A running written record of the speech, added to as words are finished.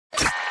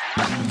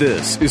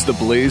This is the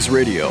Blaze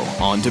Radio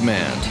on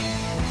demand.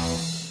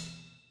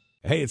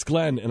 Hey, it's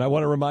Glenn, and I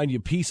want to remind you,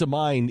 peace of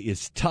mind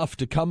is tough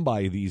to come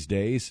by these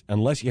days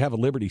unless you have a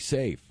Liberty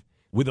Safe.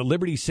 With a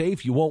Liberty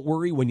Safe, you won't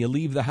worry when you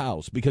leave the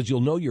house because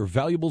you'll know your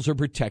valuables are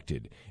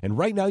protected. And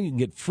right now, you can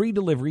get free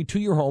delivery to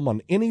your home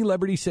on any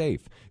Liberty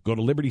Safe. Go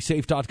to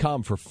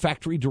LibertySafe.com for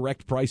factory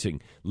direct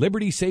pricing.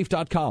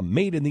 LibertySafe.com,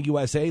 made in the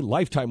USA,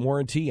 lifetime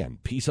warranty,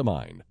 and peace of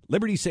mind.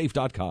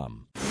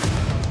 LibertySafe.com.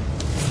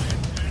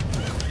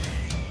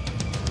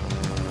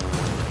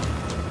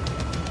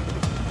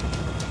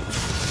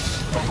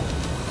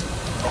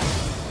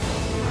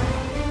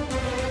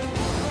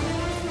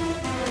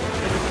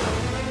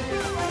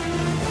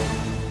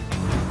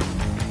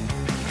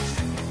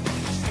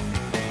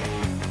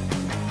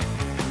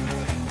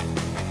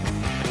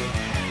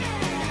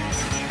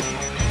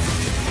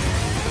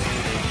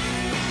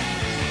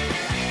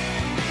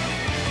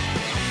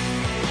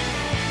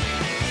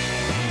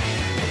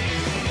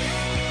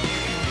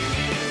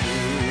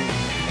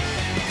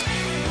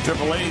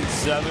 Triple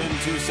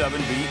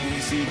 727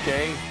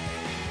 BECK.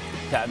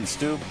 Pat and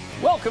Stu,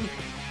 welcome.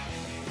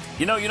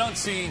 You know, you don't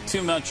see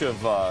too much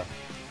of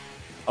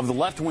the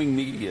left-wing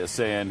media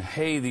saying,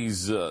 "Hey,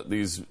 these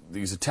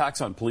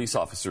attacks on police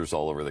officers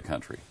all over the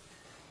country,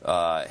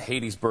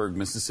 Hattiesburg,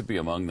 Mississippi,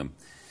 among them.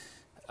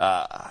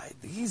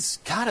 These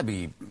gotta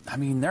be. I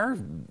mean,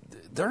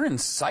 they're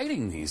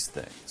inciting these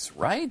things,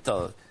 right?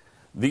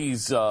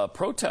 These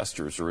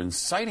protesters are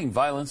inciting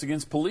violence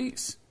against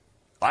police.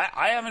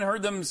 I haven't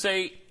heard them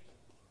say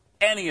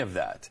any of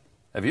that.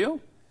 Have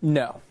you?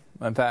 No.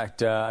 In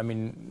fact,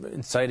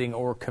 inciting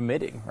or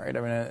committing, right?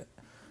 I mean,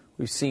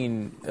 we've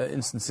seen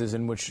instances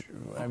in which,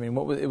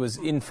 it was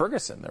in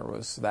Ferguson. There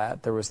was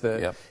that. There was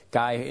the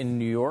guy in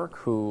New York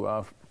who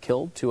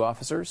killed two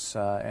officers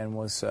and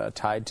was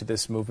tied to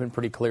this movement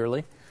pretty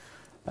clearly.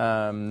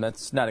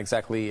 That's not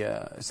exactly,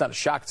 it's not a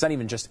shock. It's not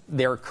even just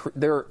they're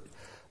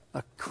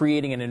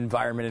creating an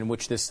environment in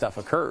which this stuff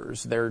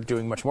occurs. They're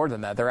doing much more than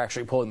that. They're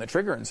actually pulling the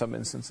trigger in some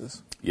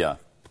instances. Yeah.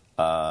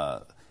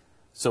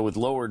 So with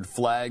lowered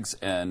flags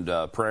and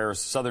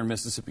prayers, southern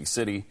Mississippi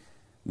City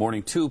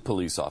mourning two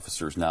police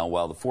officers now,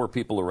 while the four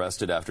people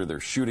arrested after their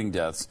shooting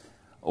deaths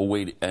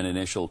await an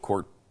initial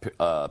court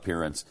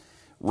appearance.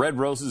 Red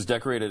roses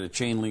decorated a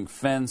chain-link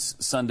fence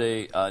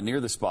Sunday near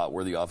the spot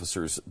where the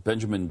officers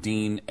Benjamin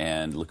Dean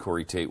and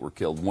LaCorey Tate were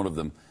killed. One of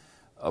them,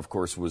 of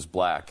course, was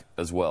black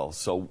as well.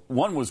 So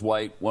one was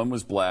white, one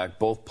was black,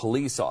 both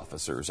police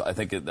officers. I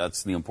think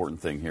that's the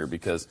important thing here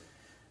because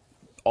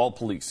all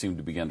police seem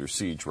to be under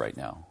siege right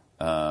now.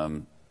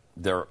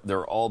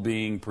 They're all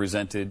being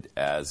presented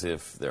as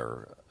if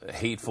they're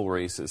hateful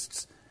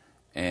racists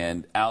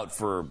and out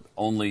for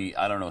only,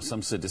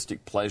 some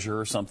sadistic pleasure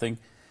or something.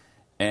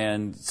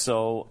 And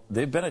so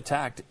they've been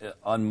attacked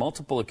on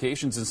multiple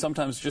occasions and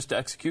sometimes just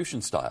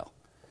execution style.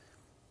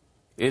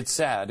 It's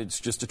sad.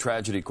 It's just a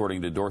tragedy,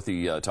 according to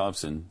Dorothy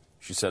Thompson.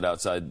 She said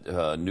outside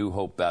New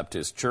Hope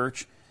Baptist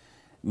Church.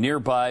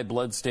 Nearby,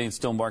 bloodstains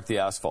still mark the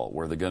asphalt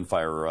where the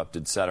gunfire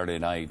erupted Saturday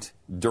night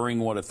during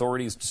what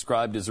authorities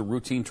described as a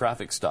routine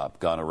traffic stop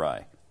gone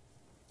awry.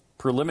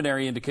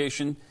 Preliminary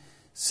indication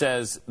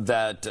says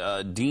that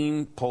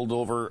Dean pulled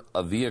over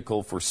a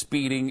vehicle for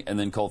speeding and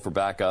then called for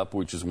backup,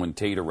 which is when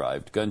Tate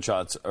arrived.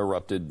 Gunshots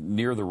erupted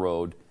near the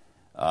road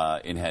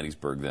in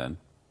Hattiesburg then.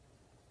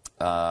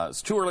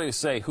 It's too early to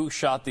say who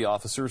shot the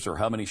officers or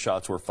how many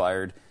shots were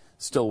fired.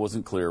 Still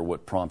wasn't clear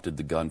what prompted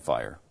the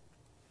gunfire.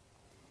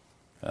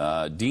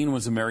 Dean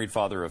was a married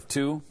father of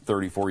two,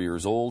 34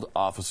 years old,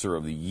 officer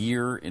of the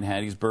year in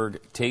Hattiesburg.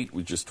 Tate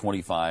was just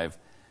 25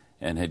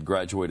 and had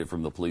graduated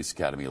from the police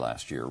academy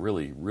last year.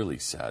 Really, really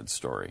sad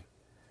story.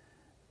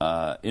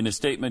 In a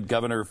statement,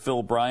 Governor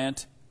Phil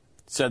Bryant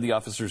said the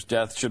officer's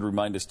death should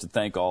remind us to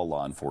thank all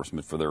law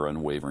enforcement for their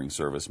unwavering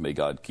service. May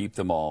God keep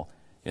them all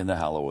in the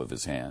hollow of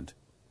his hand.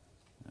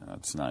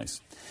 That's nice.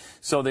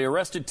 So they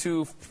arrested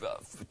two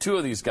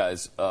of these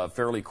guys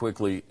fairly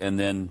quickly, and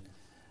then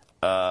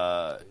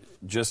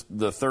just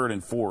the third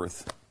and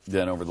fourth,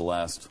 then over the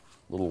last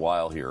little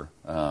while here,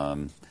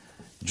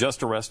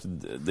 just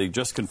arrested. They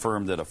just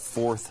confirmed that a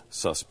fourth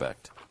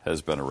suspect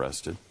has been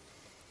arrested.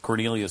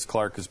 Cornelius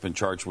Clark has been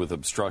charged with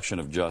obstruction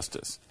of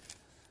justice.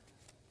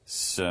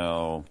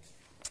 So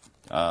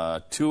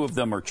two of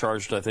them are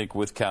charged, I think,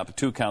 with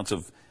 2 counts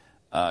of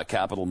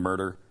capital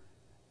murder,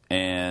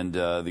 and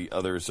the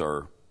others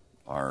are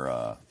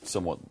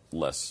somewhat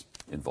less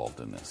involved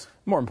in this.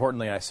 More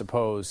importantly, I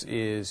suppose,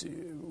 is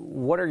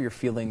what are your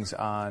feelings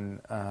on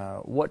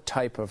what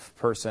type of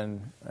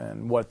person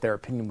and what their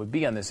opinion would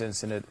be on this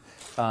incident?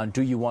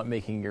 Do you want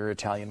making your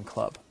Italian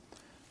club?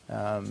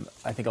 I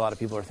think a lot of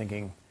people are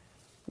thinking,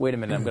 wait a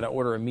minute, I'm going to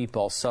order a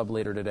meatball sub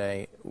later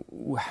today.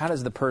 How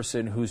does the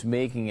person who's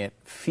making it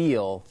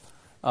feel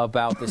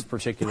about this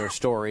particular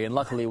story? And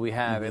luckily we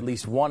have at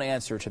least one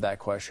answer to that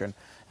question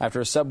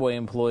after a Subway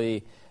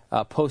employee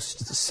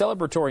posts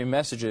celebratory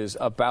messages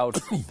about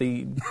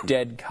the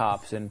dead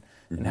cops in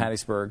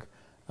Hattiesburg.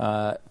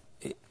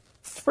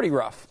 It's pretty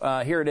rough.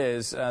 Here it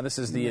is. This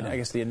is the, I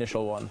guess, the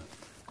initial one.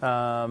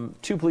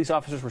 2 police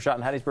officers were shot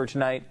in Hattiesburg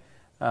tonight,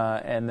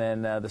 and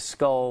then the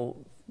skull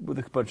with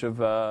a bunch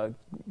of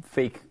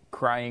fake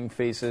crying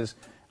faces,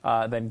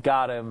 then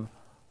got him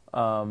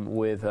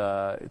with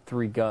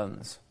 3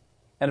 guns.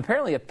 And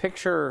apparently a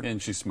picture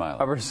And she's smiling.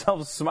 of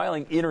herself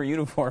smiling in her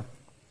uniform,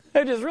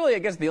 which is really, I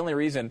guess, the only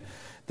reason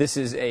this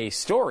is a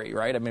story,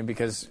 right? I mean,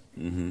 because,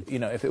 you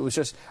know, if it was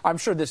just, I'm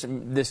sure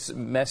this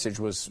message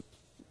was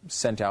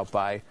sent out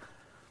by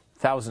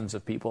thousands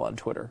of people on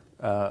Twitter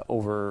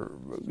over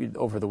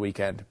the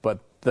weekend. But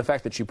the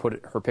fact that she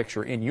put her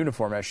picture in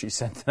uniform as she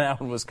sent it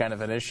out was kind of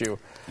an issue.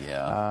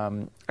 Yeah.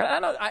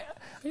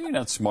 You're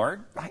not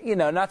smart. You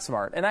know, not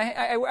smart. And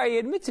I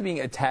admit to being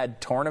a tad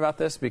torn about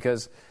this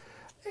because,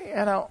 you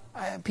know,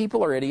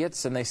 people are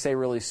idiots and they say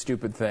really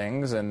stupid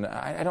things. And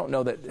I don't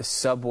know that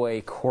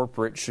Subway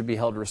corporate should be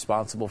held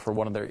responsible for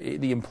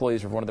the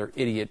employees of one of their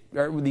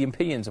the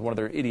opinions of one of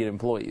their idiot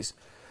employees.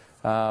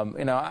 You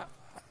know,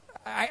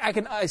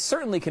 I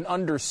certainly can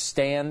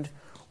understand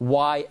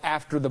why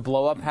after the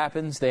blow-up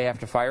happens they have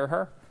to fire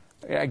her.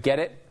 I get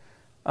it.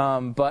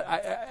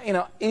 But, you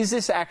know, is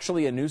this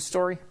actually a news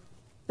story?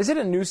 Is it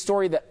a news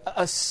story that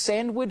a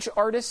sandwich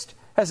artist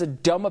has a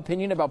dumb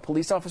opinion about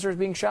police officers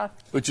being shot?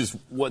 Which is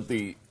what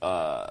the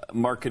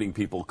marketing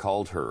people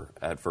called her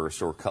at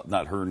first, or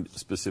not her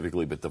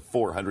specifically, but the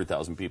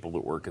 400,000 people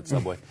that work at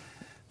Subway.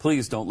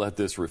 Please don't let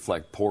this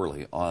reflect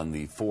poorly on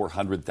the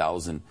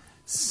 400,000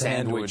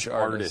 sandwich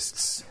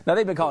artists. Now,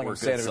 they've been calling them work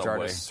at sandwich Subway.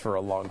 artists for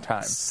a long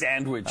time.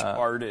 Sandwich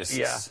artists.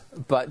 Yeah.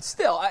 But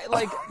still,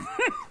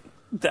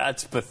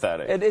 That's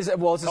pathetic. it is.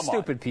 Well, it's a Come on.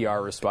 stupid PR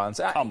response.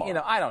 Come on. You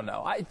know, I don't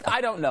know.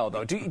 I don't know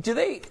though. Do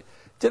they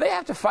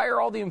have to fire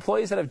all the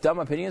employees that have dumb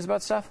opinions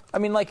about stuff? I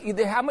mean, like,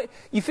 how many?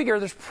 You figure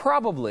there's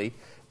probably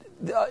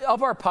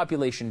of our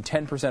population,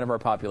 10% of our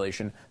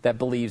population that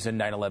believes in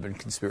 9/11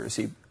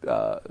 conspiracy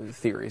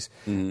theories.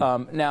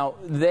 Now,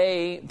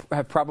 they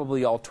have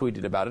probably all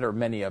tweeted about it, or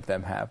many of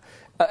them have.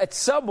 At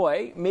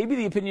Subway, maybe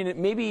the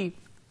opinion, maybe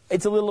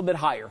it's a little bit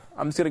higher.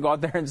 I'm just going to go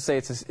out there and say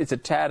it's a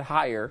tad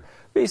higher,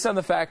 based on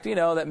the fact, you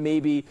know, that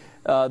maybe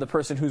the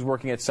person who's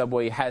working at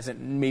Subway hasn't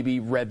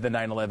maybe read the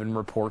 9/11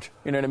 report.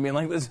 You know what I mean?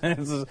 Like,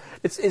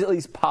 it's at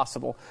least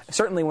possible.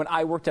 Certainly, when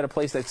I worked at a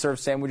place that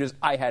served sandwiches,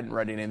 I hadn't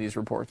read any of these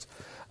reports.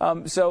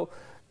 So,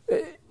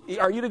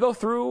 are you to go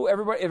through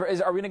everybody?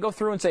 Are we going to go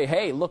through and say,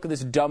 "Hey, look at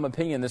this dumb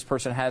opinion this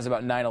person has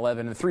about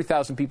 9/11 and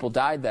 3,000 people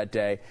died that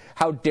day.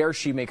 How dare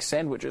she make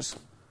sandwiches?"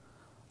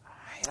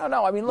 I don't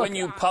know. I mean, look. When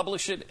you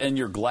publish it and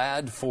you're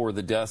glad for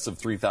the deaths of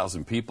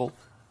 3,000 people,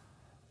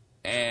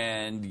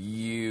 and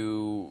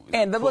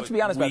let's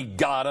be honest, we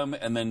got them,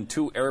 and then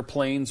 2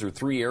 airplanes or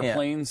 3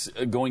 airplanes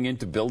going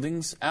into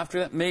buildings after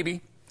that,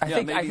 maybe. I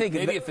think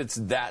maybe if it's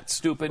that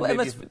stupid.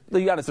 Let's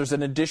be honest. There's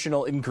an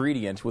additional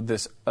ingredient with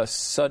this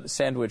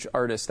sandwich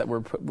artist that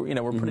we're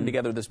putting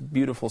together this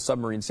beautiful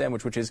submarine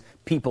sandwich, which is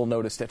people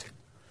noticed it.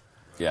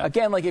 Yeah.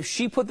 Again, like if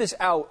she put this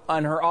out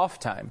on her off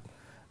time,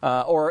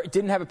 or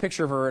didn't have a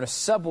picture of her in a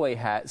Subway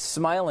hat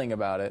smiling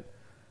about it,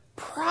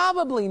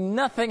 probably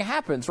nothing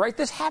happens, right?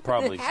 This happened.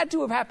 Probably. It had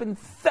to have happened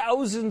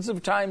thousands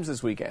of times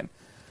this weekend.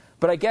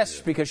 But I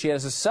guess because she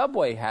has a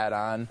Subway hat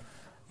on,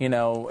 you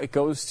know, it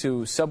goes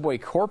to Subway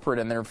corporate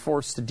and they're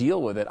forced to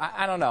deal with it.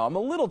 I don't know. I'm a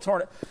little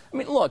torn. I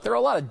mean, look, there are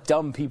a lot of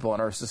dumb people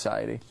in our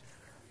society.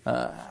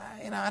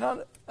 You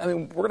know,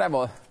 we're going to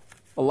have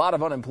a lot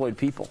of unemployed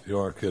people. You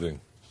aren't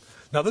kidding.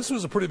 Now, this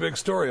was a pretty big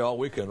story all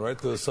weekend, right?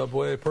 The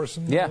Subway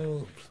person? Yeah.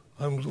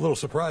 I'm a little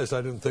surprised.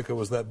 I didn't think it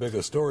was that big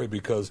a story,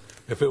 because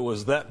if it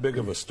was that big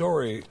of a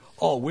story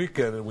all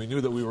weekend and we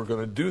knew that we were going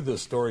to do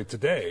this story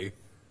today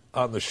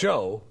on the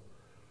show,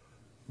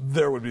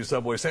 there would be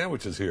Subway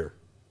sandwiches here.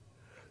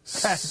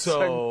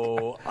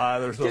 So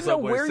there's no Didn't know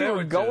Subway where sandwiches. you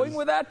were going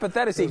with that, but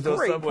that is There's a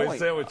great no Subway point.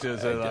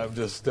 sandwiches, and I'm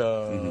just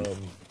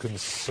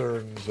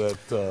concerned that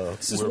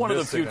This is one of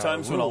the few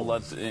times when I'll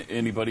let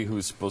anybody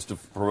who's supposed to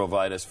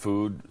provide us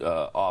food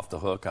off the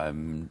hook.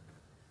 I'm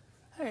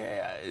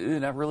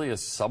not really a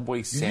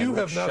Subway sandwich You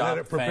have not shop had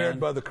it prepared fan.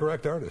 by the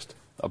correct artist.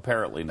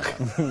 Apparently not.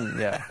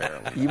 Yeah,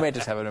 apparently. You may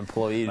just have an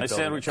employee. My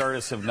sandwich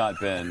artists have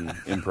not been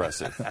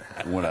impressive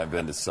when I've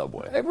been to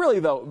Subway. Really,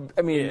 though,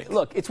 I mean,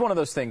 look, it's one of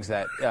those things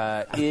that,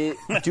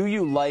 do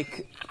you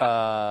like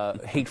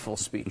hateful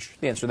speech?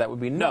 The answer to that would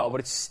be no,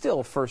 but it's still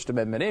a First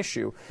Amendment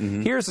issue.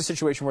 Here's a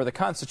situation where the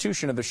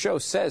Constitution of the show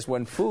says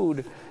when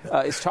food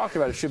is talked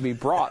about, it should be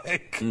brought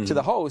to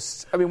the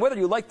hosts. I mean, whether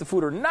you like the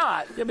food or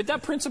not. Yeah, but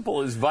that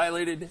principle is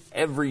violated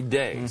every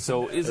day.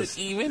 So is it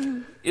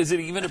even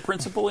a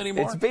principle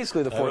anymore? It's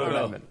basically the Fourth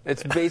Amendment.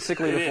 It's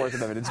basically the Fourth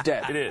Amendment. It's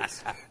dead. It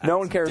is. No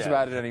one cares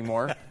about it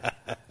anymore.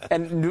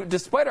 And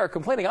despite our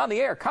complaining on the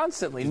air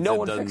constantly, no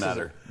one fixes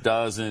it.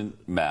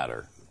 Doesn't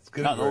matter. It's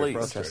getting Not in the very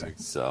least. frustrating.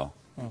 So,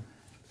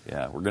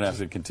 yeah, we're going to have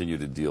to continue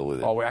to deal with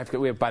it. Oh,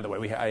 by the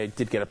way, I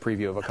did get a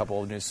preview of a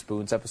couple of new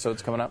Spoons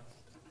episodes coming up.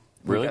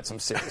 Really? We've got some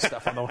serious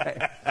stuff on the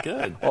way.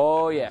 Good.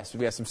 Oh, yes.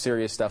 We've got some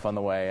serious stuff on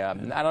the way. I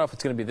don't know if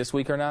it's going to be this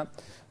week or not,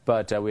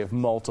 But we have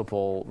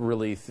multiple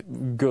really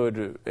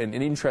good and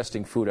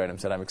interesting food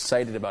items that I'm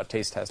excited about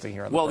taste testing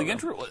here on the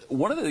program.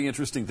 One of the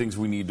interesting things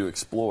we need to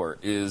explore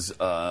is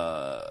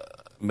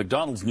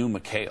McDonald's new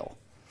McHale.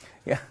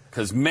 Yeah.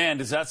 Because, man,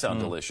 does that sound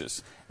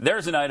delicious.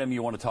 There's an item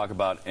you want to talk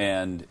about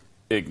and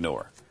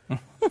ignore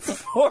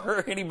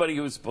for anybody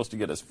who is supposed to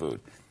get us food.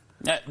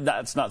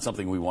 That's not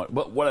something we want.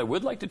 But what I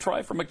would like to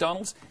try from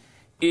McDonald's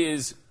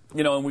is,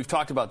 and we've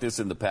talked about this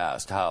in the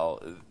past,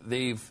 how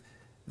they've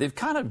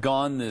kind of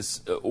gone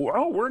this,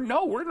 we're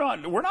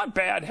not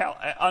bad,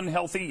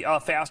 unhealthy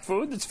fast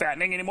food that's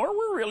fattening anymore.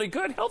 We're really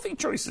good, healthy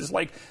choices.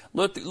 Like,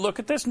 look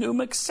at this new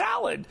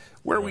McSalad,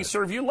 where we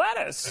serve you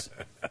lettuce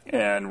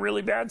and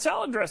really bad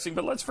salad dressing,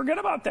 but let's forget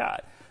about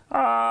that.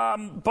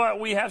 But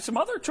we have some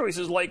other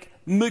choices like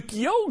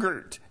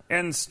McYogurt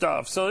and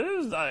stuff.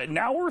 So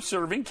now we're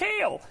serving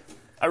kale.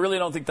 I really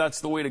don't think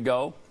that's the way to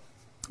go.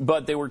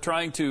 But they were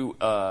trying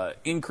to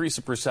increase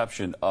the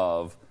perception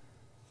of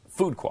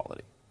food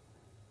quality.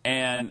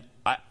 And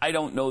I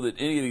don't know that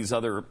any of these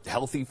other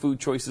healthy food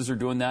choices are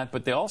doing that,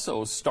 but they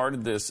also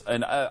started this,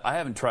 and I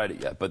haven't tried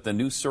it yet, but the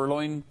new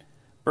sirloin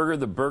burger,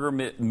 the burger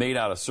made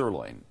out of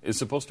sirloin, is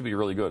supposed to be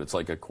really good. It's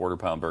like a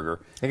quarter-pound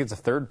burger. I think it's a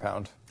third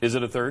pound. Is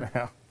it a third?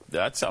 Yeah.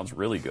 That sounds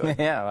really good.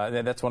 Yeah,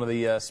 that's one of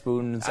the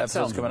Spoons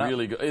episodes coming up. That sounds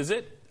really good. Is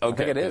it? Okay.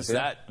 I think it is.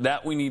 Yeah.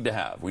 That we need to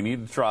have. We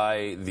need to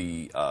try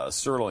the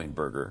sirloin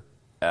burger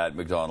at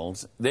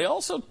McDonald's. They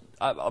also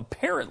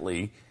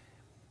apparently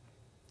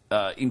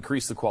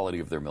increased the quality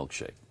of their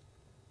milkshake.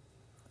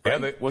 Right?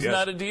 Yeah, Wasn't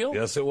that a deal?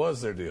 Yes, it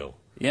was their deal.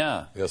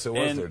 Yeah. Yes, it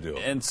was their deal.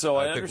 And so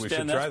I think we should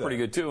understand try that's that. pretty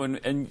good too.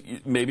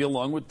 And maybe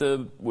along with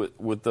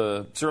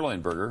the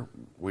sirloin burger,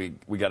 we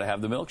got to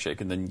have the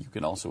milkshake, and then you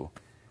can also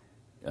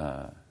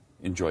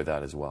enjoy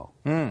that as well.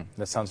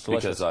 That sounds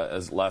delicious. Because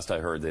as last I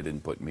heard, they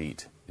didn't put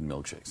meat in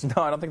milkshakes.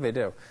 No, I don't think they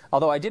do.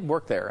 Although I did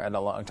work there at a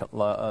long time.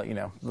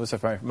 It was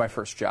my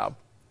first job,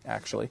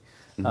 actually,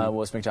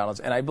 was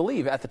McDonald's, and I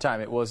believe at the time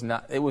it was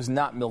not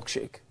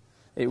milkshake.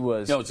 It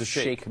was it's a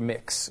shake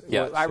mix.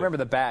 Yeah, I remember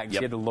the bags.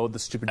 Yep. You had to load the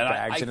stupid And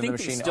bags I into the think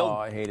they machine. still-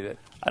 I hated it.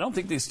 I don't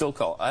think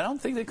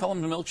they call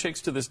them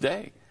milkshakes to this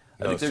day.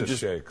 I No, think it's they're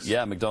just shakes.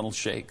 Yeah, McDonald's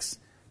shakes,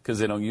 because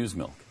they don't use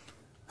milk.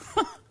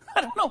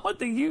 I don't know what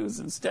they use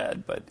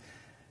instead, but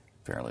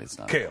apparently it's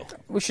not. Kale.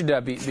 We should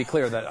be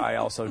clear that I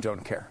also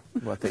don't care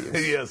what they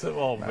use. Yes.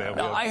 Oh, man.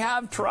 Now, I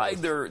have tried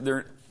their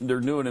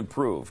new and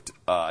improved.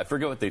 I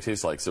forget what they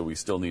taste like, so we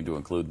still need to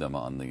include them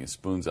on the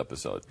Spoons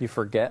episode. You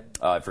forget?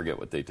 I forget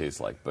what they taste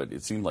like, but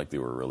it seemed like they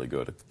were really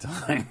good at the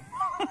time.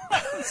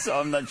 So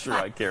I'm not sure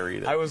I care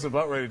either. I was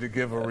about ready to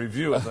give a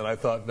review, and then I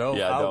thought, no,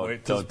 Yeah, I'll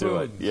wait till don't do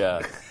it. Spoons.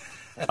 Yeah.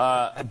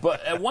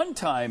 But at one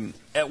time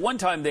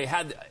they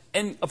had,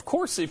 and of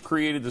course they've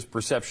created this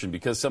perception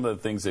because some of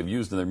the things they've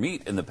used in their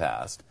meat in the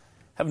past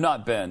have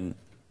not been,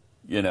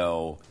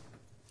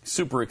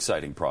 super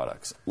exciting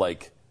products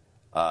like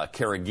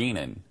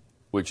carrageenan,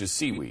 which is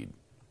seaweed.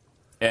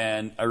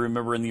 And I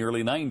remember in the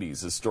early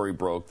 90s, a story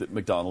broke that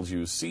McDonald's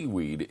used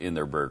seaweed in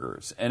their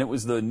burgers. And it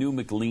was the new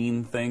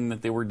McLean thing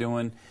that they were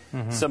doing.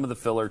 Some of the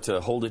filler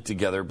to hold it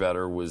together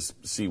better was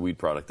seaweed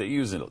product. They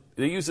use it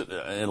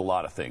in a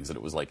lot of things, and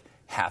it was like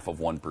half of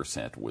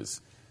 1% was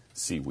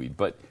seaweed.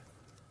 But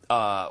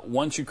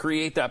once you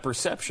create that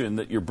perception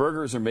that your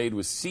burgers are made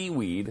with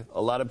seaweed,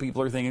 a lot of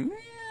people are thinking,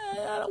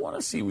 I don't want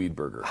a seaweed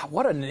burger.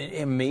 What an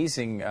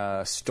amazing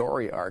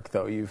story arc,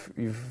 though, you've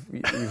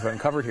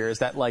uncovered here. Is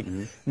that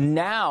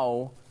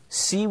now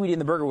seaweed in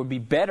the burger would be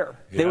better?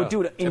 They would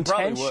do it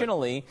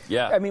intentionally.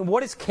 Yeah. I mean,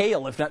 what is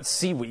kale if not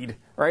seaweed?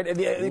 Right?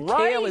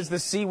 Kale is the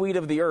seaweed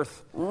of the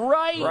earth.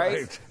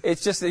 Right.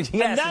 It's just yes,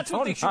 and that's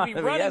what they should be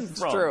running yes,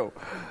 from. It's true.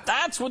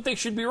 That's what they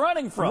should be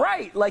running from.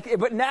 Right.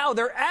 But now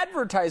they're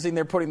advertising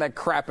they're putting that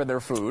crap in their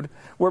food,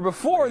 where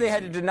before they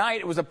had to deny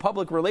it was a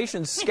public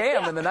relations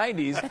scam in the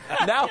 90s.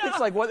 Now it's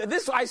like,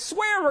 this. I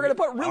swear we're going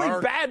to put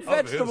really bad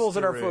vegetables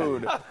in our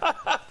food.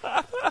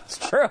 It's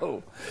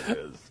true. It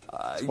is.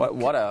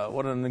 What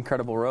an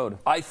incredible road.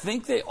 I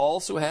think they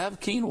also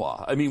have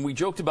quinoa. I mean, we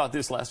joked about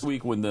this last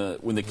week when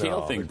the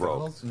kale thing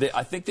broke.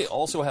 I think they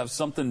also have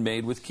something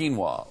made with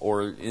quinoa,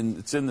 or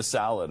it's in the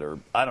salad, or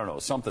I don't know,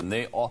 something.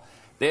 They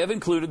have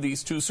included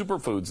these two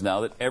superfoods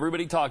now that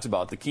everybody talks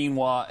about, the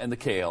quinoa and the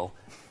kale,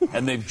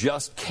 and they've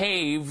just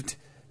caved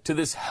to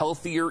this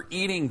healthier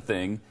eating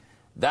thing.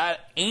 That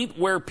ain't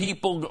where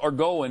people are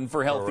going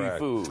for healthy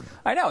food.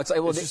 I know. It's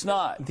just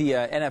not. The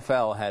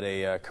NFL had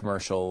a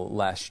commercial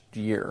last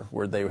year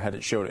where they had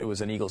it showed it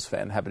was an Eagles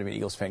fan, happened to be an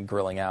Eagles fan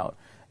grilling out,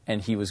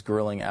 and he was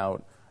grilling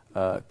out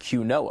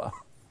quinoa,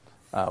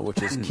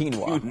 which is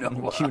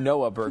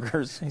quinoa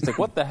burgers. He's like,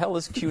 what the hell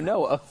is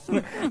quinoa?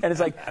 And it's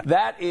like,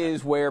 that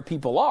is where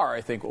people are,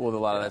 I think, with a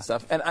lot of that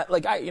stuff. And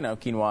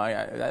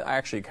quinoa, I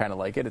actually kind of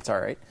like it. It's all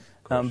right.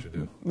 Of course you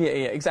do. Yeah,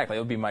 exactly. It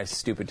would be my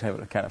stupid type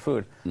of kind of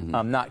food.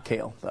 Not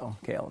kale, though.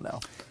 Kale, no.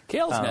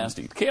 Kale's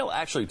nasty. Kale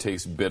actually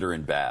tastes bitter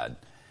and bad.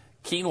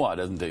 Quinoa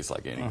doesn't taste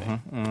like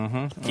anything.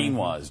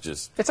 Quinoa is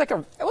just it's like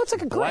a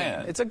grain.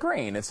 bland. It's a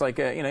grain. It's like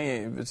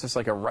it's just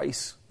like a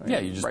rice. Yeah,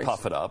 you just rice.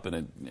 puff it up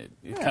and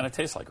it kind of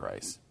tastes like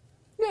rice.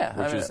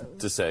 Yeah. Which is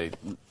to say,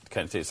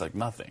 kind of tastes like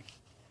nothing.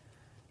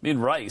 I mean,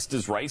 rice.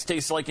 Does rice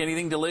taste like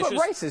anything delicious? But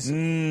rice is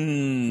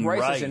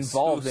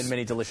involved in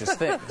many delicious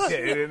things. Yeah,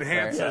 it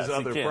enhances Yes, it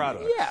other can.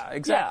 products. Yeah,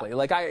 exactly. Yeah.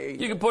 Like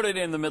You can put it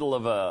in the middle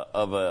of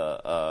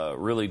a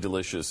really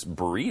delicious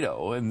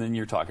burrito, and then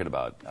you're talking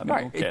about. I mean,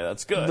 okay,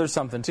 that's good. There's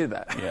something to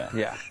that.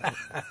 Yeah.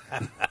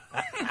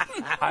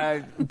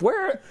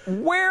 Where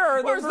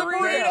are Where's the the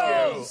burritos?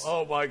 burritos?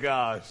 Oh my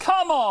gosh.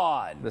 Come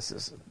on. This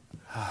is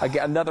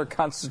again another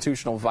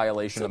constitutional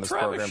violation on this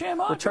Travis program.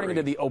 Shamottery. We're turning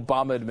into the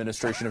Obama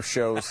administration of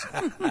shows,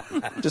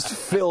 just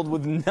filled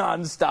with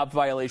nonstop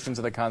violations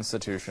of the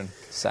Constitution.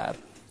 Sad.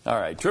 All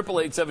right,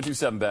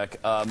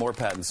 888-727-BECK. More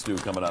Pat and Stu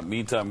coming up.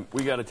 Meantime,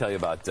 we got to tell you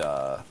about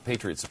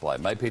Patriot Supply,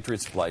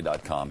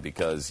 mypatriotsupply.com,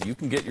 because you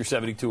can get your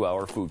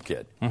 72-hour food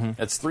kit.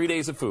 That's 3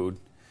 days of food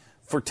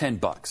for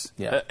 $10.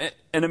 Yeah.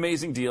 An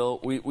amazing deal.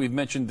 We've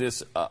mentioned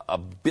this a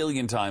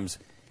billion times.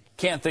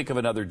 Can't think of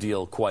another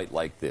deal quite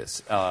like this.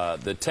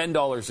 The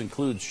 $10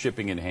 includes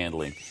shipping and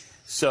handling.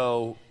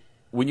 So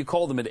when you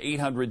call them at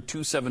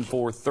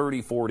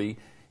 800-274-3040,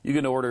 you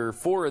can order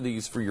 4 of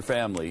these for your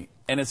family,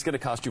 and it's going to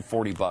cost you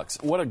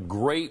 $40. What a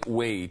great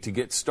way to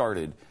get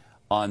started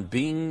on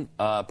being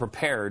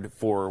prepared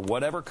for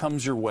whatever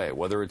comes your way,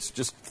 whether it's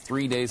just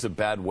 3 days of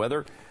bad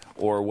weather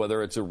or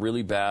whether it's a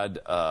really bad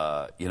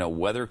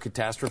weather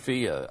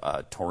catastrophe,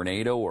 a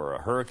tornado or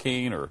a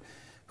hurricane, or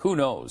who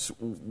knows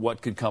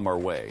what could come our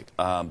way.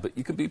 But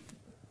you could be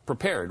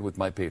prepared with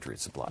My Patriot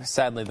Supply.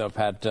 Sadly, though,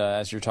 Pat,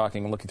 as you're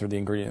talking and looking through the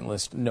ingredient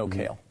list, no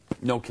kale.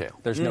 No kale.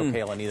 There's no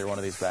kale in either one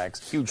of these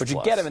bags. Huge but you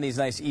plus. get them in these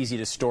nice,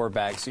 easy-to-store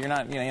bags. So you're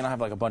not, you don't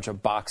have like a bunch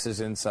of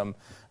boxes in some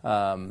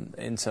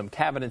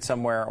cabinet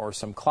somewhere or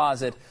some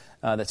closet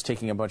that's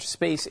taking a bunch of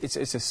space. It's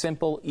a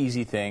simple,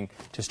 easy thing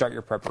to start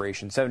your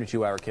preparation.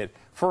 72-hour kit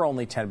for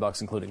only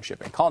 $10, including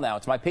shipping. Call now.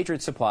 It's My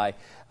Patriot Supply.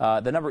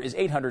 The number is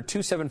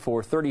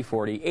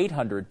 800-274-3040.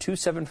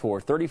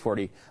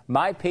 800-274-3040.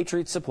 My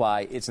Patriot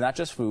Supply. It's not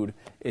just food.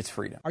 It's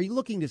freedom. Are you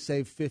looking to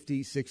save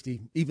 50,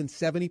 60, even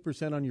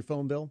 70% on your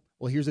phone bill?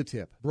 Well, here's a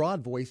tip.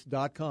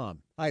 Broadvoice.com.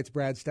 Hi, it's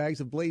Brad Staggs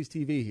of Blaze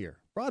TV here.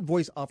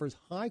 Broadvoice offers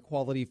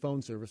high-quality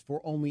phone service for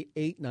only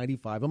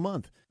 $8.95 a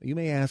month. You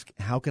may ask,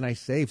 how can I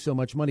save so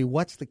much money?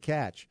 What's the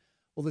catch?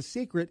 Well, the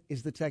secret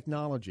is the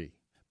technology.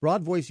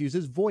 Broadvoice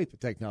uses VoIP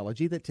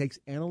technology that takes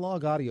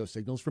analog audio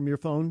signals from your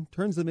phone,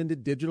 turns them into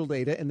digital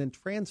data, and then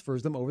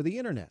transfers them over the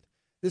Internet.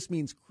 This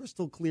means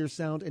crystal clear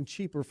sound and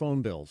cheaper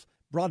phone bills.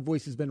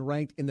 Broadvoice has been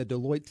ranked in the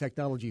Deloitte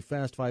Technology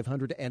Fast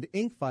 500 and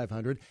Inc.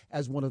 500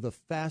 as one of the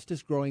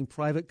fastest-growing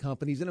private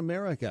companies in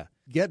America.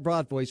 Get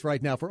Broadvoice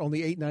right now for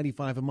only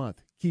 $8.95 a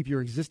month. Keep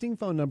your existing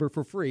phone number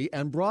for free,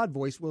 and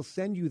Broadvoice will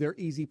send you their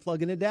easy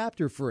plug-in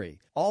adapter free.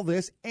 All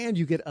this, and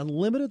you get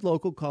unlimited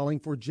local calling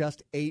for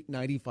just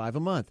 $8.95 a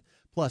month.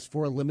 Plus,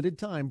 for a limited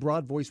time,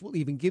 Broadvoice will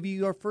even give you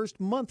your first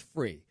month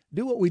free.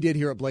 Do what we did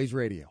here at Blaze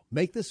Radio.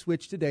 Make the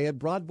switch today at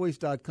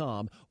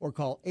Broadvoice.com or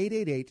call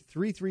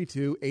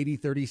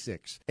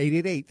 888-332-8036.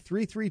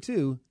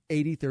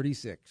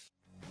 888-332-8036.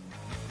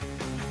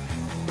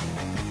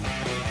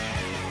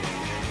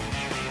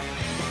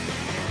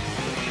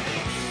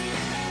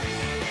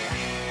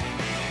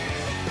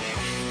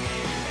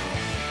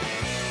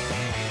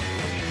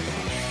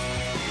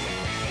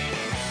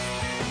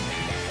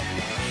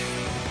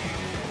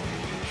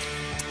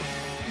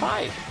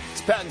 Hi,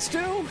 it's Pat and Stu,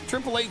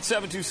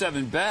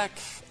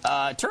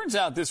 888-727-BECK. Turns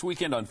out this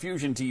weekend on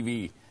Fusion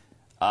TV,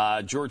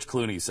 George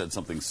Clooney said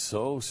something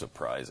so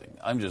surprising.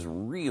 I'm just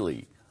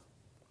really...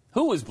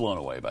 Who was blown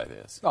away by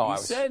this? He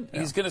said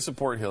he's going to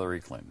support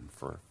Hillary Clinton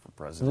for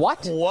president.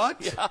 What?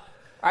 Yeah.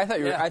 I thought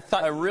you were. Yeah.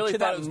 I really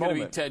thought it was going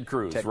to be Ted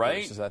Cruz,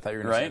 right? Cruz, I thought you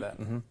were going to say that.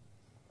 Mm-hmm.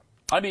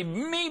 I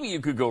mean, maybe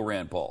you could go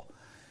Rand Paul.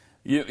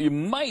 You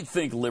might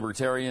think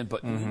libertarian,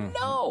 but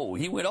no,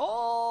 he went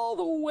all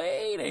the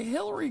way to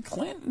Hillary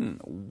Clinton.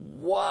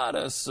 What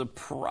a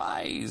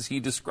surprise. He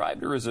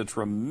described her as a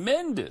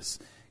tremendous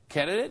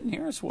candidate, and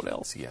here's what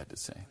else he had to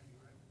say.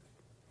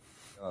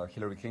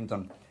 Hillary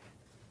Clinton,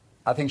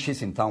 I think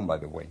she's in town, by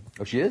the way.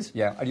 Oh, she is?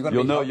 Yeah. Are you going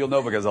You'll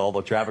know because all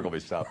the traffic will be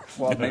stopped.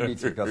 Well, maybe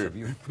it's because of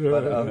you.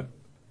 But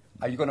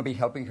are you going to be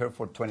helping her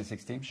for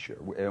 2016? Sure,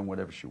 and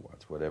whatever she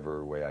wants,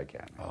 whatever way I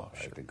can. Oh,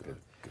 sure. Good.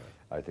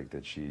 I think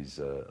that she's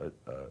a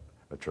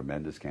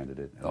tremendous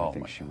candidate, and Oh, I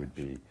think my she would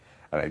be.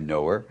 And I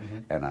know her,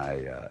 and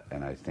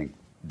I think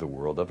the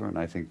world of her, and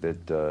I think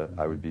that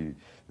I would be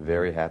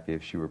very happy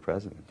if she were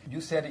president. You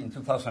said in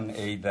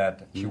 2008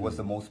 that she was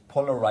the most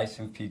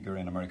polarizing figure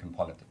in American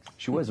politics.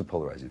 She was a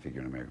polarizing figure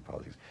in American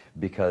politics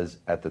because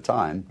at the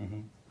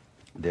time,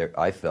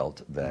 I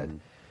felt that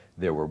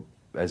there were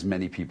as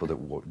many people that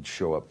would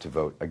show up to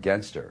vote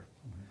against her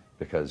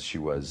because she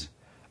was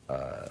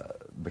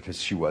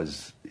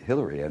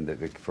Hillary,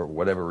 and for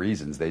whatever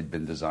reasons they'd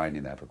been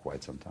designing that for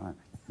quite some time.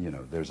 You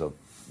know, there have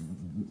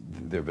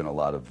been a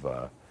lot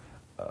of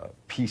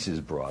pieces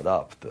brought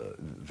up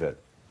that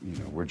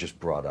were just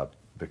brought up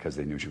because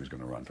they knew she was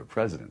going to run for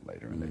president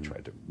later, and they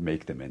tried to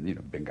make them in.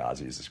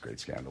 Benghazi is this great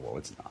scandal. Well,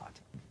 it's not.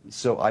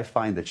 So I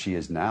find that she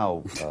is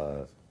now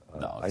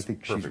No, I it's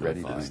think she's perfectly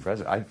ready to fine. be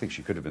president. I think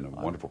she could have been a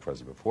wonderful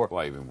president before.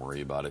 Why even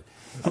worry about it?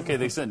 Okay,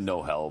 they sent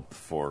no help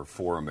for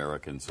 4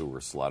 Americans who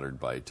were slaughtered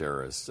by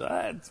terrorists.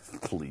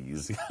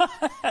 Please,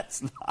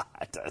 that's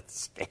not a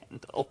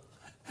scandal.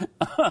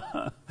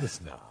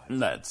 It's not.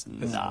 That's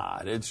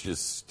not. It's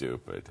just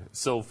stupid.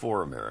 So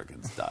 4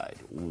 Americans died.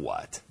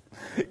 What?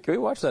 Can we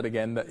watch that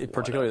again?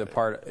 Particularly the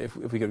part, if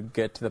we could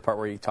get to the part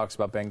where he talks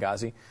about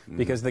Benghazi,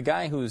 because the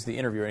guy who's the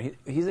interviewer,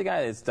 he's the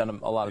guy that's done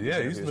a lot of these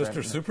Yeah, he's interviews, Mr.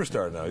 right?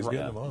 Superstar now. He's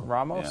getting them all.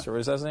 Ramos, or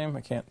is that his name?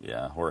 I can't.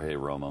 Yeah, Jorge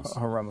Ramos.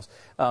 Ramos.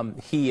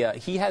 He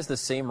has the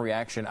same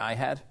reaction I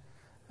had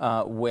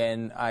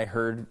when I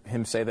heard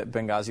him say that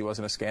Benghazi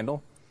wasn't a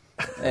scandal.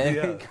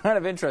 And kind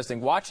of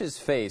interesting. Watch his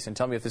face and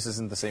tell me if this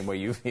isn't the same way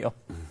you feel.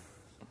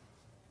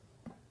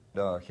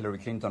 Hillary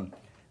Clinton.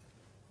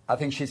 I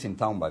think she's in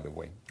town, by the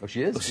way. Oh,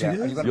 she is?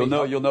 Yeah. You'll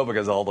know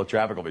because all the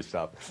traffic will be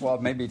stopped. Well,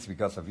 maybe it's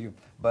because of you.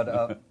 But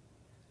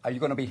are you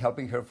going to be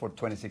helping her for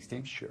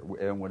 2016? Sure,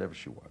 and whatever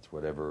she wants,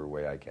 whatever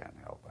way I can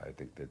help. I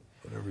think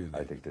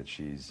that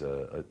she's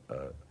a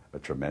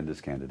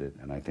tremendous candidate,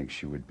 and I think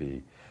she would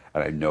be.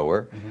 And I know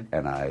her,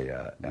 and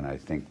I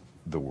think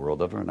the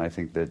world of her, and I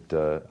think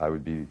that I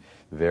would be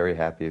very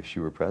happy if she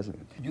were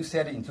president. You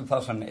said in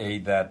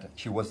 2008 that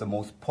she was the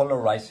most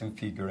polarizing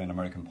figure in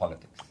American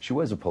politics. She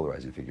was a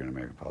polarizing figure in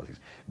American politics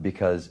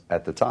because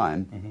at the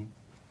time,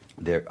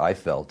 I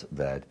felt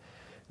that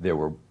there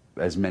were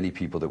as many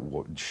people that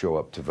would show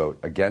up to vote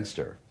against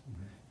her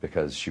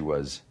because she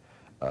was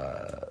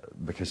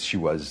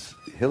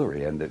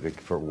Hillary, and that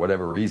for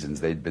whatever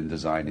reasons they'd been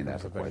designing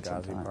that for quite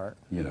some time.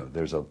 You know,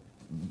 there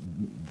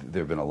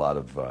have been a lot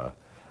of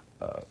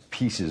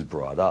pieces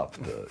brought up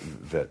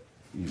that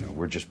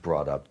were just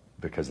brought up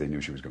because they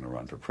knew she was going to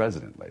run for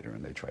president later,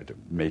 and they tried to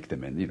make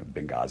them in.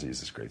 Benghazi is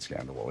this great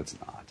scandal. Well, it's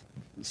not.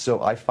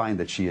 So I find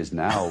that she is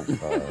now.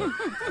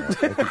 I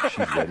think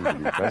she's ready to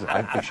be president.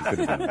 I think she could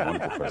have been a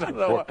wonderful president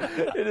before.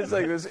 It is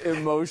like this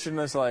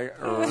emotionless, like,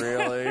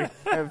 really?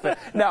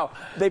 Now,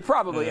 they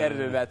probably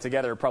edited that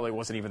together. It probably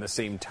wasn't even the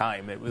same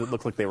time. It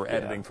looked like they were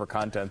editing for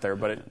content there,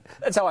 but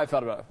that's how I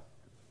felt about it.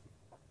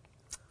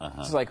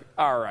 It's like,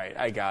 all right,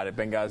 I got it.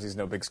 Benghazi's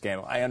no big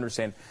scandal. I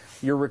understand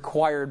you're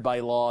required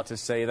by law to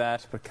say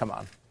that, but come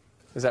on.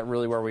 Is that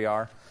really where we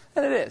are?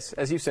 And it is.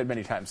 As you've said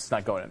many times, it's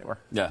not going anywhere.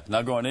 Yeah,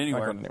 not going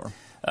anywhere. Not going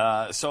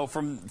anywhere. So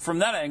from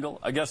that angle,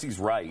 I guess he's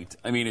right.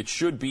 I mean, it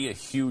should be a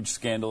huge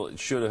scandal. It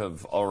should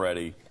have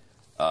already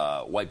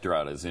wiped her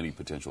out as any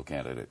potential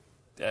candidate.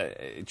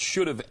 It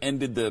should have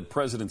ended the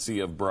presidency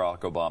of Barack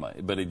Obama,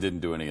 but it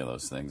didn't do any of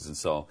those things. And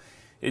so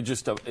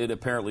it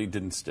apparently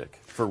didn't stick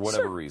for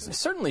whatever reason.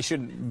 Certainly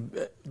shouldn't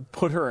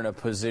put her in a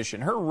position.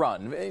 Her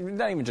run,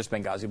 not even just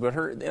Benghazi,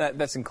 but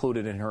that's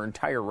included in her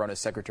entire run as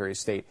Secretary of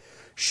State,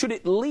 should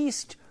at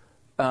least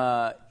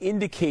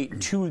indicate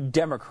to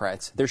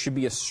Democrats there should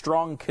be a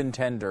strong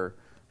contender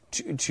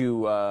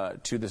to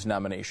this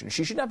nomination.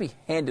 She should not be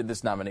handed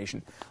this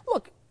nomination.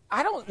 Look,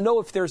 I don't know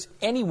if there's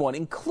anyone,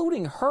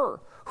 including her,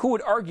 who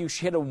would argue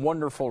she had a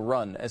wonderful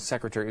run as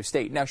Secretary of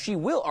State. Now, she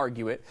will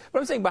argue it, but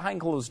I'm saying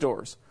behind closed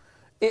doors.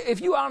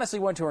 If you honestly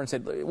went to her and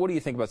said, what do you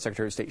think about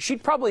Secretary of State?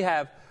 She'd probably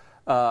have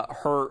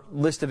her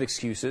list of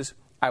excuses.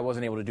 I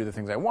wasn't able to do the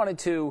things I wanted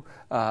to.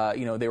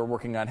 They were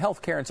working on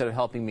health care instead of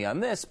helping me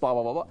on this, blah,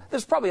 blah, blah, blah.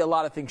 There's probably a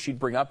lot of things she'd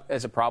bring up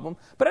as a problem.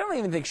 But I don't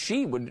even think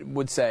she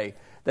would say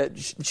that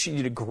she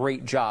did a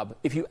great job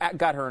if you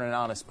got her in an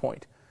honest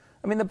point.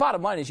 I mean, the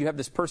bottom line is you have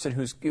this person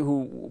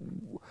who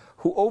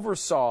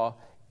oversaw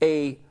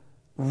a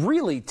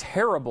really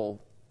terrible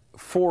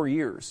 4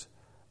 years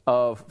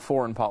of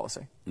foreign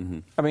policy.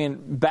 I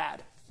mean,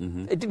 bad.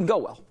 It didn't go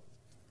well.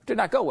 It did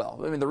not go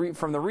well. I mean,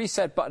 from the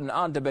reset button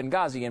on to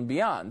Benghazi and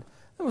beyond,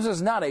 it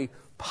was not a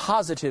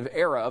positive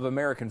era of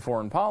American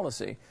foreign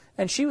policy.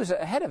 And she was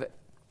ahead of it.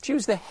 She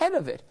was the head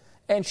of it.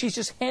 And she's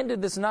just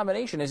handed this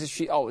nomination as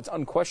if it's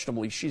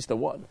unquestionably she's the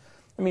one.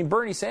 I mean,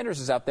 Bernie Sanders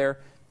is out there.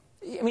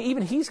 I mean,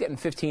 even he's getting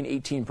 15,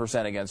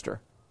 18% against her.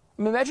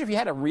 I mean, imagine if you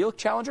had a real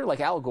challenger like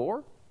Al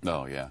Gore.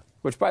 Oh, yeah.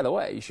 Which, by the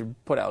way, you should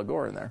put Al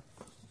Gore in there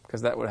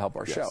because that would help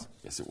our show.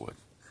 Yes, it would.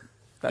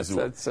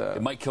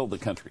 It might kill the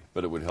country,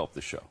 but it would help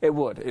the show. It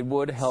would. It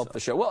would help the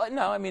show. Well,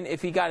 no, I mean,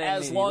 if he got in,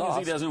 as long as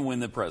he doesn't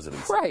win the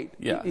presidency, right?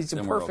 Yeah, he's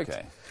then perfect. We're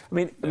okay. I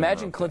mean,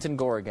 imagine Clinton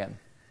Gore again,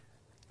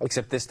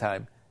 except this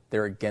time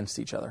they're against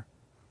each other.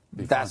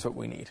 That's what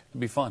we need. It'd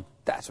be fun.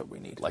 That's what we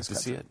need. Like to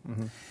see it.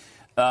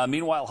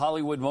 Meanwhile,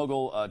 Hollywood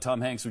mogul Tom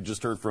Hanks, we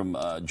just heard from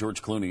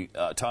George Clooney.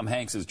 Tom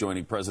Hanks is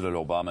joining President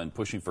Obama in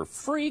pushing for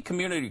free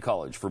community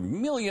college for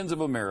millions of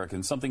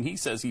Americans, something he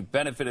says he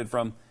benefited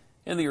from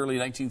in the early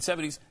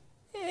 1970s,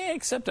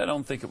 except I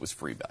don't think it was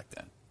free back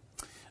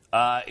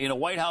then. In a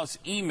White House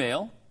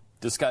email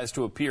disguised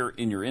to appear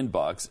in your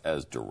inbox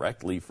as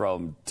directly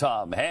from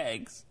Tom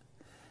Hanks,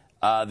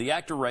 the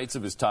actor writes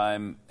of his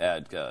time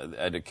at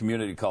a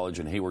community college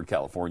in Hayward,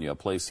 California, a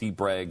place he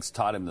brags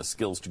taught him the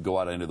skills to go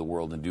out into the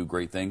world and do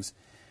great things.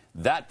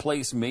 That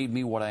place made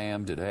me what I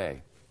am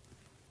today.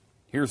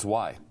 Here's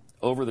why.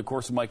 Over the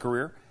course of my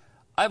career,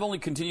 I've only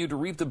continued to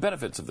reap the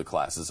benefits of the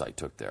classes I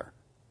took there.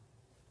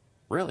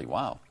 Really?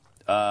 Wow.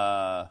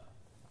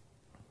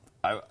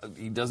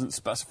 He doesn't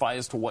specify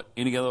as to what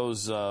any of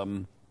those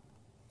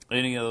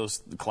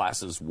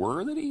classes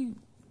were that he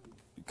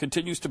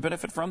continues to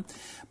benefit from.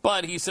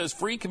 But he says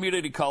free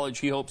community college,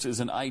 he hopes, is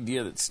an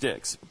idea that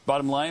sticks.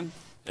 Bottom line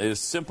is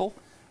simple.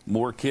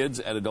 More kids,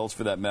 and adults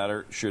for that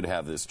matter, should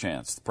have this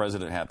chance. The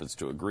president happens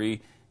to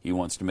agree. He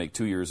wants to make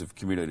 2 years of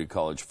community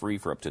college free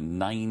for up to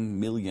 9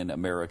 million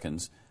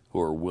Americans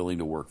who are willing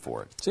to work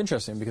for it. It's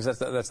interesting because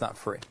that's not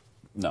free.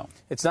 No.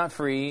 It's not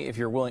free if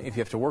you're willing, if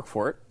you have to work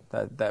for it.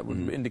 That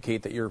would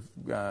indicate that you're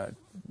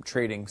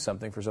trading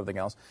something for something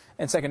else.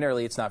 And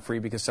secondarily, it's not free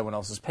because someone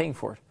else is paying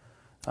for it.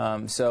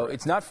 So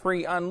it's not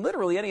free on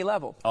literally any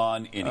level.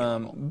 On any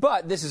level.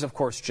 But this is, of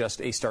course,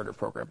 just a starter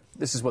program.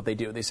 This is what they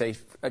do. They say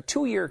a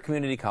 2-year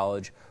community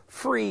college,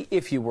 free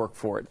if you work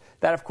for it.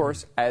 That, of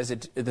course,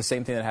 the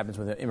same thing that happens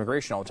with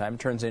immigration all the time,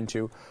 turns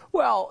into,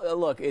 well,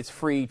 look, it's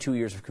free 2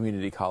 years of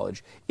community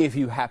college if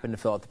you happen to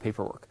fill out the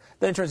paperwork.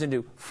 Then it turns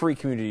into free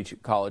community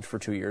college for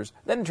 2 years.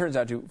 Then it turns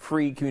out to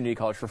free community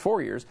college for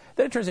 4 years.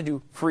 Then it turns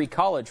into free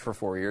college for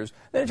 4 years.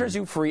 Then it turns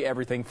into free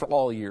everything for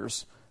all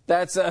years.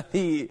 That's down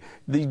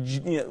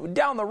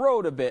the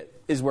road a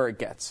bit is where it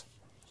gets.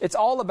 It's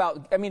all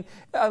about, I mean,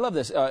 I love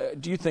this.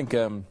 Do you think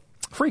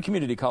free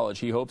community college,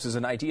 he hopes, is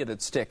an idea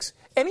that sticks?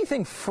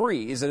 Anything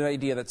free is an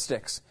idea that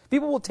sticks.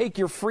 People will take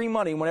your free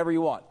money whenever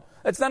you want.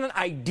 That's not an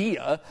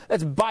idea.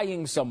 That's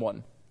buying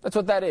someone. That's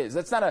what that is.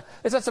 It's not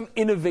some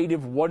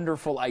innovative,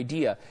 wonderful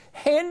idea.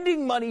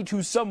 Handing money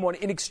to someone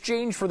in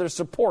exchange for their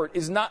support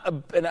is not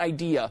an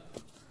idea.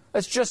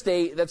 That's just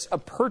that's a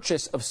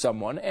purchase of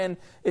someone, and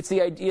it's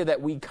the idea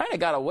that we kind of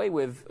got away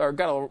with, or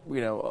got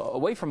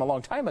away from a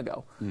long time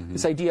ago. Mm-hmm.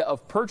 This idea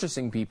of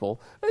purchasing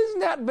people has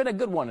not been a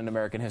good one in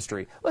American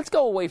history. Let's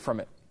go away from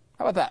it.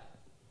 How about that?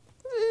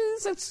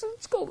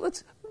 Let's go.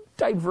 Let's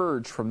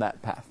diverge from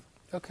that path.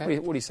 Okay.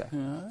 What do you say?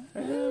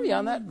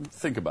 Beyond that,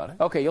 think about it.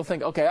 Okay, you'll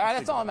think. Okay,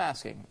 that's all I'm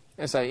asking.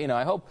 Yes,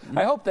 I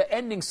hope that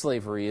ending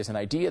slavery is an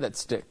idea that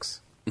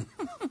sticks.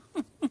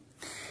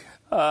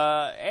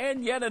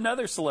 And yet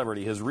another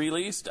celebrity has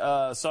released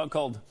a song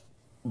called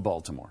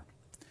Baltimore.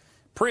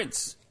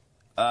 Prince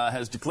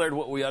has declared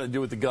what we ought to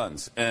do with the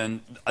guns. And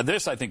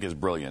this, I think, is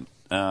brilliant.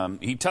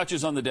 He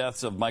touches on the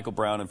deaths of Michael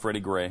Brown and Freddie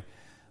Gray.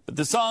 But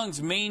the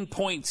song's main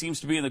point seems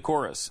to be in the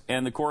chorus.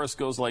 And the chorus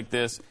goes like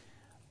this.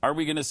 Are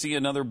we going to see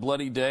another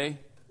bloody day?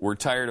 We're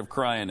tired of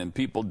crying and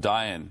people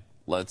dying.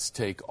 Let's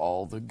take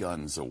all the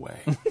guns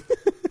away.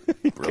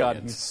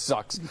 God, he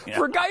sucks. Yeah.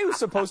 For a guy who's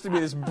supposed to be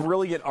this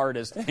brilliant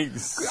artist,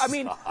 I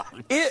mean,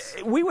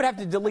 we would have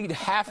to delete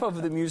half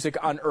of the music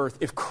on Earth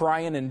if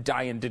crying and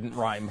dying didn't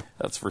rhyme.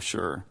 That's for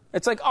sure.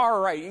 It's like, all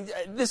right,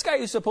 this guy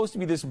who's supposed to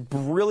be this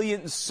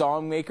brilliant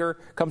songmaker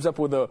comes up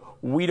with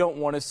we don't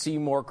want to see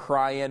more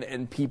crying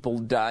and people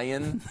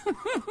dying.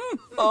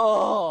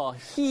 Oh,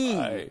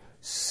 he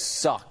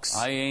sucks.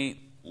 I ain't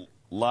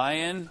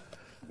lying.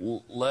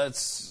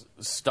 Let's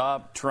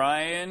stop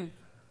trying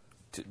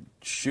to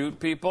shoot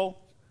people.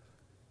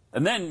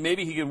 And then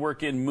maybe he can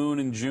work in Moon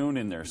and June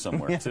in there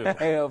somewhere, too.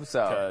 I hope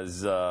so.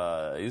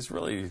 Because he's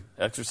really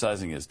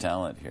exercising his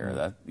talent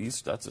here.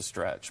 That's a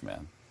stretch,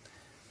 man.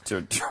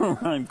 To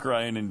rhyme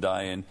crying and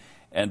dying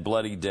and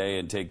bloody day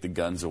and take the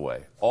guns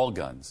away. All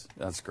guns.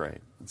 That's great.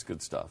 That's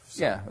good stuff.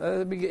 So yeah,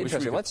 that'd be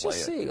interesting. Let's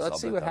just see. Let's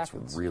see what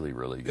happens. Really,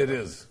 really good. It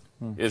is.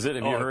 Is it?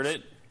 Have you heard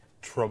it?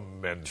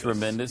 Tremendous.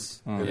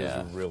 Tremendous? It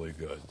is really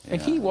good. And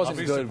he wasn't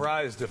I'll be good.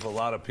 surprised if a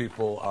lot of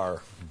people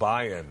are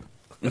buying.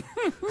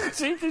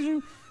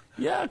 See,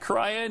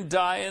 crying,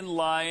 dying,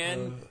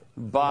 lying,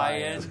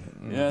 buying.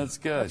 Yeah, that's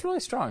good. That's really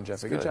strong,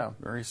 Jeffrey. Good job.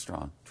 Very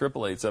strong.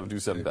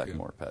 888-727 back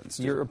more patents.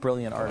 You're a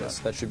brilliant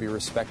artist that should be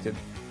respected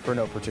for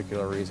no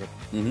particular reason.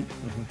 Mm-hmm.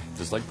 Mm-hmm.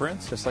 Just like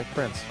Prince. Just like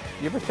Prince.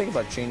 You ever think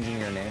about changing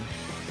your name?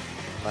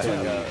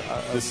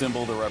 The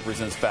symbol that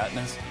represents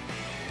fatness.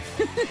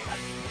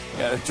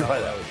 Yeah, try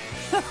that.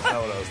 That's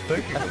not what I was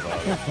thinking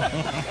about it.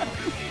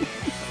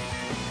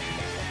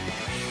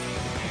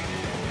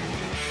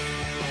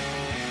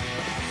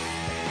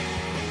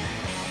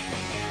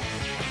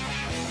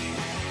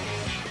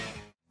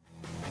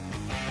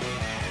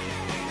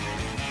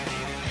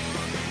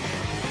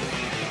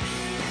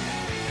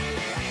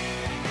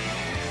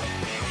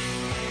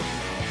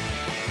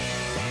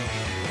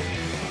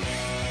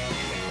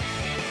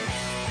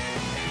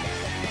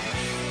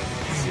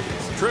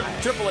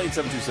 Triple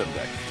 877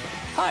 deck.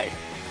 Hi,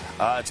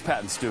 it's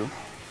Pat and Stu.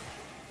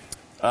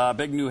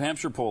 Big New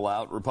Hampshire poll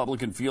out.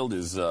 Republican field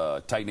is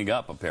tightening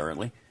up,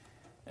 apparently.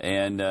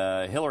 And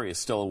Hillary is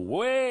still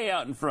way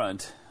out in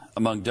front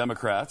among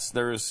Democrats.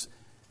 There's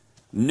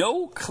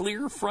no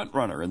clear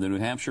frontrunner in the New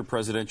Hampshire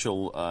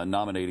presidential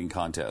nominating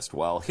contest,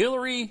 while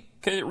Hillary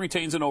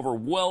retains an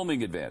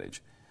overwhelming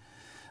advantage.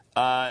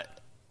 Her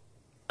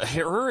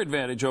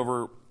advantage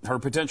over her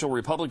potential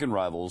Republican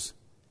rivals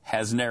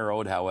has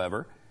narrowed,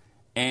 however,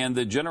 and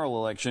the general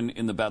election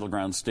in the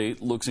battleground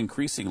state looks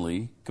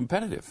increasingly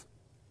competitive.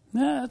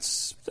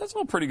 That's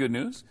all pretty good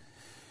news.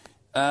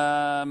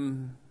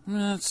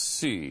 Let's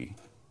see.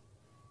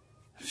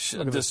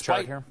 Look at this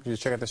chart here. Did you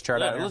check out this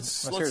chart out here?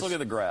 Let's look at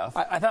the graph.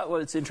 I thought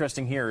what's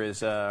interesting here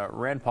is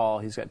Rand Paul.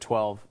 He's got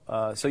 12.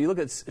 So you look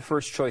at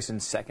first choice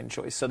and second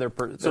choice. So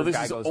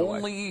this is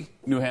only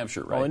New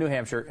Hampshire, right? Only New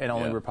Hampshire and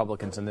only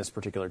Republicans in this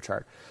particular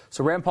chart.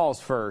 So Rand Paul's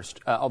first,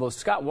 although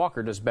Scott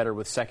Walker does better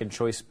with second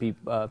choice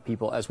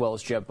people as well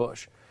as Jeb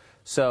Bush.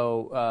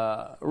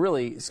 So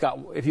really, Scott,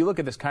 if you look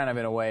at this kind of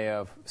in a way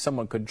of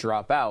someone could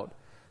drop out,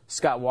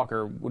 Scott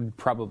Walker would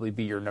probably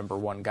be your number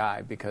one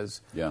guy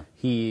because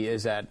he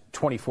is at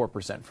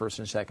 24% first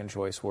and second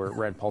choice, where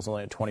Rand Paul's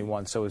only at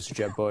 21, so is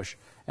Jeb Bush,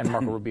 and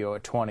Marco Rubio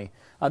at 20.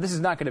 This is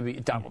not going to be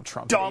Donald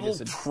Trump.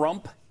 Donald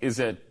Trump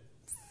is at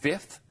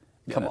 5th?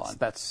 Come on.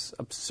 That's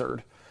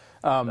absurd.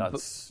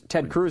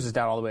 Ted Cruz is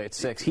down all the way at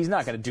 6. He's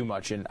not going to do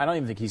much, and I don't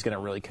even think he's going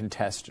to really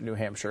contest New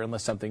Hampshire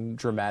unless something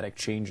dramatic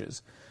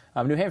changes.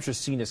 New Hampshire's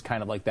seen as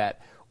kind of like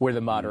that, where the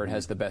moderate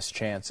has the best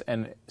chance.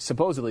 And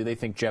supposedly they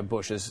think Jeb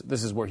Bush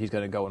this is where he's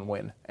going to go and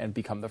win and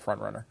become the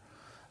front runner.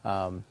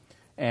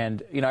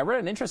 And, I read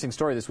an interesting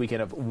story this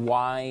weekend of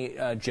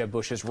why Jeb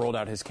Bush has rolled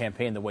out his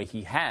campaign the way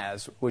he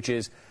has, which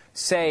is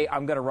say,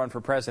 I'm going to run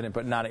for president,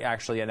 but not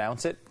actually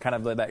announce it, kind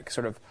of like that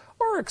sort of,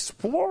 or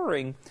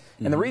exploring.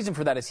 And the reason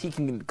for that is he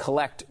can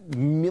collect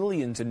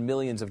millions and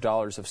millions of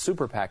dollars of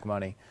super PAC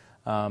money.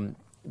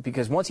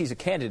 Because once he's a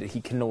candidate, he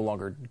can no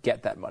longer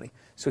get that money.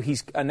 So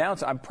he's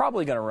announced, I'm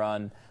probably going to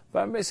run, but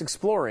I'm just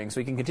exploring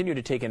so he can continue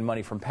to take in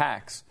money from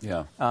PACs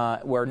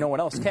where no one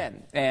else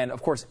can. And,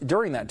 of course,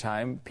 during that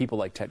time, people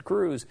like Ted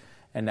Cruz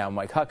and now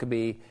Mike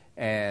Huckabee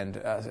and,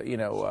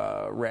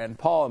 Rand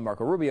Paul and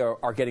Marco Rubio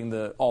are getting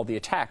all the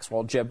attacks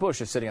while Jeb Bush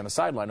is sitting on the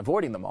sideline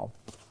avoiding them all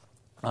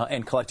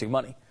and collecting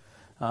money.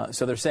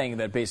 So they're saying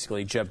that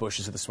basically Jeb Bush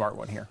is the smart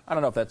one here. I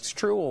don't know if that's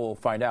true. We'll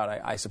find out,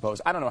 I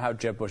suppose. I don't know how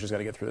Jeb Bush is going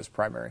to get through this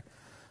primary.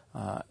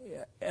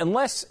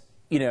 Unless,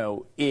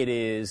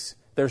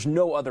 there's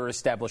no other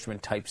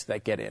establishment types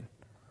that get in.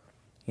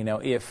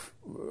 If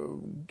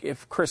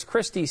Chris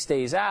Christie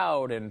stays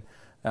out and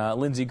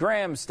Lindsey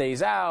Graham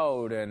stays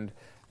out and,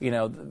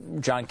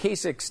 John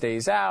Kasich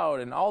stays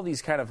out and all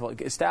these kind of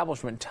like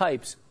establishment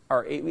types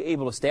are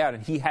able to stay out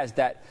and he has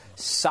that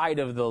side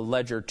of the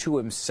ledger to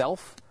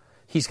himself,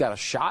 he's got a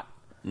shot.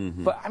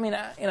 But,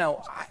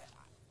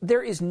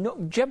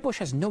 Jeb Bush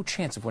has no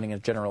chance of winning a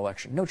general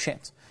election. No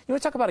chance. We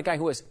talk about a guy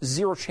who has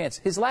zero chance.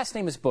 His last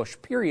name is Bush,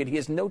 period. He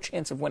has no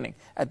chance of winning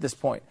at this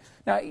point.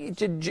 Now,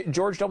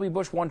 George W.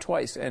 Bush won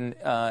twice, and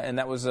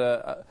that was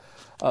a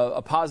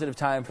positive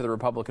time for the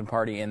Republican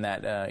Party in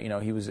that,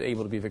 he was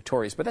able to be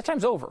victorious. But that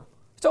time's over.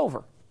 It's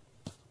over.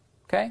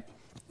 Okay?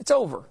 It's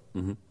over.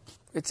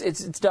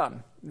 It's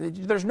done.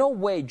 There's no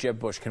way Jeb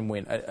Bush can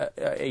win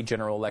a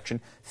general election.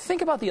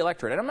 Think about the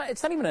electorate. And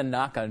it's not even a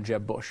knock on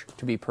Jeb Bush,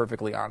 to be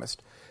perfectly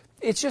honest.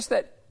 It's just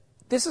that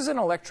this is an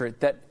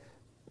electorate that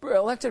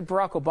elected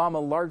Barack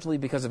Obama largely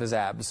because of his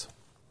abs,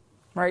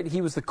 right? He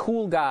was the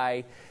cool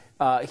guy.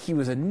 He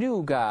was a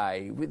new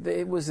guy.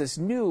 It was this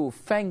new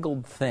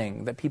fangled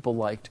thing that people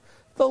liked.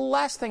 The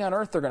last thing on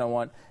earth they're going to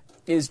want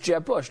is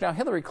Jeb Bush. Now,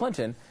 Hillary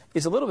Clinton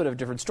is a little bit of a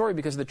different story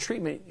because the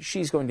treatment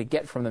she's going to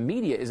get from the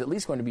media is at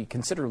least going to be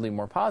considerably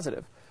more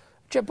positive.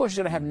 Jeb Bush is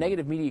going to have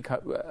negative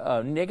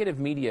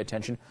media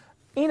attention,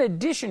 in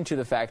addition to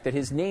the fact that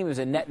his name is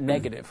a net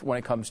negative when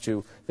it comes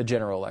to the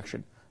general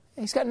election.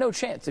 He's got no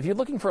chance. If you're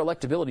looking for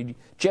electability,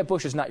 Jeb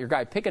Bush is not your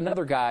guy. Pick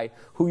another guy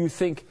who you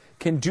think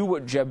can do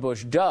what Jeb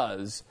Bush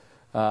does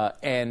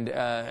and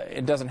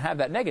doesn't have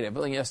that negative.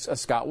 A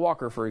Scott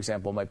Walker, for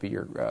example, might be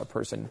your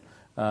person,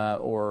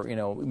 or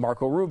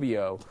Marco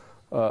Rubio,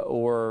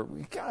 or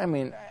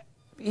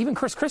even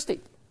Chris Christie.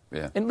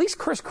 Yeah. At least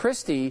Chris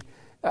Christie,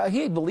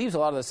 he believes a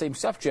lot of the same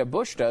stuff Jeb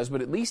Bush does,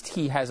 but at least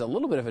he has a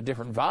little bit of a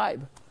different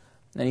vibe,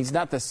 and he's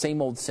not the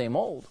same old, same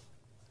old.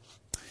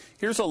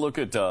 Here's a look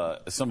at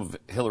some of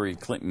Hillary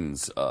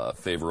Clinton's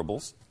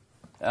favorables.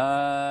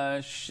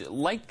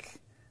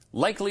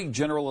 Likely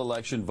general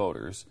election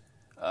voters,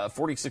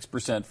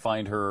 46%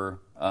 find her,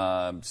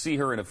 see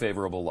her in a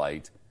favorable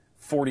light,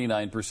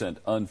 49%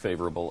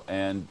 unfavorable,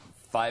 and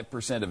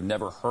 5% have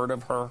never heard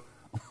of her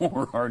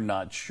or are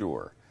not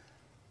sure.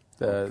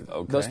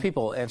 Those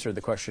people answered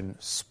the question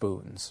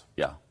spoons.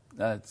 Yeah,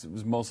 it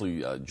was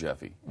mostly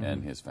Jeffy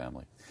and his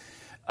family.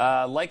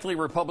 Likely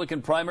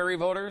Republican primary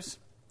voters,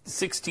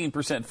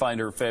 16% find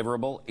her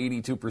favorable,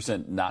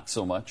 82% not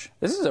so much.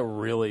 This is a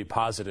really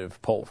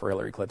positive poll for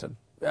Hillary Clinton.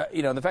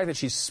 The fact that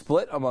she's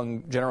split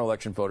among general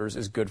election voters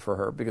is good for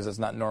her because that's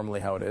not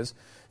normally how it is.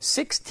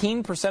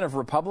 16% of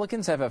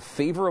Republicans have a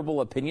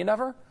favorable opinion of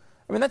her.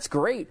 I mean, that's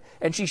great.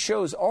 And she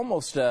shows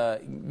almost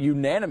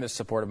unanimous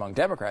support among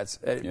Democrats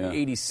at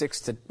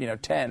 86 to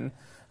 10.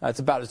 It's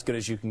about as good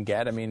as you can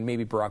get. I mean,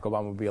 maybe Barack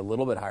Obama would be a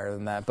little bit higher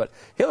than that. But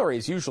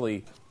Hillary's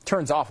usually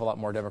turns off a lot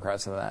more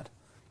Democrats than that.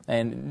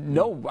 And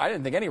no, I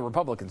didn't think any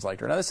Republicans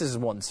liked her. Now, this is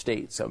one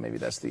state, so maybe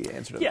that's the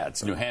answer to that. Yeah,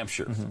 it's New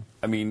Hampshire.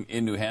 I mean,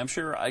 in New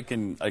Hampshire, I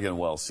can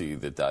well see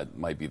that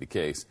might be the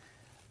case.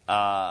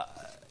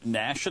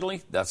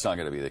 Nationally, that's not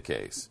going to be the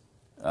case.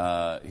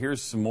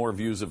 Here's some more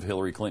views of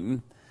Hillary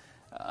Clinton.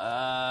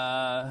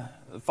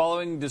 The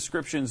following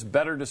descriptions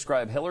better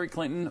describe Hillary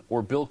Clinton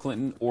or Bill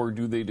Clinton, or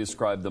do they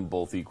describe them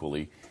both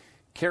equally?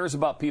 Cares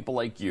about people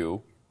like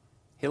you.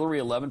 Hillary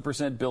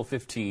 11%, Bill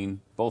 15%,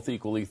 both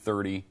equally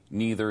 30%,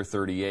 neither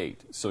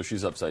 38%. So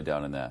she's upside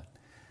down in that.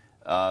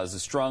 As a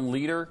strong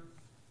leader,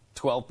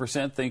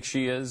 12% think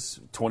she is,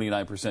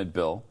 29%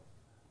 Bill,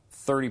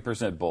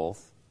 30%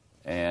 both,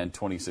 and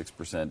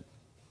 26%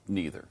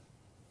 neither.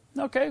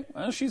 Okay,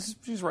 well, she's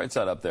right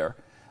side up there.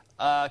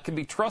 Can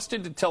be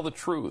trusted to tell the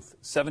truth.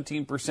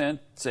 17%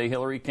 say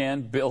Hillary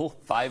can. Bill,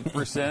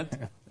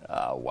 5%.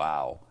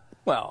 Wow.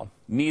 Well,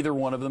 neither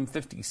one of them,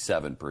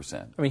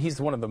 57%. I mean, he's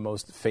one of the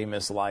most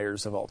famous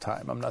liars of all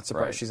time. I'm not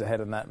surprised she's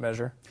ahead in that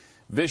measure.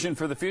 Vision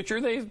for the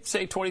future, they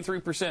say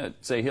 23%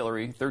 say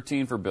Hillary,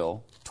 13% for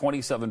Bill,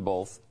 27%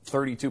 both,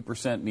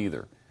 32%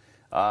 neither.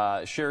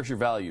 Shares your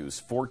values,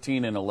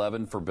 14 and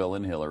 11 for Bill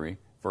and Hillary,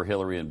 for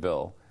Hillary and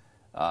Bill,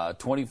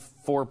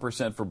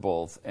 24% for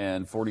both,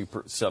 and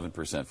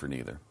 47% for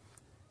neither.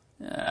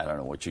 I don't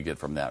know what you get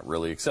from that,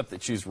 really, except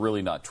that she's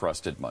really not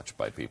trusted much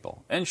by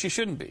people. And she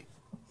shouldn't be.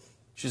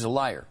 She's a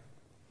liar.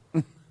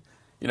 You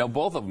know,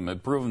 both of them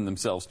have proven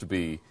themselves to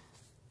be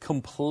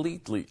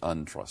completely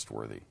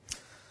untrustworthy.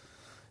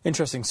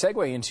 Interesting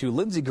segue into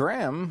Lindsey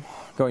Graham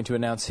going to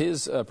announce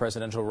his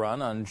presidential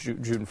run on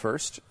June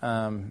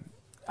 1st.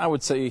 I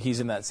would say he's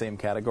in that same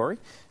category.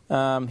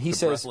 He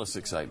says, breathless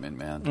excitement,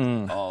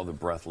 man. Oh, the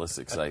breathless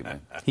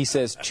excitement. He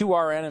says, to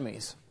our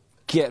enemies,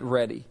 get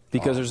ready,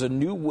 because there's a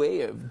new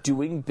way of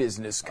doing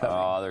business coming.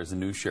 Oh, there's a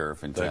new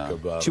sheriff in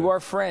town. To our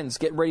friends,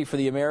 get ready for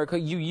the America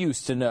you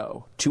used to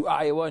know. To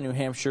Iowa, New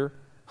Hampshire,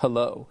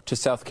 hello. To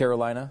South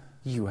Carolina,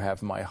 you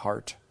have my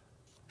heart.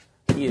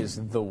 He is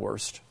the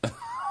worst.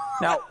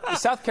 Now,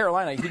 South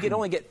Carolina, he could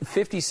only get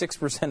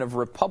 56% of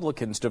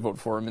Republicans to vote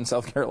for him in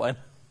South Carolina.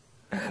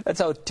 That's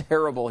how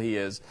terrible he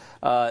is.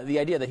 The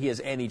idea that he has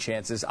any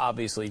chance is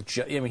obviously,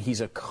 I mean, he's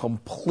a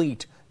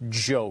complete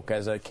joke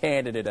as a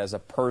candidate, as a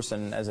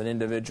person, as an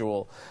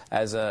individual,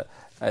 as a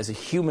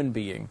human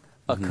being.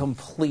 A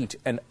complete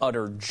and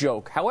utter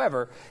joke.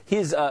 However,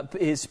 his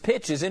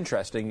pitch is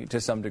interesting to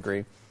some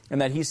degree, in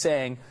that he's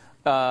saying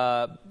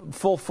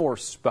full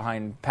force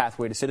behind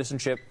Pathway to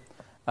Citizenship,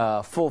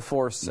 full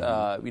force,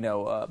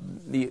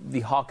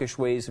 the hawkish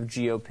ways of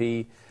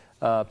GOP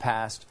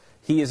past.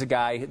 He is a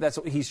guy, that's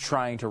what he's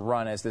trying to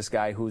run as, this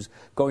guy who's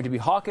going to be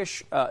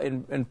hawkish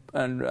in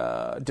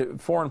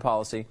foreign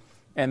policy,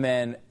 and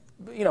then,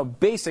 you know,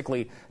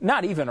 basically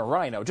not even a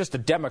rhino, just a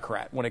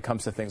Democrat when it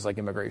comes to things like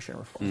immigration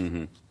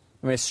reform.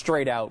 I mean, a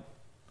straight out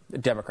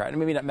Democrat.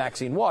 Maybe not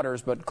Maxine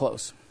Waters, but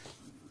close.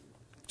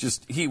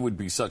 Just, he would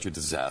be such a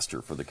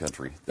disaster for the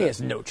country. He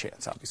has no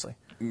chance, obviously.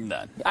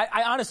 None.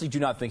 I honestly do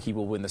not think he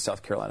will win the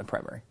South Carolina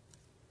primary.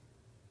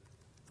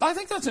 I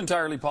think that's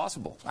entirely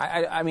possible.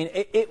 I mean,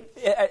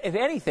 if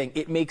anything,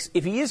 it makes,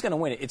 if he is going to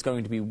win it, it's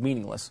going to be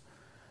meaningless,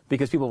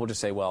 because people will just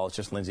say, well, it's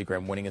just Lindsey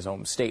Graham winning his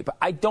home state. But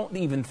I don't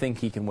even think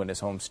he can win his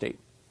home state.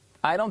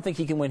 I don't think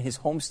he can win his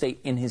home state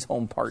in his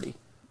home party.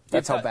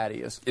 That's how bad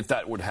he is. If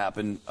that would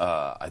happen,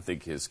 I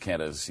think his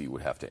candidacy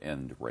would have to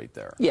end right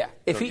there. Yeah.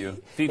 If he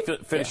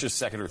finishes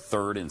second or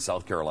third in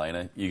South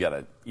Carolina, you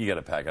gotta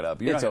pack it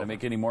up. You're not going to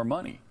make any more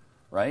money,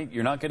 right?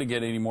 You're not going to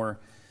get any more.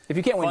 If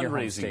you can't win your home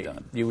fundraising state,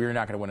 done. you're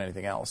not going to win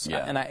anything else.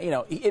 Yeah. And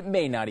it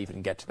may not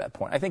even get to that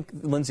point. I think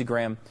Lindsey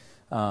Graham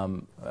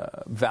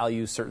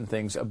values certain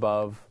things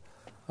above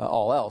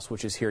all else,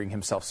 which is hearing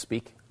himself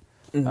speak.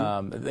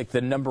 Like the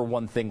number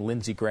one thing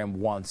Lindsey Graham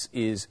wants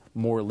is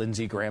more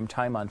Lindsey Graham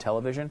time on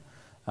television.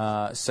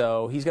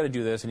 So he's going to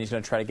do this, and he's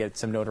going to try to get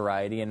some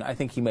notoriety. And I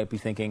think he might be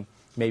thinking,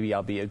 maybe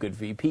I'll be a good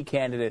VP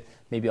candidate.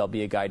 Maybe I'll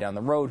be a guy down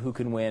the road who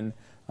can win.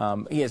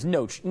 He has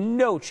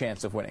no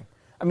chance of winning.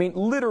 I mean,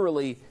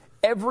 literally,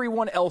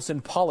 everyone else in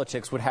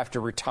politics would have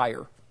to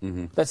retire.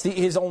 That's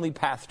his only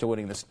path to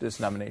winning this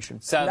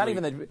nomination. Sadly, not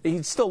even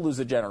he'd still lose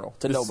the general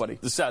to nobody.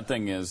 The sad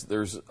thing is,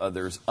 there's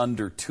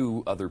under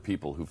two other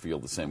people who feel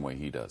the same way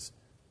he does.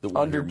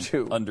 Under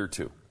two,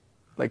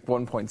 like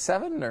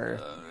 1.7 or.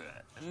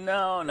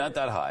 No, not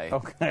that high.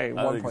 Okay,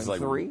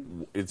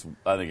 1.3?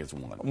 I think it's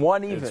one.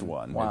 One even? It's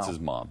one. Wow. It's his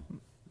mom.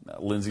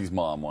 Lindsey's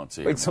mom wants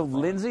to hear Wait, so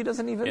more Lindsey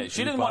doesn't even? Yeah,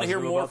 she didn't want to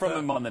hear more from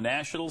him on the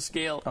national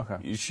scale.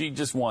 Okay. She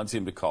just wants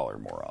him to call her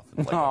more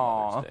often. Like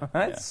Aw,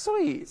 that's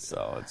sweet.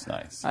 So it's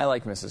nice. I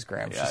like Mrs.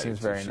 Graham. Yeah, she seems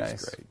very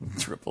nice. Great.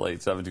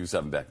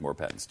 888-727-BECK. More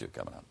Pat and Stu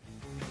coming up.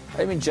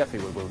 I mean, Jeffy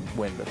would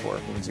win before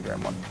Lindsey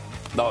Graham won.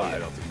 No, I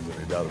don't think there's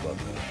any doubt about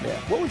that. Yeah.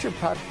 What would your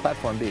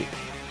platform be?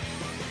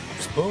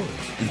 Spoons.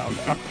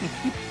 Okay.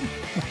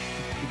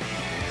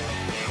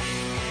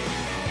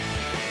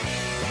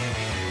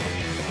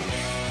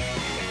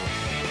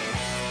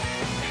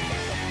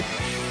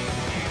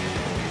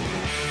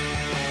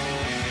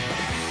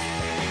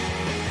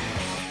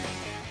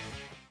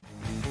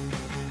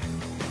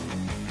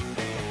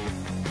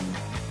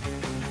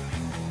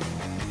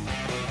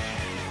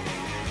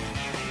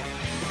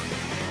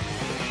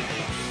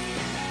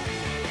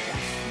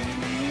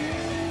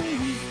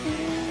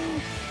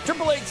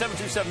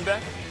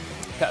 BECK.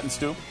 Pat and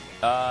Stu.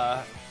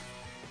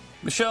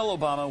 Michelle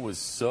Obama was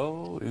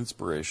so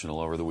inspirational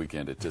over the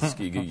weekend at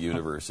Tuskegee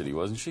University,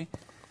 wasn't she?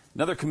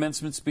 Another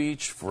commencement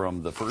speech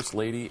from the First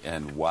Lady,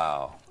 and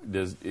wow,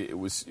 it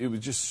was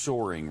just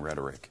soaring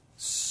rhetoric.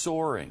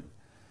 Soaring.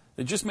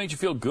 It just made you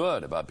feel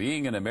good about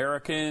being an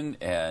American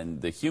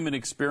and the human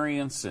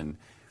experience, and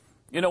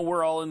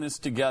we're all in this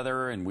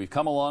together, and we've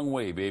come a long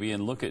way, baby.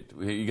 And look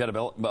you got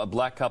a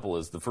black couple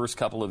as the first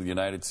couple of the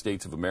United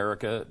States of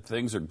America.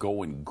 Things are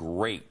going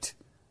great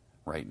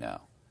right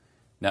now.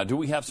 Now, do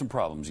we have some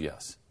problems?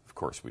 Yes, of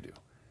course we do.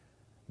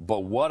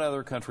 But what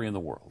other country in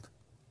the world?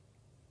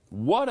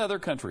 What other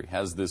country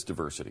has this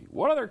diversity?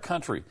 What other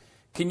country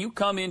can you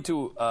come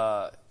into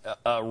a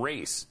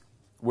race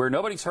where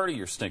nobody's heard of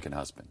your stinking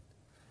husband?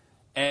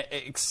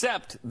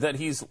 Except that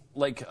he's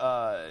like,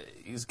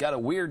 he's got a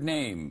weird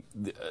name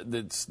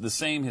that's the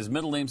same, his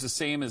middle name's the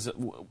same as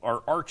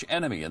our arch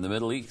enemy in the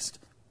Middle East.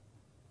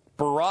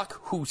 Barack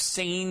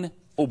Hussein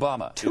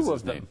Obama. Two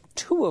of them.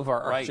 Two of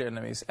our arch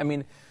enemies. I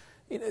mean,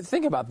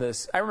 think about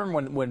this. I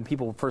remember when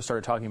people first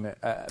started talking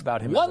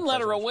about him. One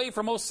letter away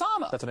from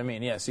Osama. That's what I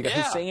mean, yes. You got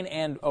Hussein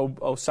and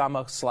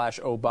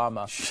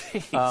Osama/Obama.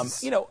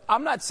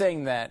 I'm not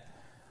saying that,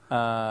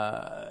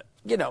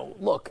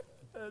 look,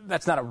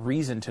 that's not a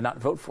reason to not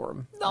vote for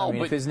him. No, I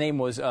mean, if his name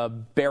was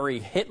Barry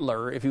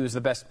Hitler, if he was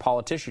the best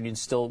politician, you'd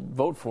still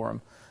vote for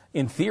him,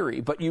 in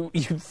theory. But you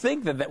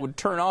think that would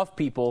turn off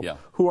people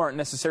who aren't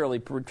necessarily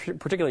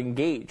particularly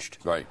engaged.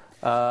 Right.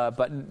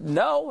 But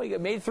no, he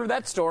got made through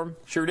that storm.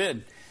 Sure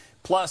did.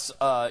 Plus,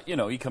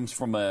 he comes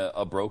from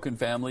a broken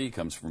family. He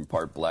comes from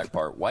part black,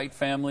 part white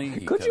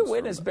family. Could you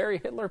win as Barry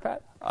Hitler,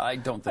 Pat? I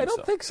don't think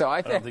so.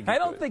 I don't think so. I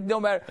don't think no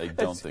matter.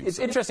 It's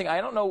interesting.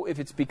 I don't know if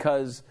it's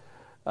because.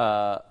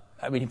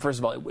 First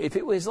of all, if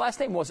his last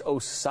name was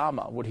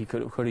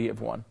Osama, could he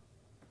have won?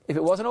 If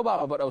it wasn't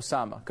Obama but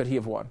Osama, could he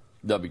have won?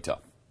 That'd be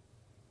tough.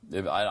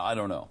 I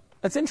don't know.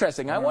 That's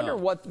interesting. I wonder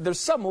what there's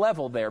some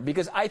level there,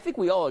 because I think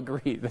we all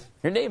agree that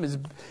your name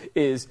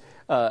is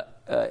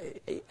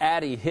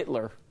Addy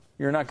Hitler.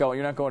 You're not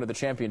going to the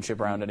championship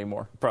round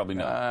anymore. Probably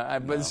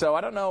not. No. So I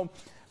don't know.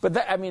 But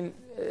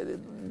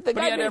the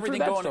guy had everything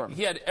going. Storm.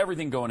 He had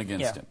everything going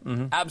against him.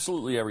 Mm-hmm.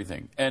 Absolutely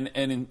everything. And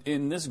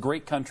in this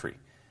great country,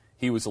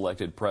 he was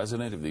elected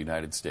president of the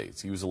United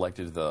States. He was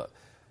elected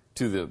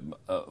to the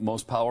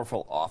most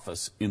powerful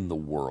office in the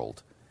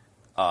world.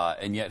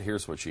 And yet,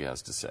 here's what she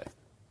has to say.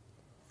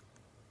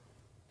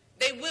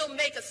 They will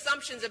make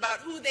assumptions about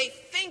who they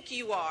think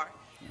you are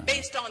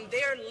based on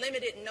their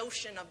limited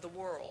notion of the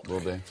world. Will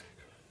they?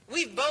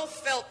 We've both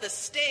felt the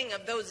sting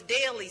of those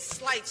daily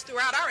slights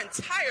throughout our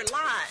entire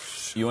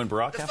lives. You and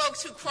Barack? The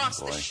folks who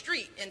crossed the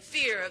street in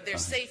fear of their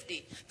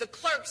safety. The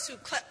clerks who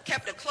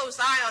kept a close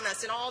eye on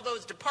us in all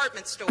those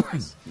department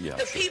stores.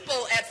 The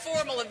people at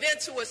formal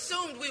events who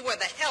assumed we were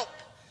the help.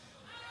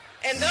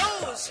 And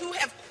those who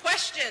have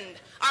questioned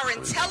our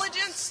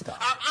intelligence,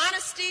 our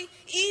honesty,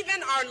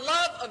 even our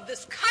love of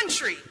this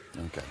country.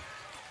 Okay.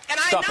 And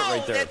I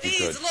know that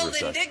these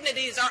little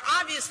indignities are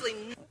obviously...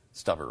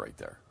 Stop it right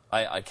there.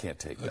 I can't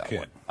take that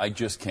one. I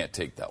just can't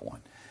take that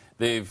one.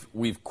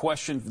 We've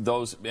questioned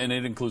those, and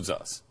it includes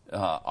us,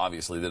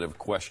 obviously, that have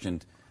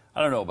questioned.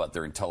 I don't know about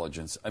their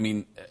intelligence. I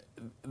mean,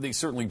 they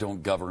certainly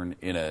don't govern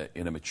in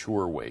a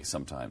mature way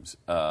sometimes.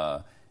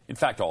 In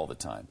fact, all the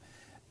time.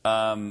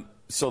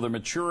 So their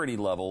maturity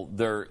level,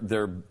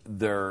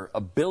 their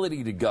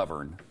ability to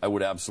govern, I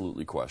would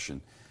absolutely question.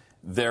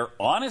 Their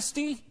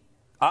honesty,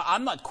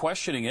 I'm not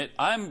questioning it.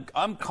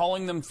 I'm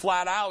calling them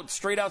flat out,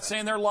 straight out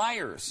saying they're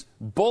liars.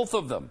 Both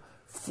of them.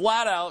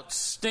 Flat out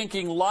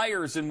stinking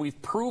liars, and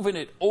we've proven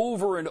it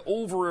over and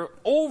over and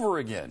over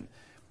again.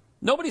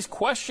 Nobody's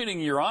questioning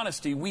your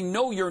honesty. We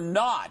know you're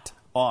not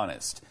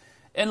honest.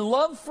 And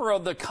love for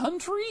the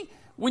country?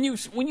 When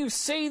you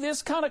say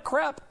this kind of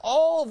crap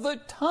all the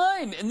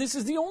time, and this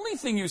is the only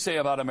thing you say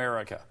about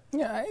America.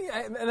 Yeah,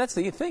 and that's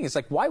the thing. It's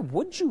like, why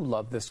would you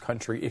love this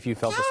country if you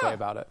felt this way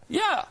about it?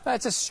 Yeah.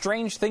 That's a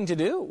strange thing to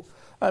do.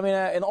 I mean,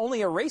 and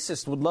only a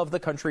racist would love the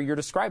country you're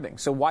describing.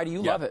 So why do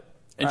you love it?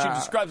 And she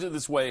describes it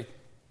this way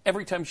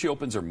every time she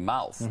opens her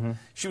mouth. Mm-hmm.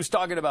 She was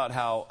talking about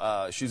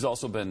how she's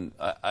also been,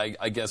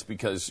 I guess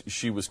because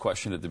she was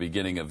questioned at the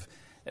beginning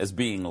as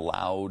being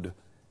loud.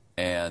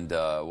 And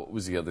what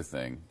was the other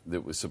thing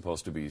that was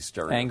supposed to be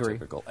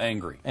stereotypical?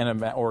 Angry.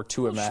 Or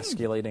too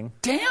emasculating.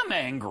 Damn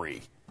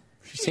angry.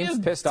 She seems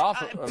pissed off.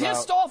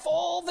 Pissed off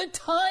all the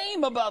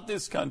time about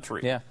this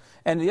country. Yeah.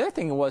 And the other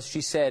thing was,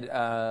 she said,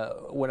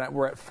 when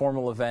we're at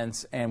formal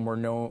events and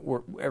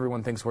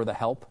everyone thinks we're the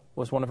help,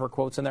 was one of her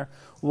quotes in there.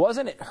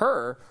 Wasn't it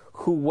her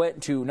who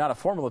went to, not a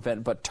formal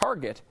event, but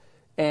Target,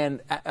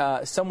 and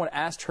someone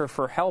asked her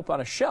for help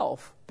on a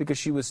shelf because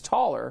she was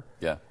taller?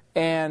 Yeah.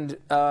 And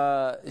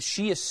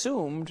she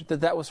assumed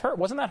that was her.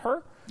 Wasn't that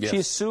her? Yes, she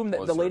assumed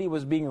that the lady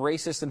was being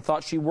racist and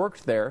thought she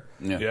worked there,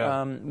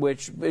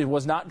 which it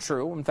was not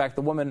true. In fact,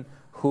 the woman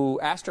who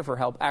asked her for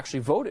help, actually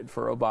voted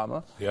for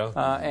Obama. Yeah.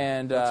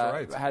 That's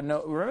right. Had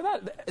no. Remember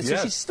that? So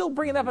Yes. she's still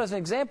bringing that up as an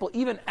example,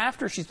 even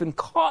after she's been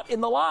caught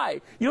in the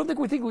lie. You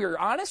don't think we are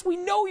honest? We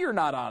know you're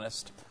not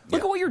honest.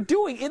 Look at what you're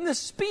doing in this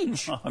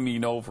speech. I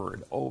mean, over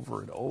and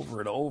over and over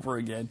and over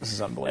again. This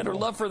is unbelievable. And her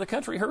love for the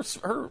country.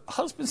 Her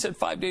husband said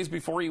 5 days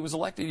before he was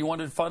elected he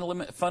wanted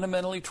to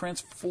fundamentally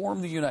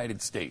transform the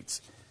United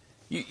States.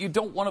 You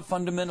don't want to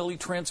fundamentally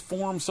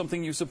transform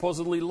something you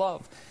supposedly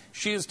love.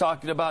 She is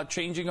talking about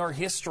changing our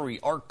history,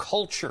 our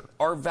culture,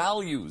 our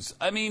values.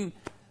 I mean,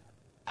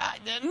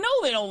 no,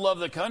 they don't love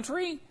the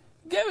country.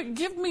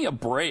 Give me a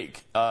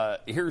break.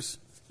 Here's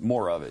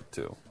more of it,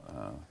 too.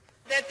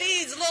 That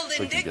these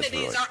little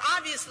indignities are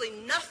obviously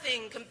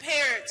nothing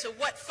compared to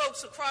what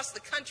folks across the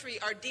country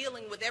are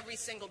dealing with every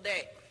single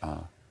day.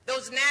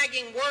 Those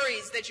nagging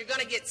worries that you're going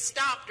to get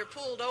stopped or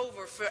pulled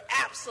over for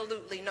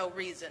absolutely no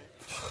reason.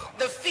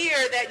 The fear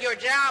that your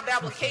job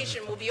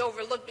application will be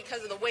overlooked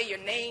because of the way your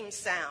name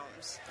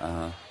sounds.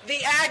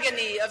 The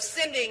agony of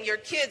sending your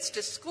kids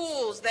to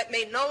schools that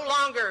may no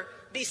longer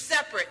be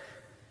separate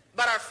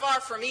but are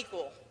far from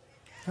equal.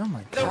 Oh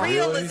my God. The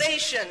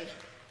realization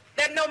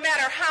that no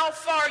matter how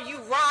far you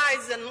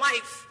rise in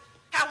life,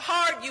 how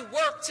hard you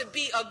work to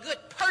be a good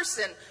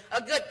person, a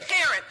good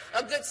parent,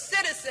 a good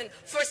citizen,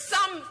 for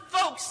some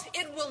folks,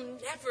 it will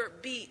never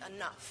be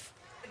enough.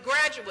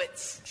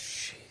 Graduates,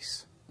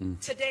 Jeez.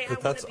 Today I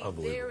want to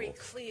be very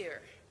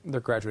clear They're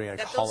graduating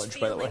out of college,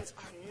 by the way. that those feelings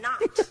are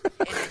not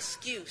an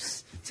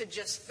excuse to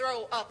just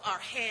throw up our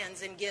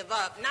hands and give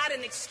up. Not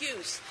an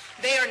excuse.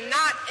 They are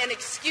not an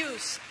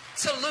excuse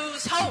to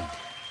lose hope.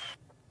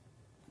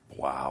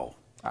 Wow.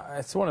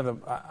 It's one of the...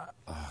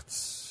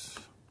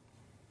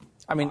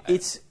 I mean,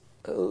 it's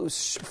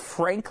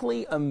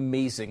frankly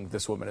amazing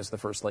this woman is the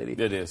First Lady.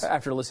 It is.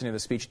 After listening to the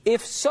speech.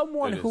 If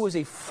someone who is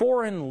a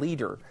foreign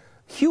leader,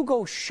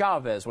 Hugo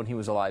Chavez when he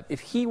was alive, if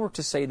he were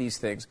to say these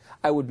things,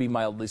 I would be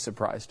mildly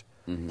surprised.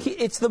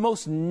 It's the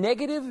most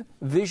negative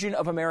vision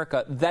of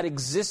America that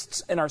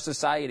exists in our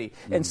society.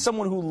 And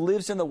someone who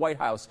lives in the White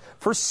House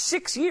for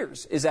 6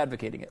 years is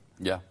advocating it.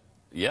 Yeah.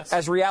 Yes.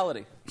 As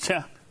reality.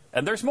 Yeah.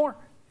 And there's more.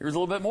 Here's a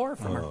little bit more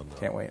from her. No.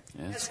 Can't wait.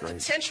 Yeah, As great.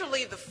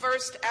 potentially the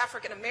first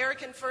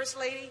African-American First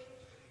Lady,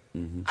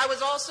 I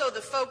was also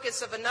the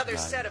focus of another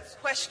set of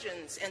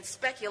questions and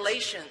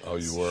speculations. Oh,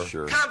 you were?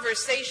 Sure.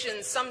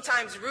 Conversations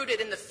sometimes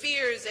rooted in the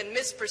fears and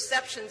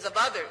misperceptions of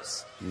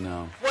others.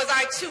 No. Was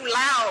I too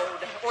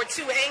loud or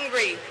too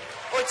angry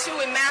or too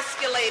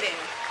emasculating?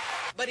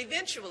 But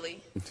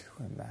eventually,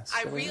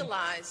 I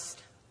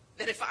realized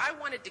that if I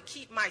wanted to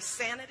keep my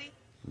sanity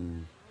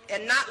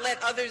and not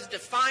let others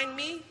define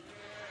me,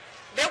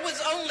 there was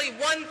only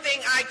one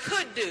thing I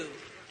could do,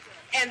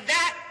 and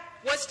that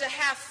was to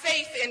have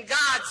faith in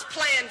God's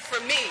plan for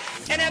me.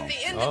 And at the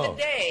end of the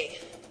day,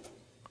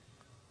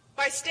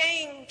 by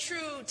staying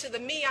true to the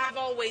me I've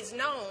always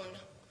known,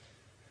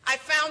 I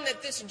found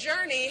that this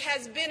journey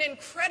has been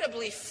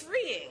incredibly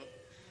freeing.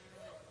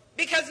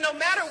 Because no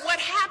matter what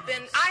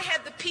happened, I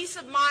had the peace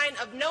of mind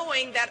of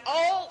knowing that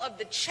all of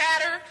the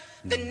chatter,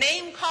 the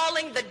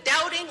name-calling, the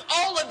doubting,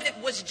 all of it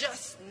was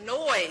just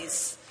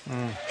noise.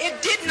 It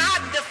did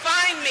not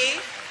define me.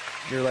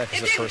 Your life as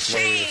It a didn't First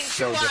Lady is change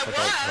so who I difficult.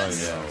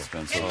 was. I know,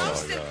 Spencer. And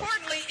most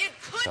importantly, it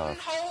couldn't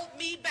hold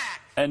me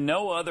back. And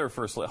no other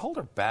First Lady. Hold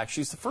her back.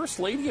 She's the First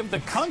Lady of the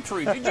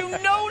country. Did you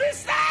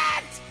notice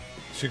that?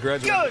 She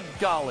graduated. Good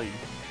golly.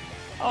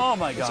 Oh,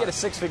 my She God. had a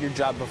six-figure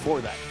job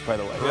before that, by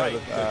the way. Right.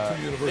 The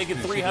two universities making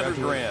she 300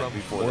 graduated grand from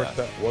before weren't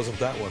that. Wasn't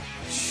that one?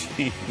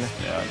 Jeez.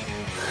 Yeah.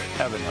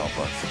 Heaven help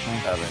us.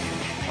 Heaven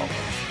help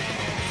us.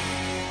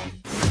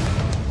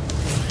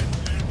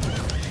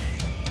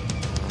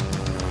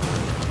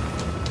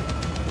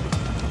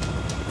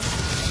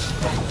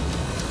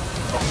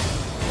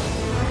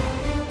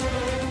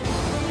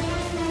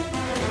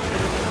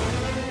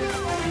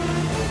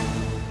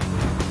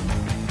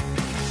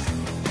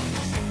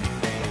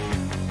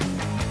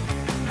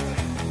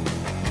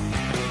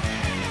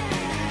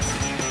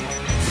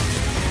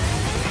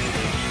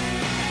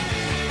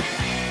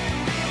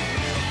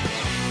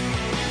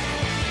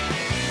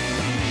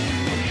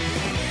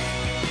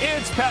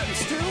 It's Pat and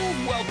Stu.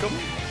 Welcome.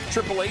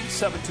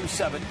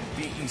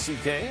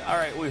 888-727-BECK. All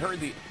right, we heard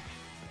the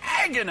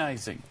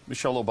agonizing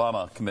Michelle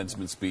Obama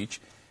commencement speech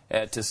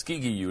at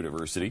Tuskegee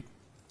University.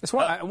 It's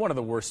one of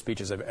the worst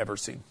speeches I've ever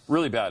seen.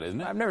 Really bad,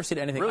 isn't it? I've never seen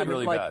anything. Really, I mean,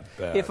 really like,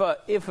 bad.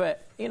 If a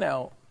you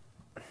know,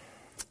 I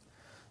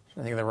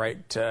think of the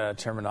right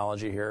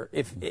terminology here.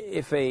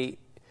 If an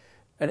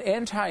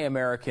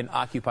anti-American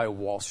Occupy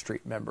Wall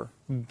Street member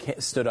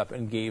stood up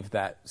and gave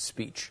that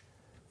speech,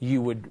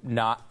 you would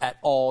not at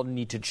all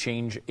need to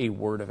change a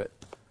word of it.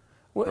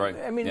 Right.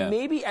 I mean,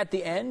 maybe at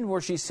the end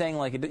where she's saying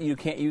like you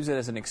can't use it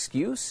as an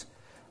excuse,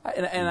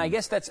 and I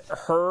guess that's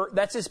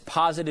as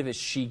positive as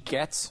she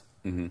gets.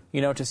 You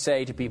know, to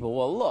say to people,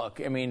 well,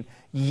 look, I mean,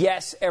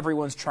 yes,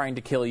 everyone's trying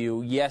to kill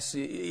you. Yes,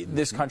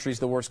 this country's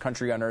the worst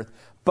country on earth,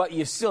 but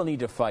you still need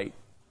to fight.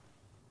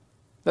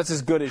 That's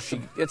as good as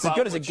she. It's as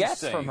good as it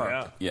gets from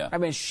her. Yeah. I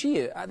mean,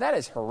 that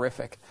is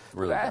horrific.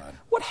 Really bad.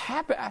 What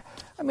happened?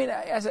 I mean,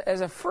 as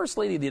a first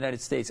lady of the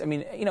United States, I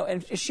mean, you know,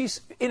 and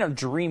she's in a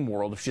dream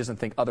world if she doesn't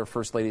think other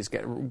first ladies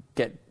get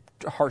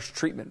harsh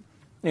treatment.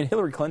 I mean,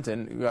 Hillary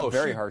Clinton got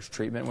very harsh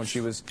treatment when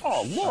she was.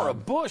 Oh, Laura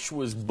Bush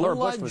was bludgeoned.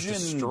 Laura Bush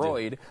was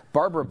destroyed.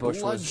 Barbara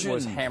Bush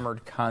was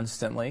hammered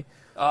constantly.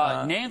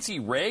 Nancy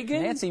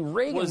Reagan.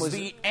 Was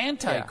the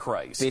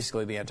Antichrist. Yeah,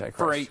 basically the Antichrist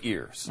for 8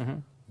 years. Mm-hmm.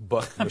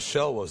 But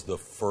Michelle was the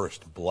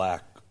first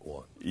black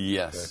one.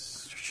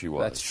 Yes, okay. She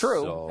was. That's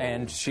true, so,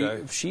 and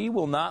she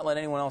will not let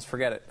anyone else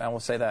forget it. I will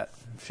say that.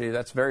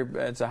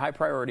 It's a high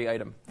priority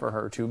item for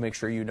her to make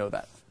sure you know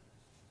that.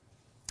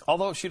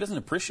 Although she doesn't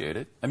appreciate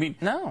it. I mean,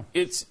 no.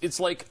 It's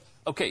like,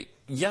 okay,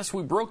 yes,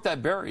 we broke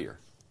that barrier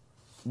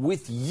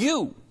with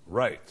you.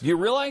 Right. Do you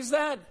realize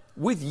that?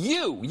 With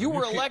you. You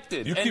were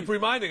elected. You keep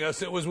reminding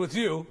us it was with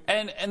you.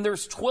 And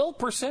there's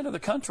 12% of the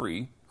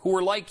country who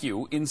are like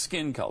you in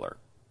skin color.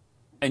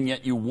 And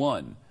yet you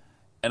won.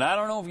 And I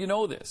don't know if you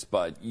know this,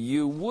 but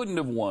you wouldn't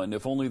have won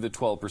if only the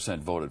 12%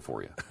 voted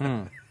for you.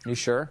 You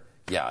sure?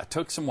 Yeah, it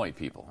took some white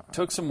people.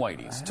 Took some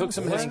whiteys. Took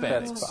some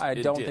Hispanics. I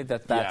don't think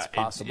that's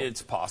possible.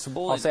 It's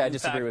possible. I'll say I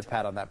disagree with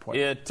Pat on that point.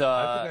 I think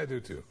I do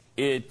too.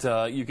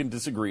 You can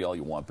disagree all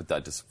you want, but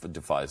that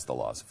defies the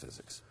laws of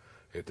physics.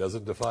 It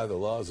doesn't defy the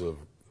laws of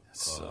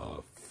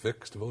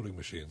fixed voting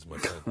machines, my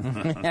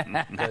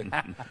friend.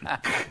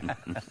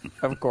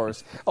 Of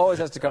course. Always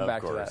has to come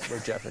back to that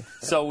with Jeffrey.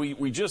 So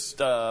we just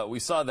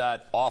saw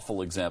that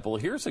awful example.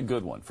 Here's a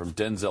good one from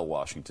Denzel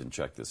Washington.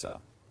 Check this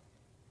out.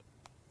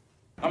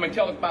 I'm going to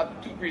tell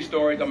about 2-3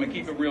 stories. I'm going to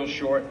keep it real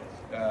short.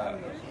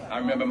 I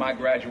remember my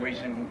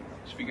graduation.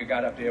 Speaker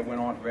got up there,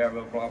 went on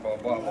forever, blah, blah,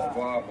 blah, blah,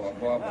 blah, blah,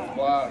 blah, blah,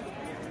 blah.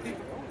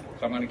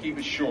 So I'm going to keep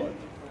it short.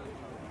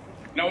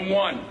 Number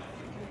 1,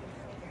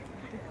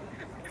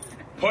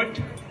 put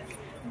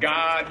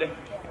God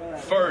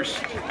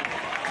first.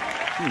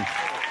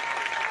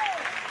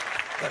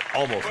 That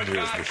almost put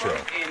mirrors God the show.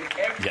 first in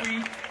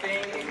everything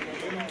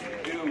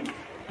you do.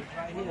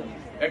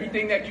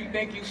 Everything that you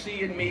think you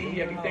see in me,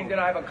 everything that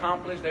I've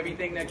accomplished,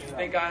 everything that you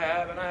think I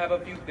have, and I have a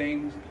few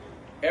things,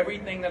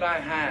 everything that I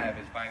have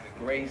is by the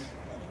grace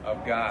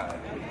of God.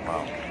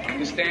 Wow.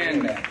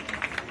 Understand that.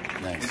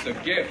 Nice. It's a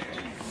gift.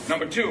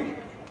 Number 2,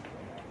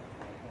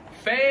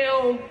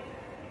 fail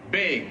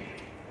big.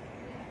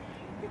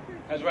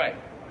 That's right.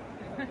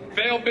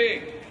 Fail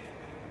big.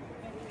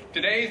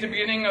 Today is the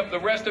beginning of the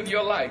rest of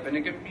your life, and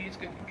it can be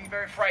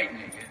very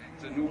frightening.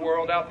 It's a new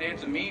world out there.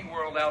 It's a mean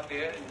world out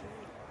there.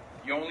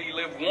 You only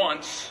live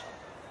once,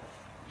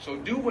 so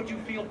do what you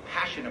feel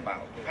passionate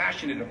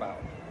about.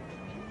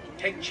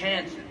 Take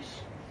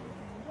chances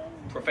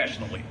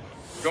professionally.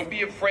 Don't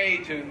be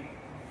afraid to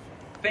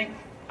think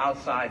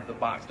outside the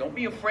box. Don't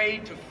be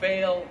afraid to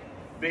fail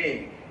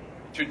big,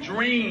 to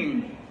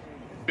dream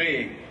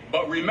big.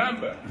 But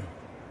remember,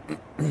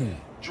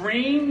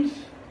 dreams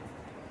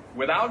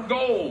without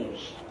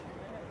goals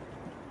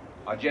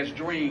are just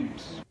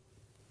dreams.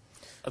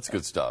 That's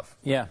good stuff.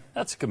 Yeah.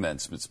 That's a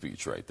commencement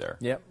speech right there.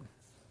 Yep.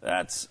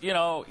 That's,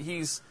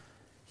 he's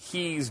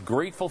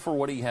grateful for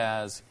what he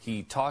has.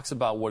 He talks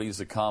about what he's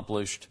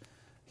accomplished.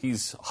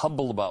 He's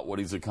humble about what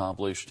he's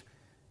accomplished.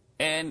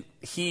 And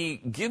he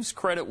gives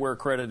credit where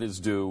credit is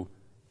due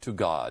to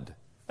God.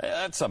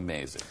 That's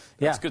amazing.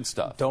 That's good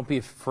stuff. Don't be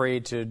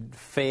afraid to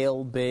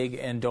fail big,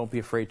 and don't be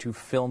afraid to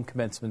film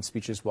commencement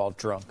speeches while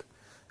drunk.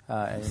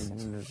 Camera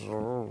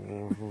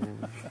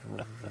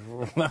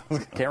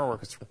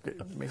work is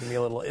making me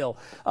a little ill.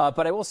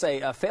 But I will say,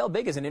 fail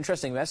big is an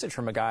interesting message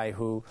from a guy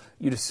who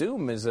you'd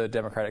assume is a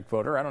Democratic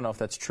voter. I don't know if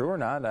that's true or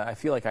not. I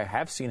feel like I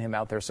have seen him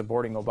out there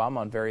supporting Obama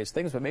on various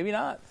things, but maybe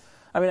not.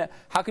 I mean,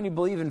 how can you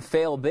believe in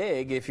fail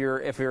big if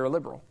you're a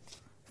liberal?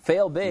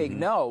 Fail big? Mm-hmm.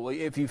 No.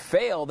 If you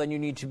fail, then you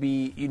need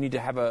to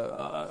have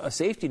a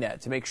safety net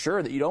to make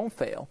sure that you don't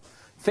fail.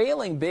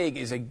 Failing big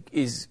is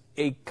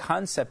a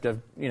concept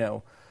of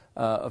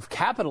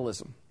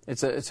capitalism.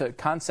 It's a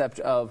concept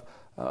of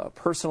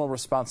personal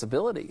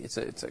responsibility. It's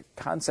a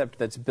concept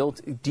that's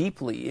built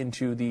deeply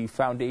into the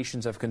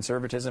foundations of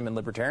conservatism and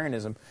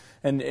libertarianism.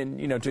 And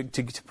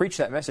to preach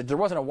that message, there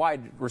wasn't a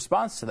wide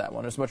response to that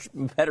one. There's a much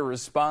better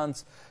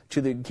response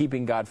to the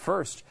keeping God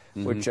first,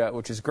 mm-hmm.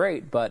 which is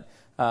great. But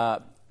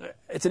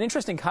it's an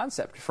interesting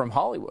concept from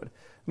Hollywood.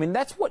 I mean,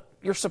 that's what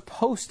you're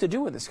supposed to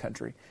do in this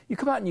country. You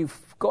come out and you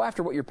go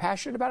after what you're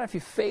passionate about. If you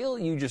fail,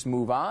 you just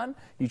move on.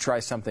 You try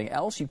something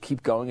else. You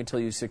keep going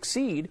until you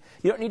succeed.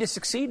 You don't need to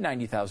succeed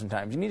 90,000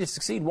 times. You need to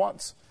succeed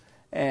once.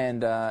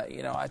 And,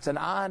 it's an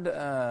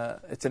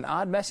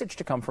odd message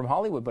to come from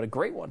Hollywood, but a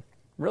great one.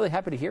 I'm really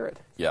happy to hear it.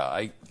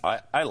 Yeah,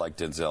 I like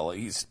Denzel.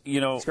 He's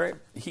great.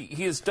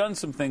 He has done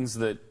some things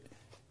that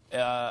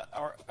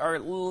are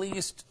at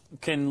least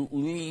can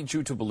lead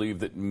you to believe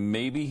that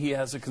maybe he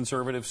has a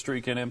conservative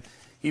streak in him.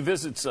 He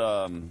visits,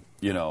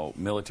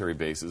 military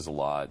bases a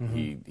lot.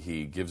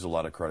 He gives a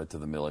lot of credit to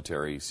the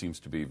military. He seems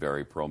to be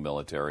very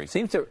pro-military.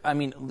 He's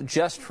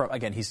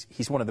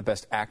one of the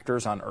best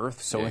actors on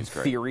earth, so in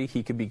theory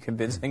he could be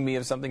convincing me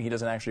of something he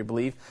doesn't actually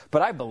believe.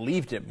 But I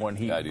believed him when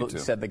he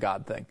said the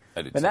God thing.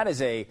 And that is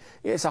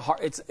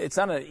it's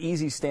not an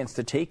easy stance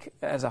to take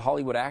as a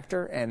Hollywood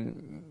actor,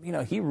 and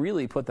he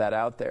really put that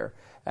out there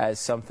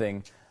as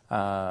something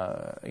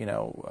I don't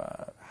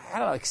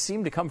know, it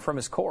seemed to come from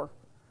his core.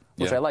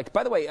 Which I liked.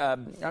 By the way,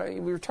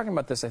 we were talking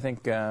about this, I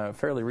think,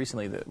 fairly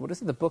recently. What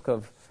is it, The Book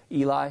of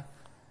Eli?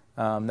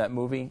 That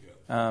movie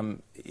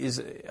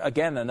is,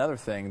 again, another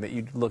thing that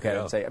you look at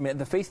and say, I mean,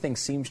 the faith thing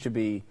seems to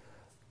be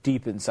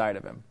deep inside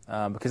of him.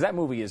 Because that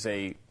movie is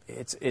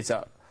it's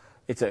a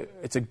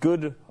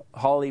good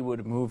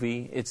Hollywood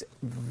movie. It's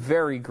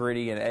very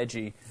gritty and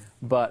edgy,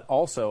 but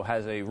also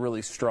has a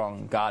really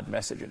strong God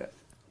message in it.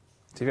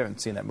 So if you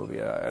haven't seen that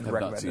movie, I'd recommend it.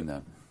 I've not seen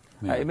that.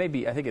 Yeah. It may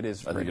be. I think it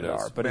is rated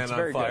R, but it's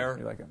very good.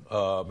 You like it.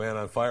 Man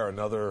on Fire,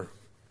 another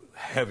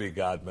heavy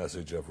God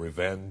message of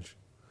revenge,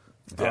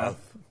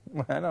 death.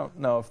 I don't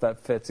know if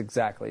that fits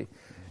exactly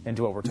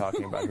into what we're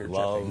talking about here.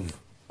 Love. Jeffy.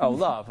 Oh,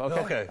 Love.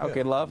 Okay.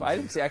 Okay. Love. I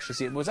didn't actually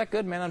see it. Was that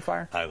good, Man on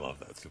Fire? I love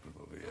that stupid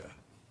movie.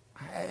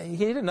 Yeah. He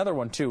did another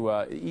one too.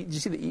 Did you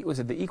see was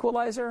it The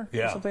Equalizer?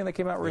 Yeah. Or something that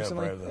came out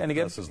recently. And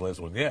again, that's his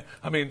latest one. Yeah.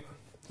 I mean,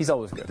 he's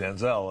always good.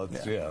 Denzel.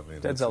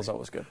 Denzel's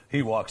always good.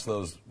 He walks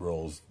those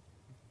roles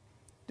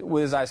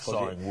with his eyes closed.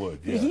 Sawing wood.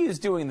 Yeah. He is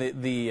doing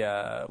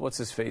the what's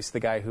his face? The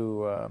guy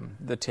who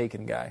the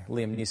Taken guy,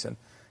 Liam Neeson.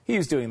 He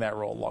was doing that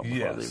role long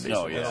before Liam Neeson.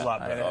 Oh yeah, a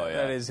lot better.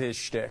 That is his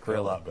shtick. Really.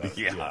 A lot better.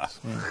 Yeah. Yes.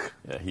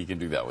 Yeah, he can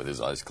do that with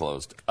his eyes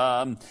closed.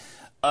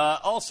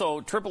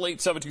 Also,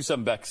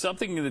 888-727-BECK.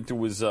 Something that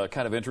was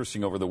kind of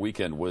interesting over the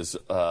weekend was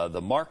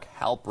the Mark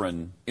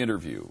Halperin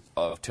interview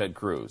of Ted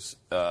Cruz,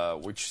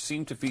 which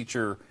seemed to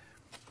feature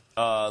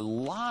a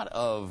lot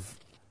of,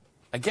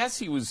 I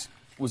guess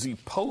was he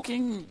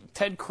poking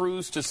Ted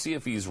Cruz to see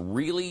if he's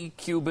really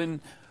Cuban?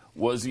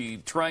 Was he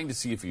trying to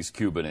see if he's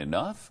Cuban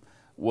enough?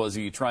 Was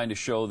he trying to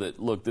show that,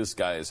 look, this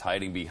guy is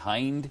hiding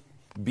behind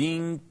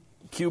being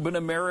Cuban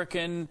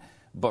American,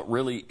 but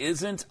really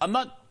isn't? I'm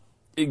not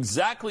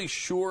exactly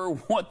sure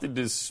what the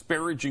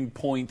disparaging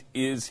point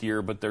is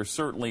here, but there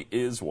certainly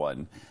is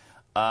one.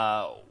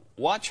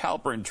 Watch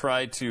Halperin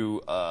try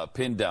to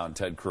pin down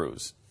Ted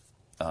Cruz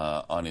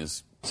on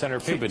his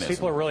Senator,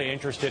 people are really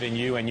interested in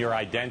you and your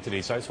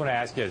identity, so I just want to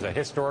ask you as a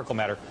historical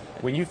matter,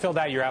 when you filled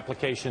out your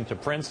application to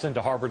Princeton,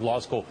 to Harvard Law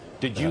School,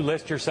 did you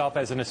list yourself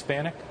as an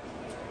Hispanic?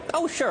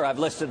 Oh, sure. I've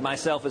listed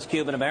myself as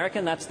Cuban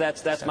American.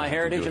 That's my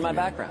heritage and my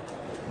background.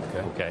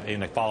 Okay. In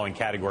the following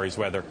categories,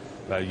 whether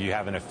you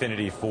have an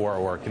affinity for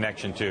or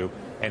connection to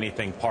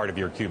anything part of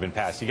your Cuban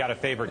past. You got a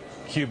favorite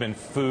Cuban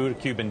food,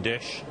 Cuban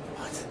dish?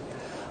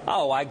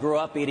 Oh, I grew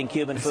up eating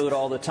Cuban food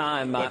all the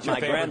time. What's your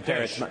favorite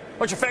dish?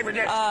 What's your favorite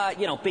dish?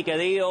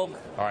 Picadillo.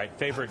 All right,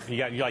 favorite.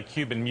 You like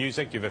Cuban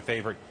music? Do you have a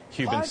favorite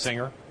Cuban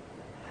singer?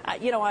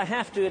 I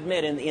have to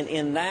admit,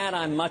 in that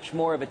I'm much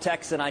more of a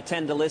Texan. I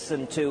tend to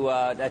listen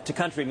to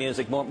country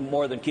music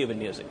more than Cuban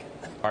music.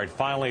 All right,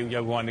 finally,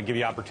 I wanted to give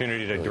you the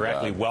opportunity to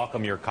directly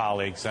welcome your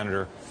colleague,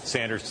 Senator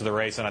Sanders, to the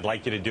race, and I'd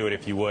like you to do it,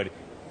 if you would,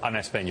 en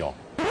español.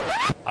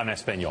 En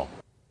español.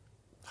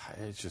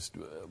 It's just,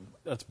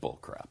 that's bull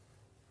crap.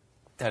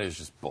 That is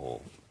just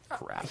bull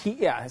crap.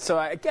 So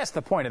I guess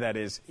the point of that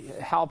is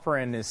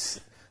Halperin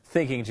is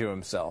thinking to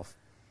himself,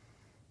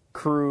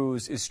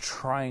 Cruz is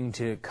trying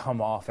to come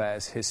off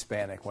as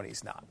Hispanic when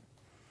he's not.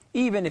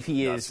 Even if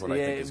he is, what I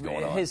think is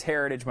going on. His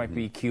heritage might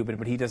be Cuban,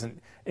 but he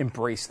doesn't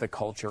embrace the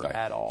culture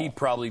at all. He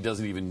probably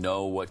doesn't even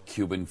know what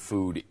Cuban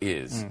food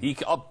is.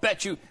 I'll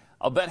bet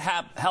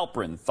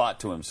Halperin thought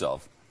to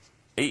himself,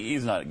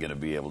 he's not going to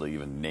be able to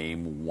even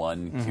name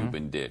one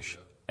Cuban dish.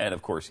 And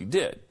of course he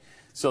did.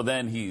 So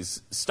then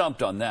he's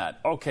stumped on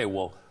that. Okay,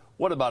 well,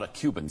 what about a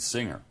Cuban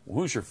singer?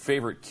 Well, who's your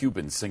favorite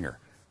Cuban singer?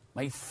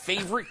 My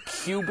favorite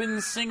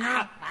Cuban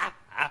singer?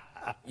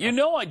 You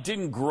know I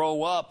didn't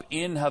grow up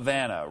in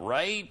Havana,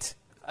 right?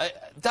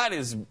 That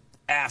is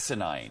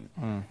asinine.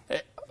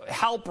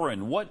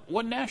 Halperin,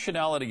 what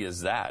nationality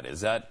is that? Is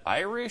that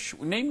Irish?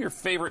 Name your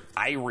favorite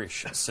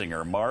Irish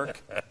singer,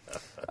 Mark.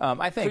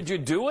 I think. Could you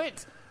do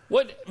it?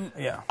 What?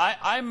 Yeah.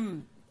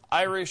 I'm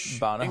Irish,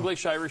 Bono.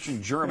 English, Irish,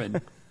 and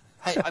German.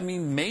 I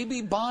mean,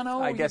 maybe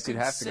Bono. I guess you'd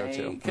have to go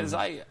to, because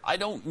I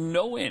don't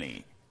know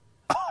any.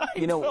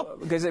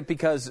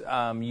 Because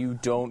you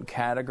don't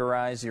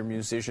categorize your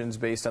musicians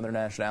based on their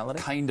nationality?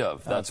 Kind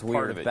of. That's weird.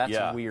 part of it.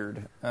 That's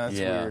weird. That's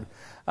weird.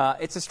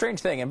 It's a strange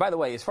thing. And by the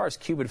way, as far as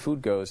Cuban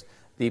food goes,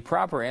 the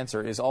proper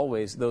answer is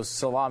always those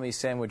salami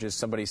sandwiches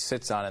somebody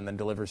sits on and then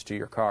delivers to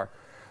your car.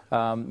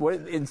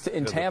 In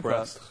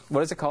Tampa,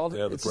 what is it called?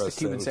 Yeah, it's just a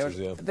Cuban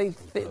sandwich.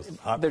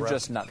 They're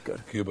just not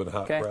good. Cuban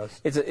hot press.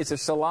 It's a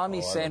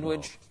salami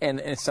sandwich,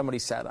 and somebody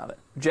sat on it.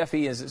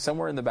 Jeffy is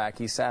somewhere in the back.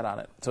 He sat on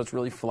it, so it's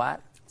really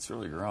flat. It's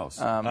really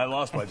gross. I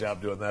lost my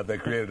job doing that. They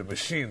created a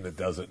machine that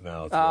does it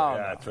now.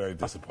 It's very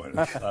disappointing.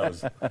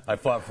 I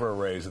fought for a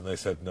raise, and they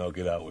said, no,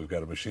 get out. We've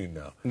got a machine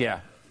now. Yeah.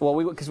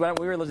 Well, because when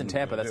we were living in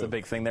Tampa, that's the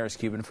big thing there is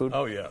Cuban food.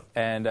 Oh, yeah.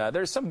 And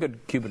there's some good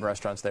Cuban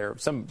restaurants there,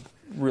 some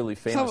really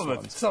famous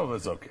ones. Some of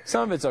it's okay.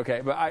 Some of it's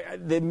okay,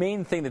 but the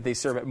main thing that they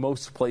serve at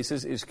most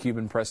places is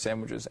Cuban press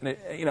sandwiches. And,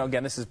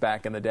 again, this is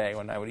back in the day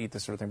when I would eat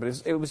this sort of thing,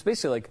 but it was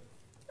basically like,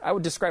 I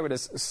would describe it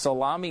as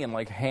salami and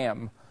like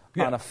ham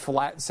on a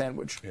flat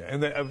sandwich. Yeah,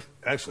 and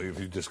actually, if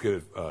you just get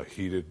it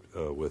heated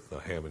with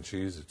ham and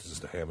cheese, it's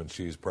just a ham and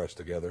cheese pressed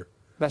together.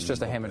 That's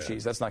just a ham and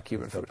cheese. That's not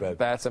Cuban food.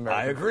 That's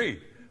American. I agree,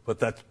 but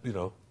that's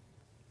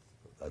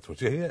that's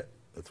what you get.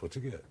 That's what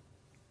you get.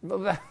 Well,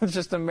 that's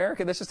just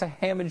American. That's just a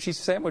ham and cheese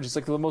sandwich. It's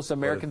like the most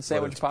American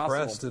sandwich possible.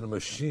 It's pressed in a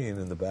machine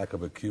in the back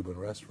of a Cuban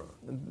restaurant.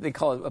 They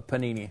call it a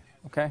panini.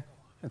 Okay,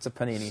 it's a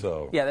panini.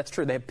 So, yeah, that's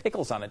true. They have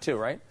pickles on it too,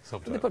 right?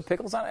 Sometimes. Did they put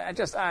pickles on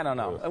it? I don't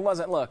know. It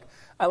wasn't. Look,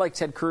 I like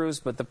Ted Cruz,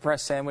 but the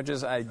pressed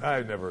sandwiches, I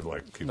never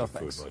liked Cuban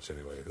food much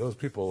anyway. Those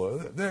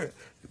people,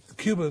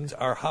 Cubans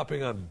are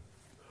hopping on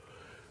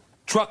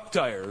truck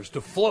tires to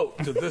float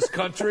to this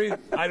country.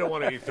 I don't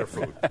want to eat their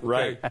food.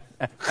 Right.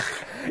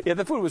 Yeah,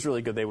 the food was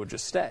really good. They would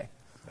just stay.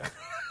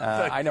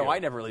 I know I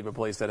never leave a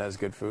place that has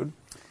good food.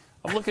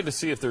 I'm looking to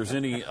see if there's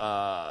any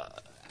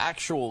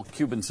actual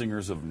Cuban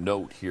singers of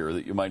note here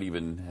that you might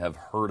even have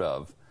heard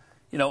of,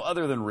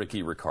 other than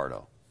Ricky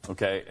Ricardo.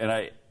 Okay,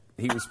 and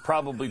he was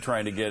probably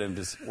trying to get him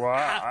to. Well,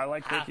 I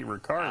like Ricky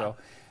Ricardo.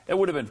 It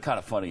would have been kind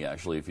of funny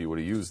actually if he would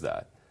have used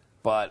that.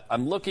 But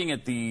I'm looking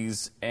at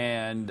these,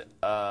 and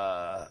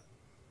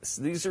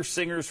these are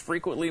singers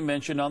frequently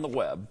mentioned on the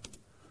web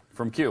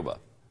from Cuba.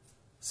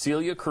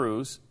 Celia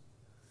Cruz,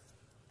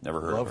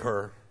 never heard of her. Love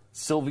her.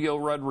 Silvio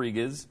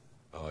Rodriguez.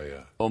 Oh,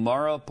 yeah.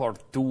 Omar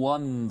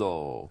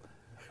Portuondo.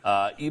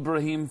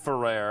 Ibrahim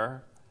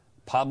Ferrer.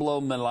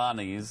 Pablo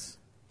Milanes.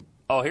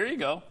 Oh, here you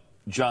go.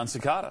 John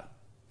Cicada.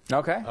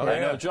 Okay. I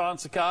know John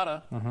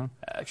Cicada. I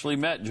actually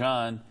met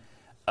John.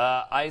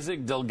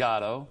 Isaac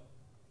Delgado.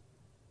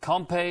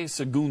 Compe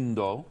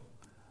Segundo.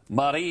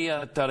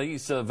 Maria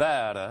Teresa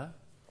Vera.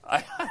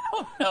 I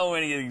don't know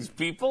any of these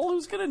people.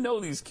 Who's going to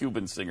know these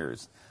Cuban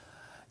singers?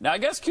 Now, I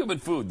guess Cuban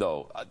food,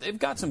 though, they've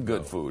got some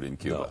good food in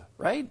Cuba,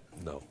 right?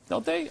 No.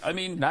 Don't they? I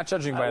mean, not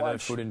judging by the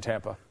food in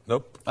Tampa.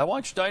 Nope. I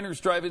watch Diners,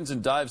 Drive-Ins,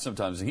 and Dives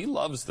sometimes, and he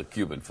loves the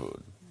Cuban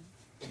food.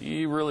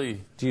 He really...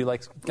 Do you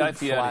like Guy flat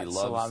Fieri loves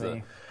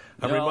salami?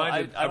 I'm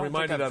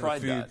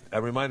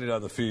reminded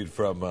on the feed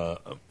from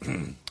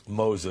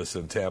Moses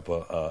in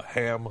Tampa,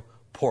 ham,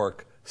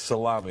 pork,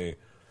 salami,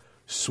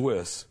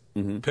 Swiss,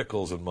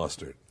 pickles, and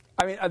mustard.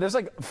 I mean, there's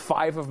like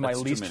 5 of my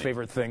least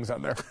favorite things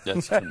on there.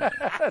 That's too many.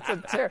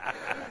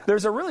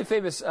 There's a really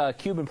famous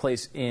Cuban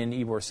place in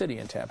Ybor City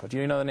in Tampa. Do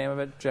you know the name of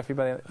it, Jeffy?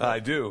 I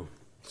do.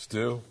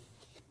 Stu,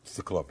 it's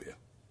the Columbia.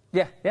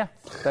 Yeah,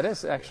 that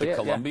is actually the it.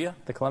 Columbia? Yeah.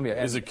 The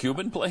Columbia. Is a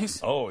Cuban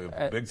place? Oh,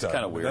 big time.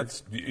 Kind of weird.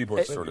 That's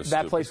Ybor City.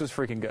 That place was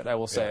freaking good, I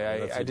will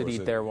say. I did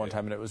eat there one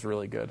time, and it was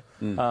really good.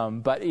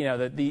 But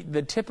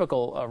the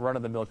typical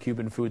run-of-the-mill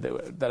Cuban food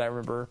that I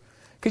remember,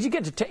 because you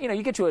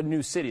get to a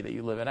new city that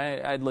you live in.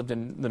 I'd lived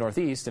in the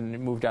Northeast and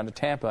moved down to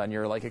Tampa, and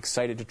you're like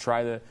excited to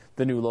try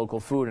the new local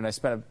food. And I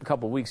spent a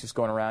couple of weeks just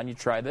going around. You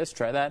try this,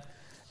 try that.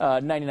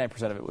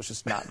 99% of it was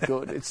just not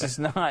good. It's just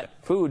not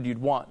food you'd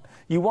want.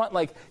 You want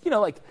I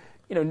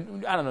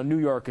don't know. New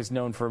York is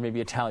known for maybe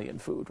Italian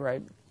food,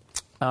 right?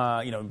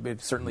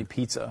 Certainly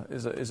pizza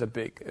is a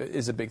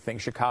big thing.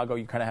 Chicago,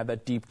 you kind of have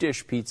that deep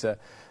dish pizza.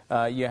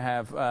 You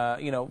have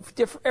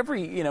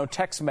every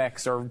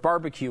Tex-Mex or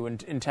barbecue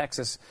in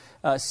Texas.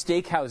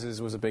 Steakhouses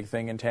was a big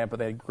thing in Tampa.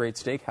 They had great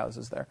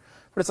steakhouses there.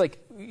 But it's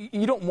like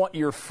you don't want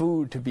your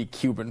food to be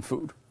Cuban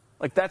food.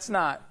 Like that's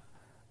not.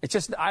 It's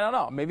just I don't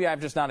know. Maybe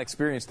I've just not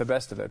experienced the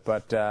best of it.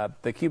 But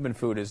the Cuban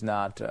food is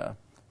not.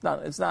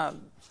 It's not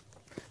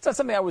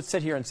something I would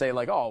sit here and say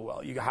like, oh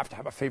well, you have to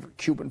have a favorite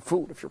Cuban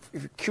food if you're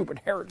Cuban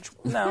heritage.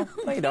 No,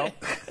 you don't.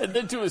 And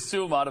then to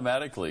assume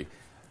automatically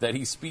that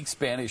he speaks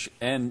Spanish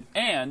and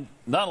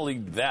not only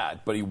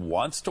that, but he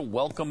wants to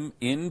welcome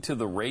into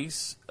the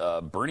race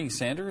Bernie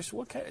Sanders.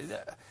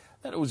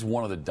 That was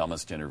one of the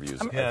dumbest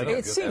interviews.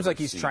 It seems like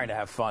he's trying to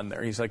have fun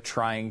there. He's like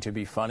trying to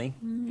be funny.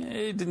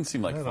 It didn't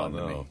seem like fun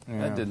to me.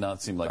 Yeah. That did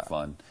not seem like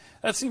fun.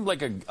 That seemed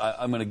like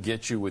I'm going to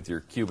get you with your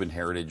Cuban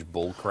heritage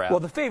bull crap. Well,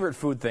 the favorite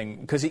food thing,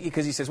 because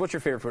he says, what's your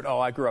favorite food? Oh,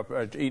 I grew up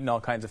eating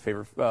all kinds of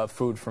favorite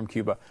food from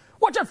Cuba.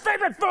 What's your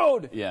favorite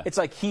food? Yeah. It's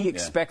like he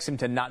expects him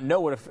to not know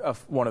what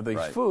one of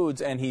these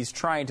foods, and he's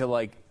trying to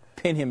like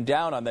pin him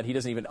down on that. He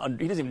doesn't even know.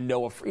 He doesn't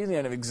even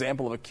have an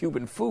example of a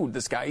Cuban food.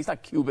 This guy, he's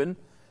not Cuban.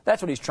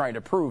 That's what he's trying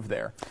to prove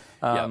there.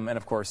 And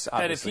of course,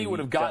 obviously, and if he would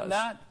have gotten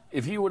that.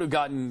 If he would have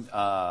gotten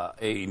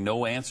a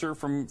no answer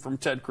from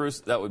Ted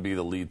Cruz, that would be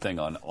the lead thing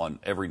on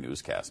every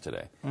newscast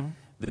today.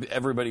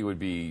 Everybody would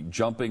be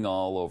jumping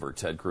all over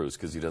Ted Cruz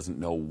because he doesn't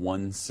know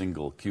one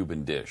single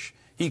Cuban dish.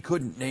 He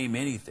couldn't name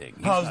anything.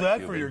 How's that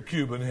Cuban for your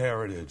Cuban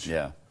heritage?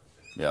 Yeah.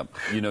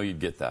 You'd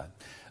get that.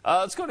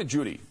 Let's go to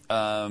Judy.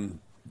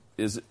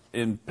 Is it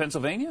in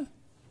Pennsylvania?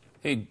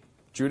 Hey,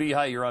 Judy.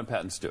 Hi, you're on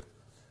Pat and Stu.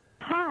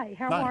 Hi,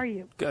 how are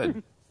you?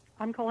 Good.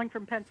 I'm calling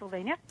from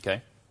Pennsylvania.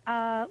 Okay.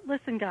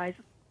 Listen, guys,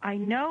 I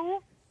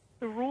know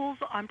the rules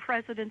on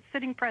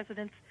sitting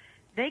presidents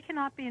they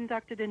cannot be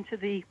inducted into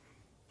the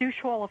Douche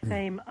Hall of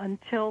Fame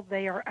until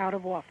they are out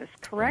of office,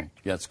 correct?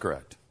 That's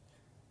correct.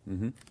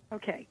 Mm-hmm.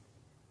 Okay.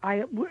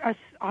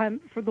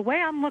 For the way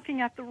I'm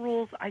looking at the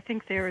rules, I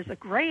think there is a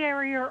gray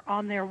area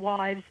on their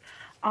wives.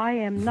 I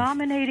am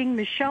nominating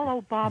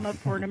Michelle Obama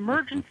for an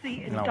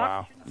emergency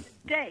induction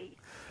today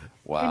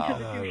into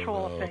the Douche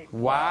Hall of Fame.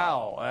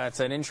 Wow, that's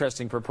an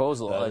interesting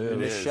proposal.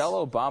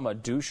 Michelle Obama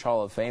Douche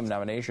Hall of Fame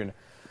nomination.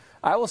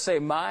 I will say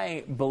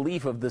my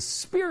belief of the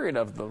spirit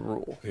of the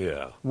rule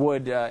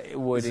would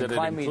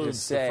incline me to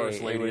say the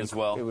First Lady as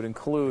well? It would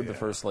include the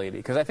First Lady,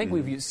 because I think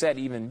we've said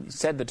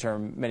the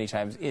term many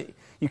times.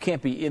 You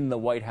can't be in the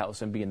White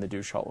House and be in the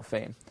Douche Hall of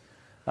Fame,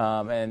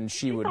 and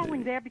she's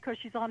only there because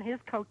she's on his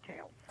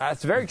coattails.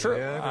 That's very true.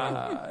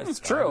 It's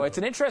true. It's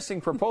an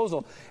interesting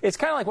proposal. It's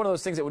kind of like one of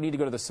those things that would need to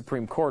go to the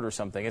Supreme Court or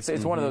something. It's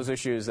one of those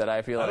issues that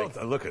I feel I like.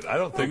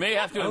 don't think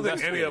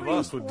any of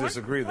us would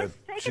disagree that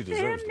she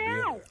deserves to be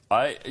in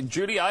there.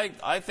 Judy,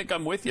 I think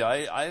I'm with you.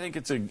 I think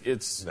it's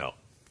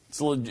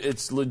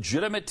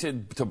legitimate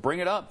to bring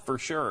it up for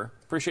sure.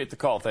 Appreciate the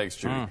call. Thanks,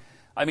 Judy.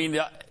 I mean,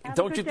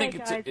 don't you think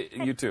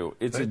you too?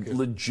 It's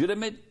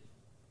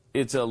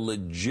a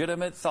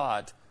legitimate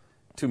thought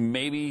to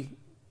maybe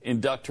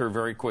induct her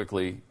very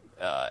quickly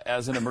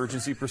as an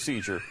emergency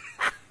procedure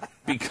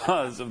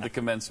because of the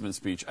commencement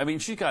speech. I mean,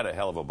 she got a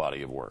hell of a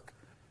body of work.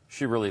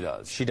 She really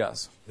does. She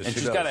does. And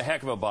she's got a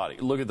heck of a body.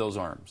 Look at those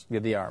arms. Yeah,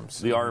 the arms.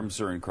 The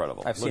arms are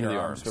incredible. I've seen her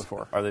arms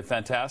before. Are they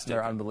fantastic?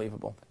 They're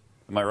unbelievable.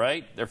 Am I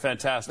right? They're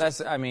fantastic. That's,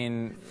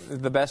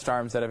 the best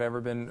arms that have ever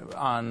been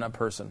on a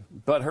person.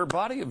 But her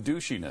body of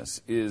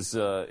douchiness is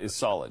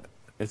solid.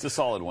 It's a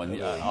solid one.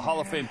 A Hall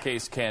of Fame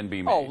case can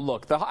be made. Oh,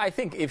 look, I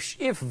think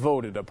if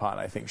voted upon,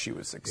 I think she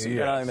would succeed.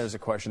 Yes. I don't think there's a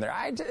question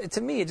there. To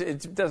me,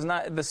 it does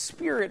not. The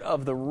spirit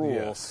of the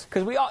rule,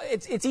 because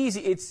it's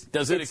easy.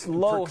 Does it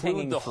low preclude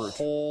hanging the fruit.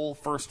 whole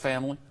first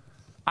family?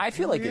 I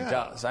feel like it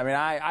does. I mean,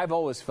 I've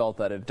always felt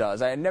that it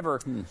does. I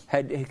never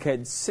had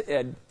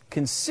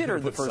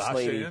considered the First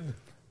Lady.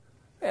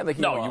 Yeah,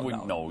 you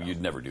wouldn't. No,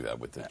 you'd never do that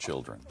with the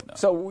children. No.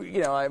 So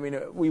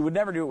we would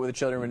never do it with the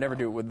children. We'd never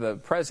do it with the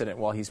president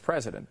while he's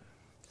president.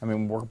 I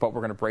mean, but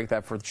we're going to break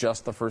that for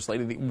just the First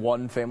Lady.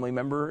 One family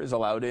member is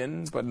allowed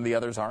in, but the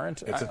others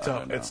aren't. It's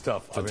tough. It's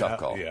a tough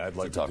call. Yeah, I'd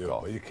like to do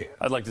it, but you can't.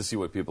 I'd like to see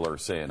what people are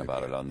saying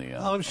about it on the.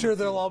 I'm sure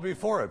they'll all be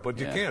for it, but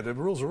you can't. The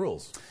rules are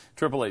rules.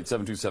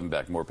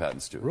 888-727-BECK. More Pat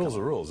and Stu. Rules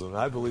are rules, and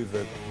I believe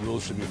that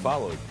rules should be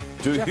followed.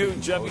 Do you,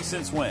 Jeffy?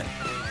 Since when?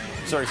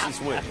 Sorry, since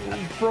when?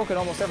 You've broken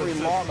almost every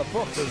law in the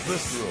books. There's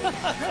this rule.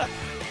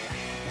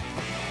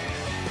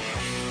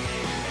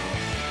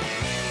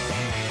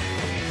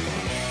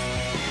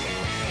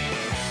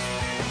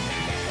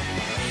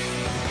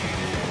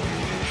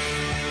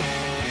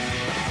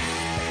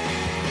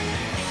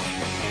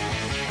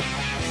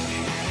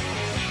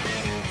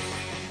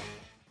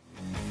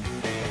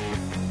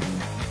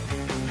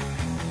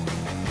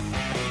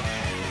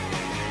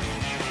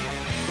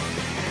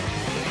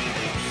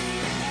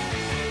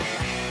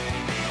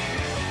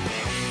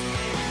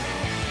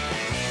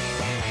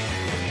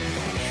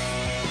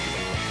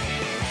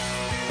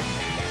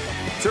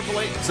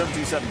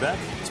 BECK.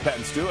 It's Pat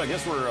and Stu. I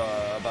guess we're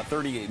about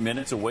 38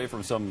 minutes away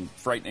from some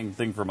frightening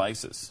thing from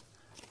ISIS.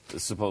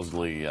 It's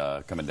supposedly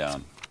coming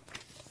down.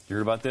 You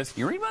heard about this?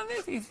 You read about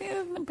this? You see it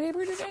in the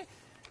paper today?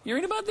 You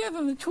read about this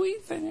on the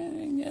tweets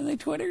and the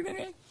Twitter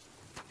today?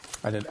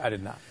 I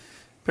did not.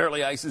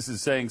 Apparently ISIS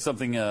is saying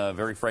something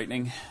very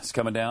frightening is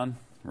coming down,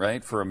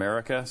 right, for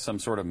America, some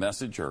sort of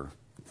message. Or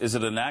is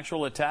it an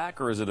actual attack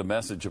or is it a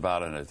message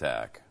about an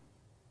attack?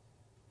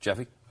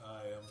 Jeffy?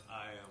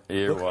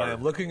 I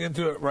am looking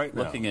into it right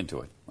now. Looking into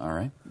it. All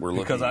right. We're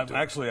looking because into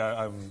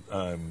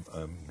I'm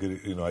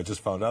getting, I just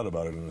found out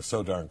about it and it's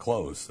so darn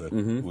close that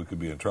we could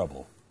be in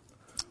trouble.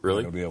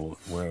 Really?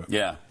 We're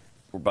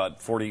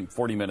about 40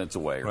 minutes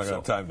away or so. We're not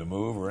going to have time to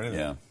move or anything.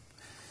 Yeah.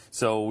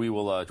 So we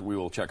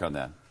will check on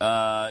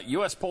that.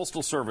 U.S.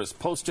 Postal Service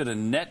posted a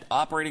net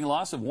operating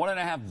loss of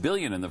 $1.5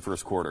 billion in the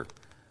first quarter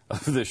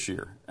of this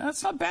year.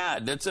 That's not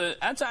bad. That's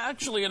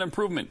actually an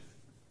improvement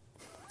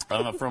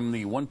from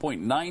the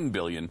 $1.9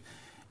 billion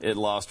it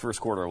lost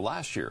first quarter of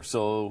last year.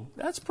 So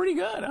that's pretty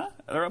good, huh?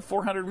 They're up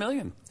 $400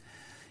 million.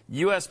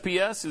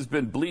 USPS has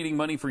been bleeding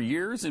money for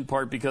years, in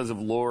part because of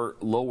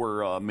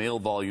lower mail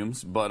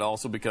volumes, but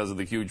also because of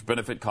the huge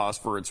benefit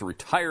cost for its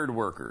retired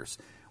workers.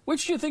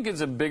 Which do you think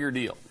is a bigger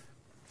deal?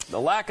 The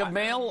lack of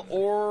mail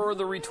or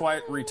the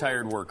retired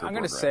worker I'm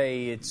going to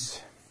say it's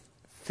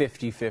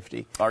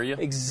 50-50. Are you?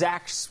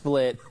 Exact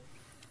split.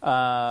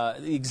 The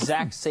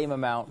exact same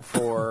amount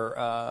for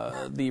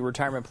the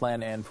retirement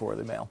plan and for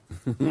the mail.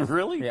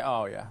 Really? Yeah.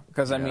 Oh, yeah.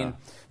 Because, I mean,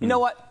 you know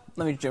what?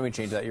 Let me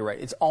change that. You're right.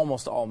 It's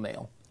almost all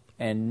mail.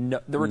 And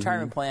the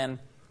retirement plan,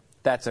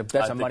 that's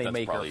a money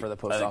maker for the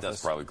post office. I think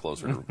that's probably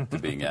closer to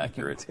being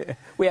accurate.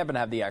 We happen to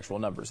have the actual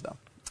numbers, though.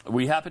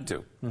 We happen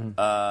to.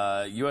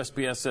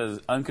 USPS says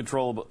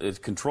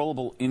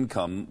controllable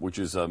income, which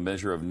is a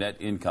measure of net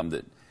income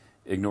that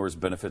ignores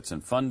benefits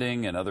and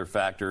funding and other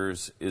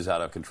factors, is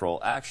out of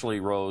control, actually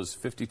rose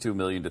 $52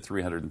 million to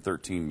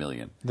 $313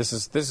 million. This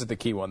is the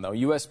key one, though.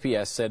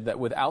 USPS said that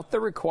without the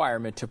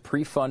requirement to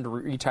pre-fund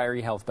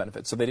retiree health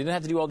benefits, so they didn't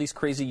have to do all these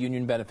crazy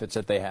union benefits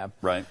that they have,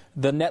 right,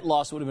 the net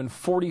loss would have been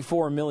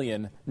 $44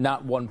 million,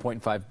 not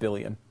 $1.5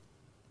 billion.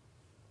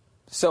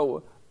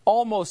 So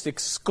almost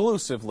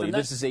exclusively,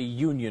 this is a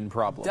union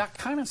problem. That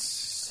kind of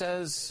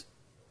says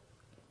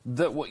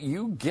that what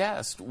you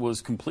guessed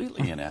was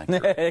completely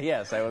inaccurate.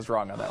 Yes, I was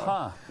wrong on that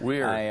one.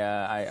 Weird.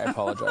 I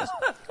apologize.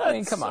 I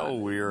mean, come so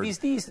on. Weird. These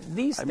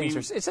things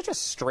are. It's such a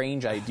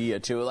strange idea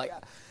too. Like,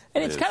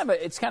 and it's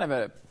kind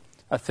of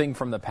a thing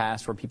from the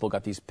past where people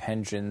got these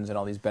pensions and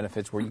all these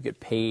benefits where you get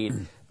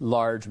paid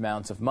large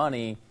amounts of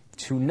money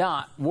to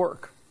not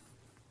work.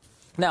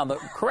 Now, the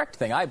correct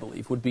thing, I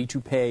believe, would be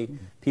to pay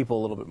people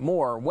a little bit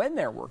more when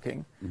they're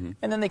working,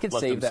 and then they could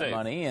save that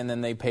money, and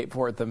then they pay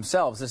for it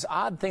themselves. This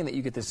odd thing that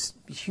you get this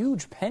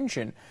huge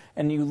pension,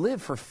 and you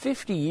live for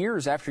 50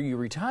 years after you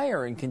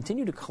retire and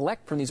continue to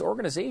collect from these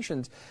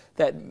organizations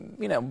that,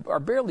 you know, are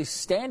barely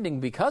standing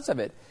because of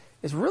it,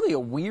 is really a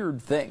weird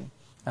thing.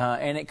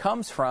 And it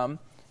comes from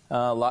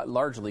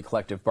largely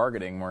collective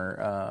bargaining,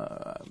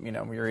 where, you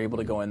know, you're able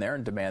to go in there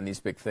and demand these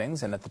big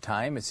things, and at the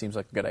time it seems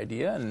like a good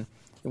idea, and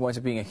it winds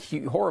up being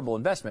a horrible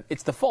investment.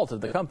 It's the fault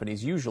of the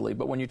companies usually,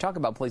 but when you talk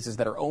about places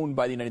that are owned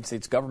by the United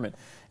States government,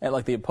 and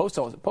like the post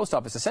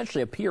office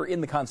essentially appear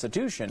in the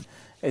Constitution,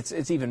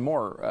 it's even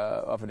more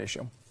of an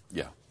issue.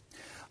 Yeah,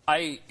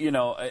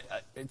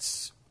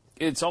 it's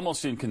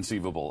almost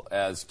inconceivable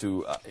as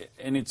to,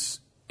 and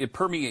it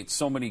permeates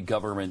so many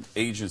government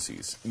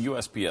agencies.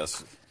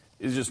 USPS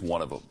is just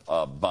one of them,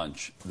 a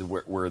bunch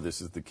where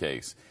this is the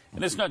case.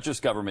 And it's not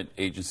just government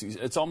agencies.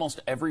 It's almost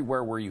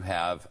everywhere where you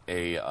have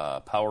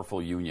a powerful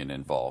union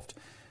involved,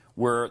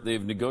 where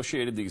they've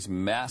negotiated these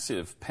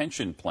massive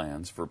pension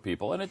plans for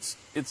people. And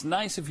it's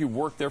nice if you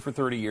work there for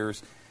 30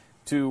 years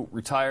to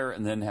retire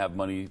and then have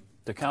money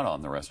to count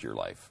on the rest of your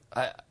life.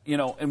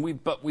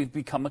 But we've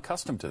become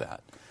accustomed to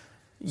that.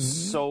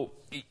 So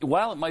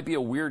while it might be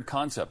a weird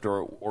concept,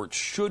 or it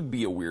should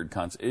be a weird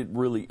concept, it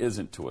really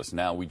isn't to us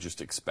now. We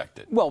just expect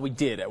it. Well, we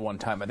did at one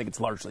time. I think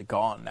it's largely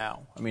gone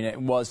now. I mean, it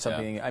was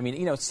something. Yeah. I mean,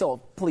 you know, still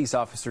police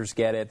officers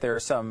get it. There are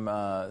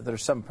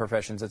some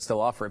professions that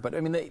still offer it, but I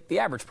mean, the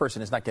average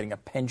person is not getting a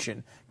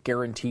pension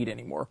guaranteed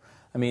anymore.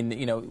 I mean,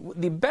 you know,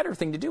 the better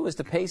thing to do is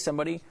to pay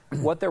somebody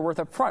what they're worth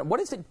up front.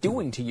 What is it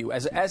doing to you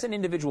as an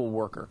individual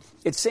worker?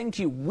 It's saying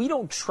to you, we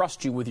don't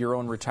trust you with your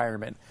own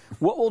retirement.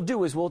 What we'll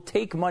do is we'll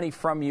take money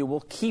from you,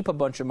 we'll keep a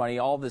bunch of money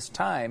all this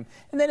time,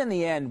 and then in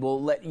the end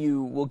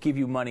we'll give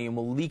you money and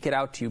we'll leak it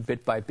out to you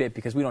bit by bit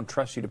because we don't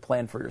trust you to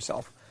plan for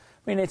yourself.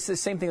 I mean, it's the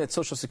same thing that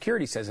Social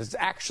Security says. It's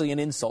actually an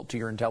insult to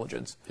your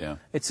intelligence. Yeah.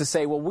 It's to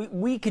say, well,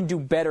 we can do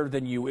better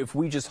than you if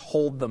we just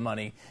hold the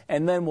money,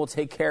 and then we'll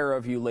take care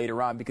of you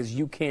later on because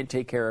you can't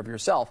take care of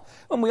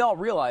yourself. And we all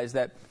realize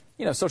that,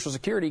 you know, Social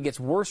Security gets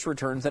worse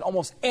returns than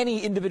almost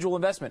any individual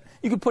investment.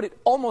 You could put it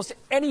almost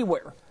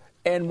anywhere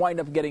and wind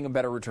up getting a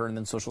better return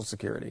than Social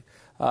Security.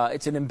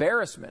 It's an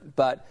embarrassment,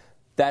 but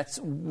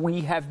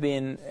we have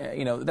been,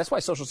 you know, that's why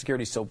Social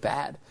Security is so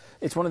bad.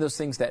 It's one of those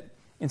things that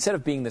instead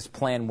of being this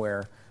plan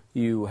where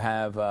you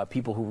have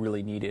people who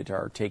really need it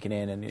are taken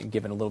in and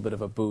given a little bit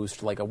of a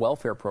boost, like a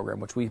welfare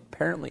program, which we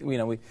apparently, you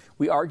know,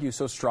 we argue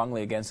so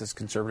strongly against as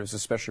conservatives,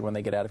 especially when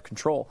they get out of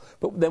control.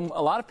 But then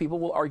a lot of people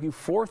will argue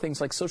for things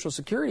like Social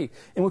Security,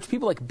 in which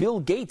people like Bill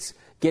Gates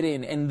get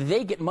in and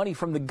they get money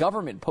from the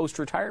government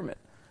post-retirement.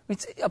 I mean,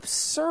 it's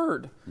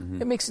absurd.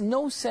 Mm-hmm. It makes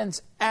no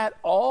sense at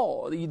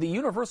all. The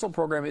universal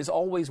program is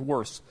always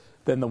worse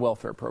than the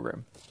welfare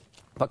program.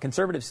 But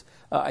conservatives,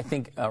 I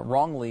think,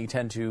 wrongly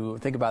tend to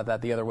think about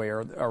that the other way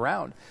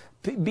around.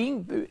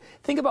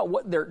 Think about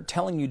what they're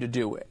telling you to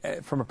do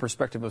from a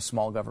perspective of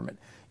small government.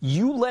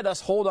 You let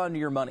us hold on to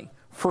your money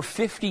for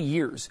 50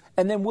 years,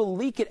 and then we'll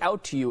leak it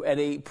out to you at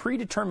a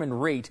predetermined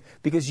rate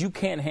because you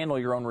can't handle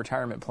your own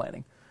retirement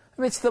planning.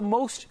 I mean, it's the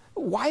most...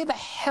 Why the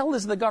hell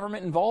is the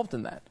government involved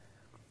in that?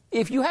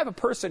 If you have a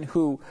person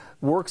who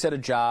works at a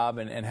job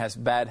and has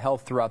bad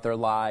health throughout their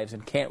lives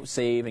and can't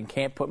save and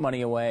can't put money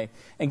away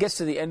and gets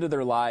to the end of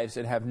their lives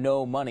and have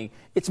no money,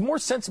 it's more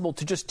sensible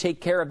to just take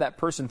care of that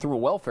person through a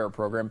welfare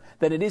program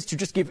than it is to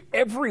just give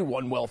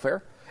everyone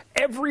welfare.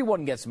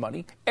 Everyone gets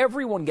money.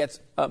 Everyone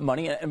gets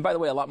money. And by the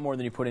way, a lot more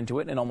than you put into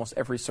it in almost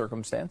every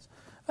circumstance.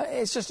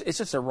 It's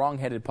just a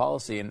wrong-headed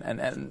policy.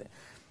 And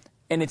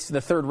it's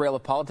the third rail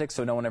of politics,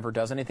 so no one ever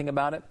does anything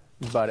about it.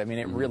 But, I mean,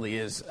 it really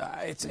is.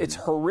 It's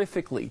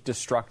horrifically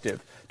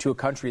destructive to a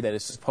country that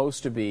is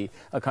supposed to be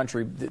a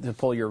country to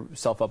pull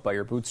yourself up by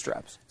your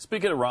bootstraps.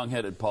 Speaking of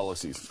wrong-headed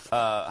policies,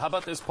 how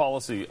about this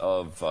policy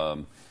of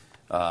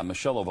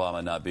Michelle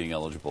Obama not being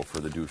eligible for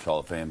the Douche Hall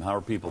of Fame? How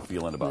are people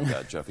feeling about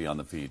that, Jeffy, on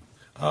the feed?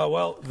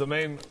 Well, the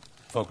main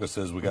focus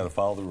is we got to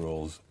follow the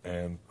rules,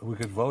 and we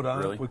could vote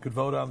on it. We could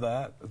vote on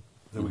that.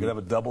 Then we could have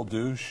a double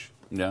douche.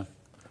 Yeah.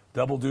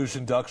 Double douche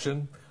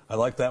induction. I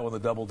like that one, the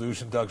double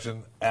douche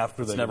induction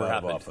after they get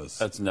out of office.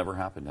 That's never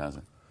happened, has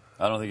it?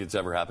 I don't think it's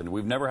ever happened.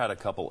 We've never had a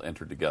couple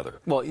enter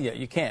together. Well, yeah,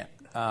 you can't.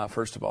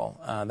 first of all.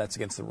 That's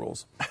against the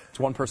rules. It's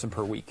one person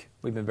per week.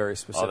 We've been very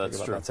specific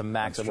about true. that. It's a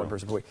max of one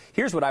person per week.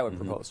 Here's what I would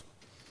propose.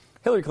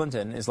 Hillary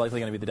Clinton is likely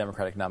going to be the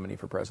Democratic nominee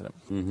for president.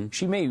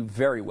 She may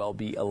very well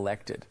be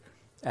elected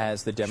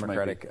as the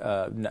Democratic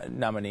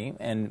nominee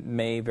and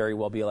may very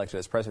well be elected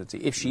as presidency.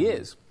 If she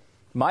is,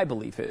 my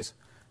belief is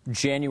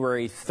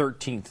January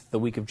 13th, the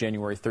week of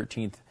January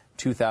 13th,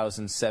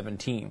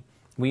 2017,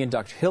 we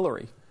induct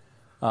Hillary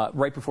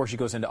right before she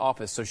goes into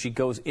office. So she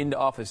goes into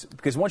office,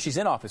 because once she's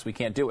in office, we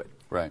can't do it.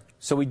 Right.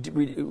 So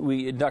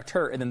we induct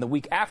her, and then the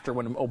week after,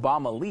 when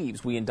Obama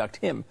leaves, we induct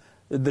him.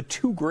 The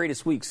two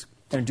greatest weeks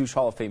in Douche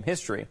Hall of Fame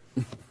history.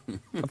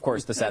 Of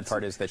course, the sad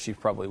part is that she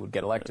probably would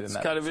get elected in that.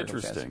 It's kind of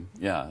interesting.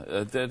 Yeah,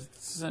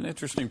 that's an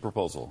interesting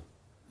proposal.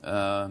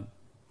 I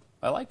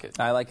like it.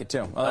 I like it,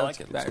 too. I like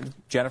it.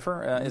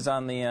 Jennifer is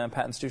on the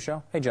Pat and Stu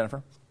show. Hey,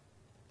 Jennifer.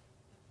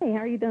 Hey, how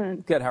are you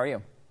doing? Good. How are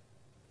you?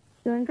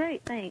 Doing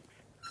great, thanks.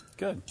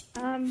 Good.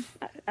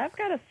 I've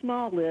got a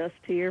small list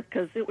here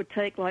because it would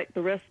take like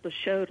the rest of the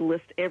show to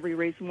list every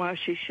reason why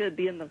she should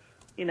be in the,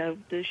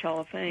 Douche Hall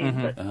of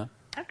Fame. But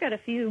I've got a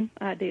few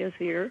ideas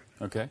here.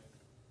 Okay.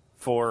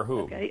 For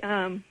who? Okay.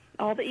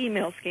 All the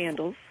email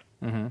scandals.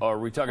 Are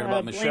we talking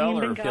about Michelle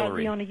or Benghazi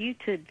Hillary? on a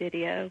YouTube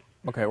video.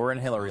 Okay, we're in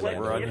Hillary land.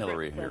 We're on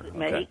Hillary here.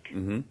 Okay.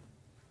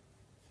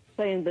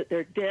 Saying that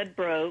they're dead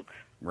broke.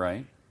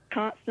 Right.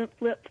 Constant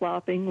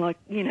flip-flopping, like,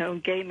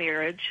 gay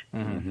marriage.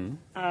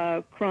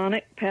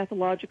 Chronic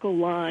pathological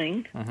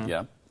lying.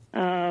 Yeah.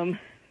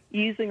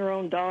 Using her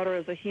own daughter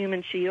as a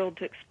human shield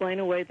to explain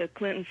away the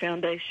Clinton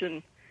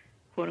Foundation,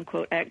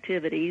 quote-unquote,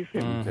 activities.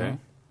 And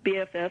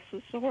BFFs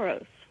with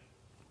Soros.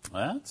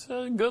 That's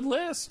a good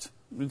list.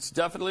 It's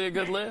definitely a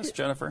good list,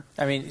 Jennifer.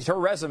 I mean, her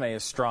resume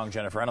is strong,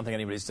 Jennifer. I don't think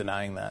anybody's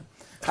denying that.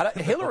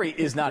 Hillary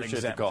is not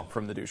exempt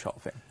from the Douche Hall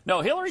of Fame.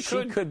 No, Hillary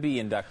could be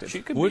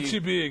inducted. Would she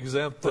be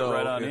exempt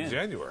right in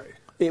January?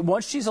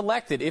 Once she's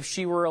elected, if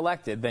she were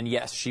elected, then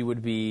yes, she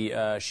would be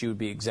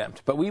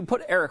exempt. But we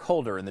put Eric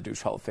Holder in the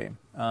Douche Hall of Fame,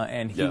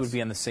 and he would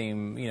be on the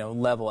same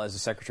level as the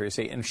Secretary of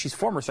State, and she's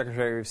former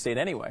Secretary of State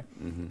anyway.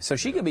 So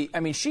she could be. I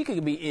mean, she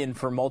could be in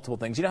for multiple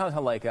things. You know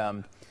how like.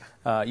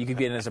 You could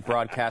get in as a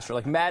broadcaster,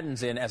 like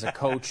Madden's in as a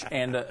coach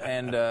and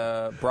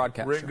a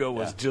broadcaster. Ringo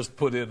was just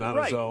put in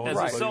on his own.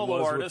 As a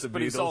solo artist,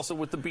 but he's also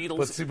with the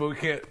Beatles. But we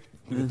can't,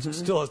 it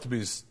still has to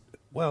be,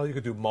 well, you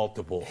could do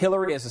multiple.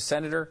 Hillary as a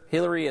senator,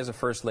 Hillary as a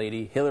first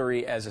lady,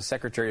 Hillary as a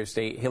Secretary of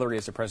State, Hillary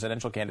as a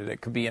presidential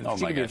candidate could be in.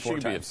 She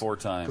could be at 4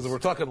 times. Because we're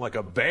talking like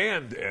a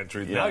band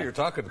entry. Now you're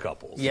talking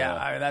couples. Yeah,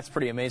 I mean, that's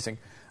pretty amazing.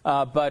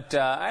 But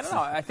I don't know.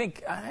 I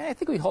think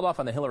we hold off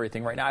on the Hillary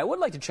thing right now. I would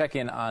like to check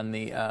in on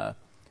the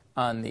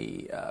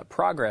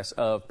progress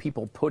of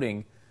people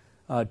putting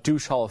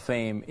Douche Hall of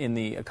Fame in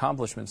the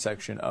accomplishments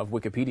section of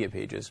Wikipedia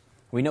pages.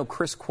 We know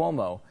Chris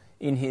Cuomo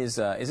in his,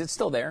 is it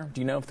still there?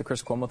 Do you know if the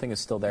Chris Cuomo thing is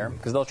still there?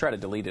 Because they'll try to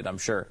delete it, I'm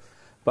sure.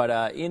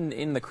 But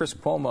in the Chris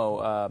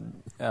Cuomo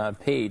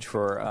page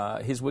for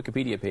his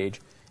Wikipedia page,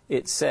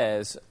 it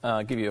says,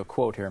 I'll give you a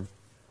quote here.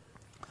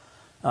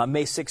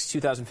 May 6,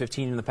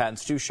 2015, in the Pat and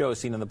Stu show, as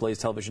seen on the Blaze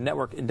Television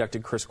Network,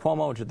 inducted Chris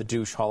Cuomo into the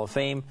Douche Hall of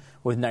Fame,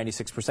 with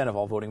 96% of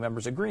all voting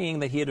members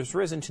agreeing that he has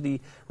risen to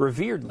the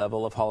revered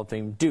level of Hall of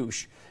Fame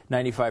douche.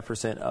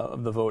 95%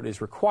 of the vote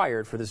is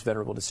required for this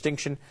venerable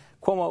distinction.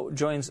 Cuomo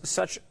joins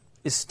such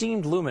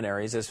esteemed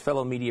luminaries as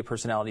fellow media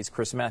personalities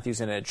Chris Matthews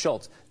and Ed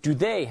Schultz. Do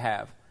they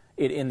have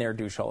it in their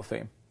Douche Hall of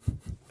Fame?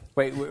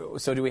 Wait,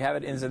 so do we have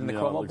it in the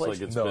Cuomo place?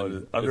 Like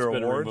under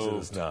been awards, removed.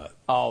 it's not.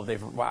 Oh,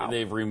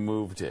 they've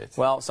removed it.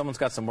 Well, someone's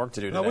got some work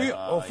to do today.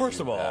 First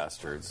of all,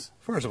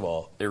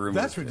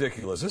 that's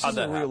ridiculous. This is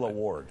a real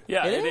award.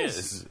 Yeah, it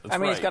is. I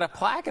mean, it's got a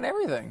plaque and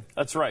everything.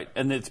 That's right,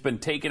 and it's been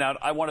taken out.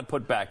 I want to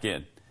put back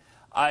in.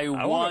 I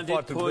want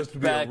to put this to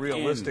be a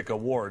realistic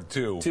award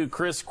too. To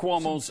Chris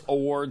Cuomo's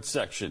award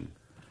section.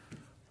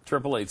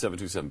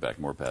 888-727-BACK.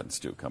 More Pat and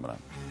Stu coming up.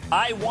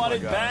 I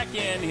wanted back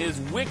in his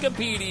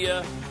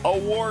Wikipedia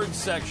awards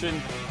section,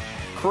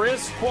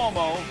 Chris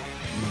Cuomo,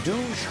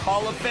 Douche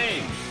Hall of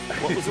Fame.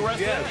 What was the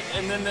rest of it?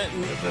 And then that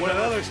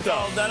other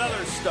stuff. Oh, that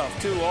other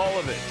stuff, too, all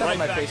of it. Right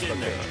my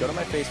Facebook page. Go to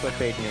my Facebook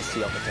page and you'll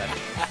see all the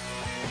text.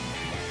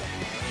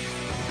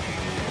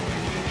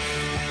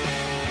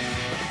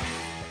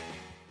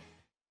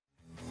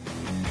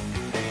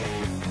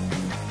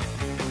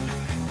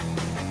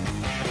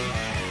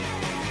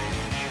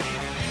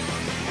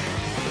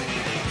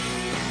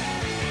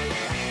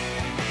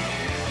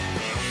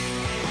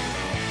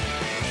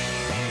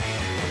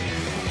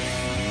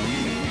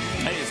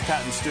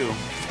 Pat and Stu,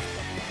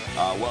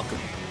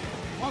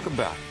 welcome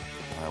back.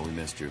 We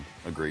missed you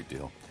a great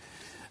deal.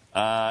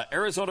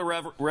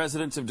 Arizona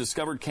residents have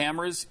discovered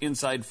cameras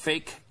inside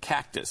fake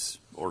cactus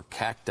or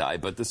cacti,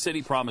 but the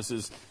city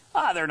promises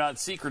they're not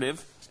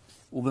secretive.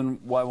 Well, then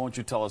why won't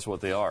you tell us what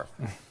they are?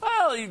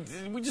 Well,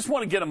 we just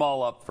want to get them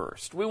all up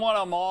first. We want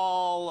them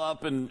all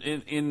up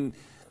in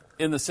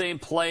the same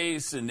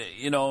place and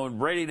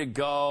ready to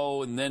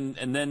go, and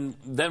then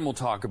we'll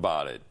talk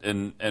about it.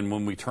 And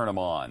when we turn them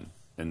on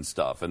and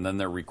stuff, and then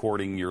they're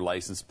recording your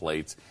license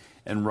plates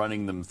and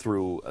running them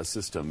through a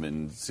system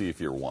and see if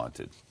you're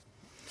wanted.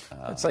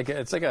 It's like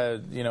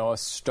a a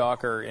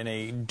stalker in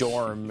a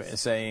dorm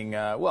saying,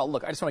 "Well,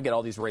 look, I just want to get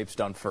all these rapes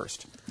done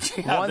first.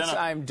 Once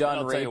I'm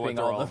done raping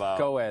all the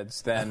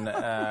co-eds, then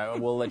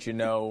we'll let you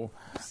know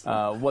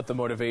what the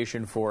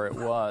motivation for it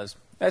was."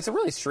 It's a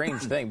really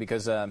strange thing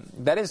because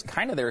that is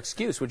kind of their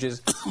excuse, which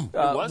is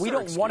we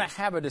don't want to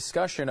have a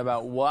discussion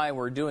about why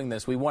we're doing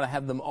this. We want to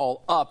have them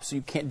all up so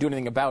you can't do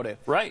anything about it.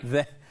 Right.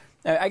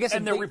 I guess.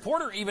 And the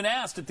reporter even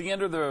asked at the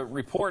end of the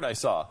report I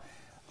saw,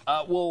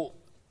 well,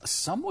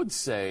 some would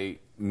say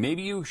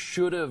maybe you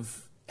should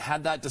have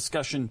had that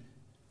discussion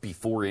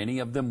before any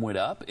of them went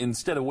up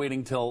instead of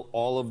waiting till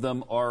all of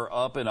them are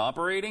up and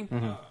operating.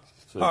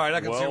 So, all right, I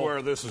can see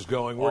where this is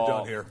going. We're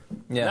done here.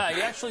 Yeah,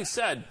 he actually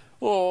said,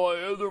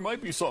 "Oh, there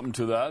might be something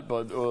to that,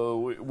 but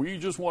we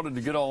just wanted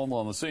to get all of them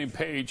on the same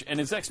page." And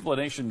his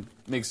explanation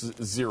makes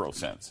zero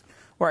sense.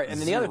 Right,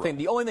 and then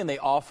the only thing they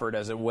offered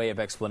as a way of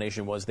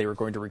explanation was they were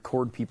going to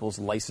record people's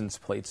license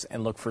plates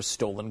and look for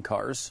stolen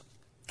cars.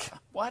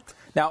 What?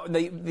 Now,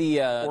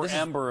 or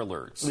Amber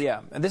Alerts.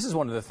 Yeah, and this is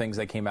one of the things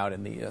that came out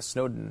in the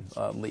Snowden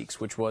leaks,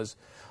 which was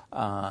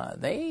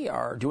they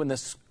are doing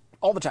this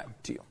all the time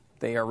to you.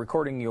 They are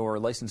recording your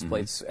license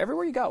plates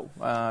everywhere you go,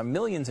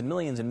 millions and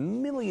millions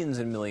and millions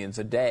and millions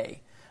a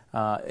day,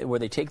 where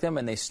they take them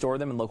and they store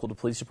them in local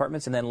police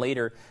departments, and then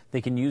later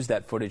they can use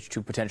that footage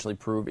to potentially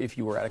prove if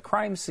you were at a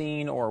crime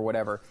scene or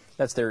whatever.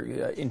 That's their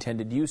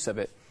intended use of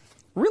it.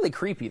 Really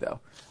creepy, though.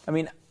 I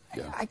mean,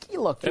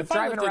 look, you're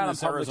driving around on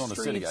public Arizona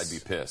streets. City, I'd be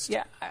pissed.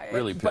 Yeah,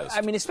 really pissed. But,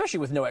 I mean, especially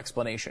with no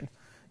explanation.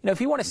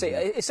 If you want to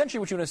say,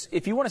 essentially,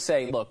 if you want to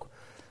say, look,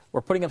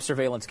 we're putting up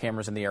surveillance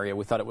cameras in the area.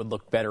 We thought it would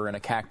look better in a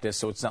cactus,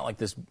 so it's not like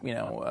this,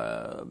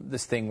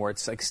 this thing where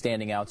it's like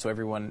standing out, so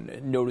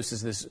everyone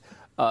notices this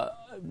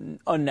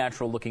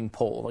unnatural-looking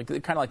pole, like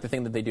kind of like the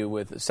thing that they do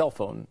with cell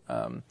phone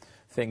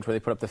things, where they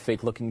put up the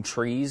fake-looking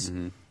trees,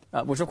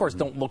 which of course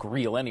don't look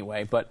real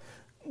anyway. But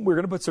we're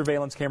going to put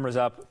surveillance cameras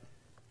up.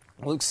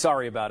 Look,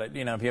 sorry about it.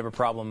 If you have a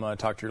problem,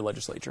 talk to your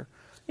legislature.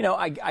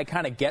 I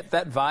kind of get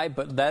that vibe,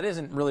 but that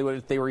isn't really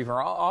what they were even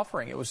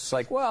offering. It was just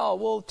like, well,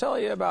 we'll tell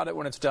you about it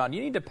when it's done.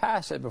 You need to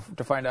pass it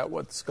to find out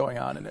what's going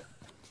on in it.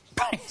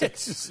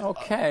 It's just,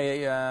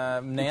 okay,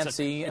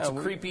 Nancy. It's a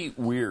creepy,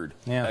 weird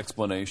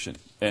explanation,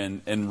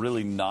 and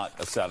really not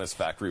a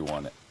satisfactory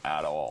one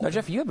at all. Now,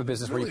 Jeff, you have a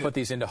business where you put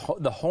these into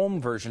the home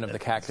version of the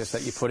cactus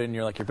that you put in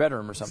your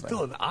bedroom or something. It's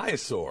still an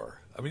eyesore.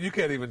 I mean, you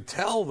can't even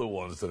tell the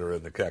ones that are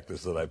in the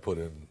cactus that I put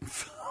in.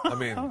 I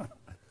mean,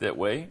 that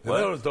way?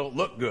 Those don't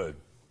look good.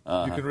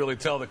 You can really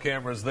tell the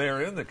camera's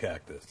there in the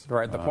cactus.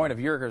 Right. The point of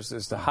yours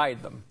is to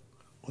hide them.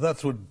 Well,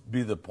 that would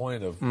be the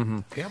point of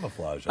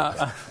camouflage.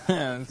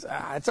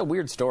 It's a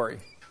weird story.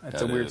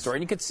 It's a weird story.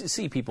 And you could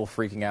see people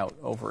freaking out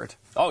over it.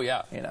 Oh,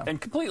 yeah.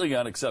 And completely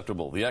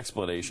unacceptable. The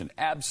explanation,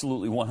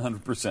 absolutely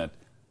 100%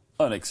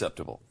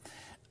 unacceptable.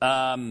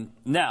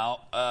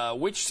 Now,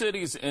 which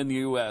cities in the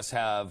U.S.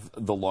 have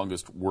the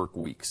longest work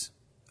weeks?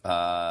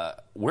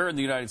 Where in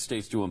the United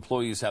States do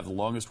employees have the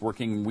longest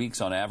working weeks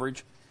on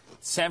average?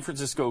 San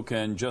Francisco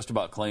can just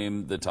about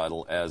claim the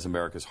title as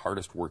America's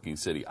hardest working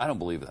city. I don't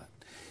believe that.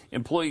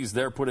 Employees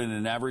there put in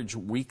an average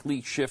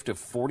weekly shift of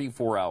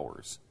 44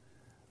 hours.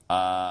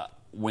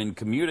 When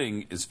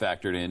commuting is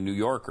factored in, New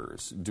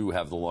Yorkers do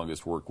have the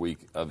longest work week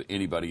of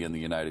anybody in the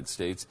United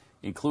States,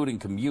 including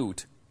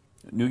commute.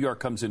 New York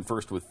comes in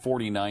first with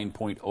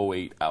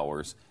 49.08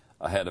 hours,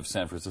 ahead of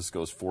San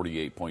Francisco's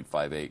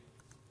 48.58.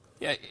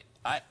 Yeah,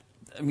 I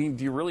mean,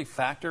 do you really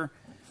factor?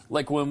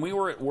 Like when we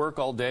were at work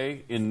all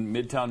day in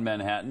Midtown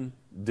Manhattan,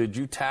 did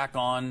you tack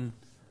on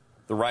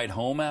the ride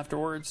home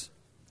afterwards?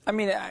 I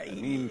mean,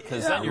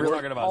 because then you're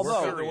talking about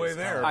work the way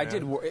there. I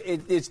did.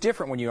 It's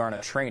different when you are on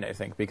a train, I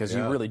think, because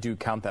you really do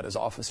count that as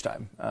office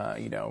time.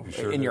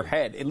 In your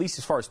head, at least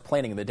as far as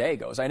planning the day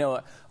goes. I know.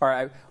 All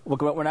right.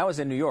 When I was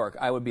in New York,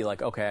 I would be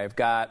like, okay, I've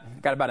got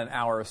about an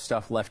hour of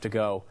stuff left to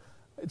go.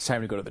 It's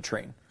time to go to the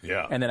train.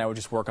 Yeah. And then I would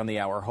just work on the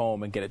hour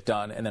home and get it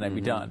done, and then I'd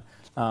be done.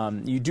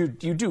 You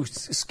do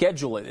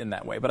schedule it in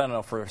that way, but I don't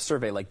know for a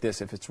survey like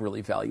this if it's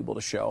really valuable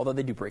to show. Although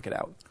they do break it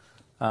out.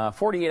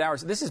 48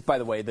 hours. This is, by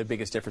the way, the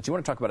biggest difference. You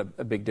want to talk about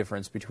a big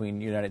difference between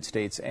the United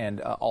States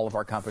and all of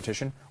our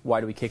competition?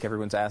 Why do we kick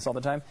everyone's ass all the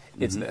time?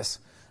 It's this.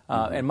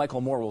 And Michael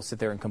Moore will sit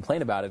there and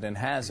complain about it and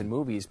has in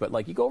movies. But,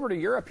 like, you go over to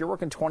Europe, you're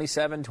working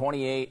 27,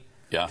 28,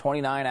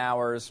 29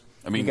 hours.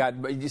 I mean, you got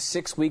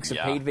 6 weeks of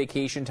paid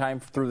vacation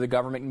time through the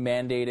government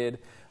mandated.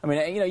 I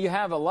mean, you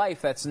have a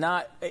life that's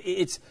not –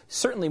 it's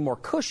certainly more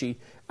cushy.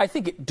 I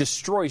think it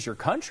destroys your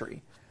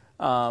country.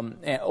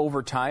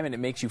 Over time, and it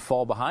makes you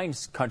fall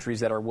behind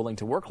countries that are willing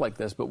to work like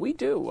this. But we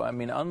do. I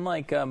mean,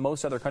 unlike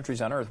most other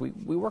countries on Earth,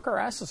 we work our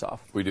asses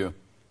off. We do.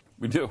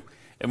 We do.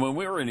 And when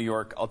we were in New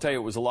York, I'll tell you,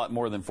 it was a lot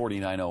more than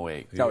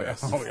 49.08.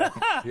 Yes. Oh, yeah.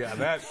 Yeah,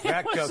 that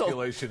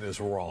calculation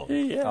is wrong.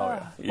 Yeah.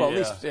 Oh, yeah.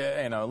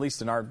 Well, at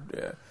least in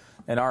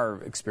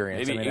our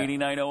experience. Maybe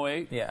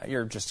 89.08? Yeah,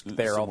 you're just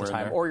there all the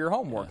time. Or you're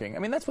home working. I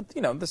mean, that's what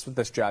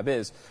this job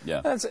is.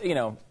 Yeah. That's,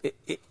 the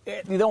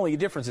only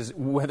difference is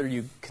whether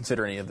you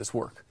consider any of this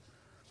work.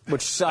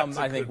 which some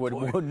I think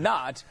would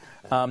not.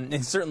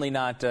 And certainly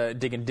not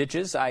digging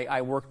ditches.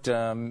 I worked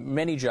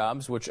many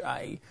jobs, which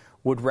I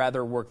would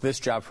rather work this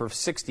job for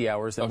 60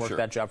 hours than work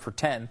that job for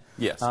 10.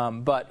 Yes.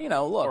 But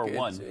look, or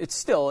one.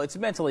 It's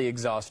mentally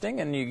exhausting,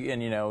 and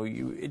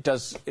it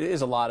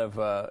is a lot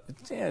of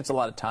it's a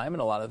lot of time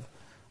and a lot of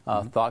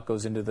thought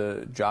goes into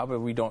the job.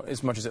 But we don't,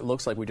 as much as it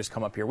looks like we just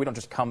come up here, we don't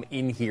just come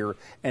in here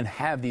and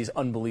have these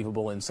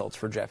unbelievable insults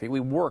for Jeffy. We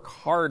work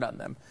hard on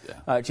them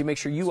to make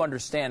sure you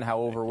understand how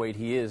overweight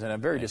he is in a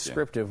very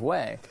descriptive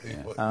way.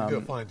 You do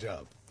a fine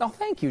job. Oh,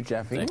 thank you,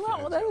 Jeffy. Thank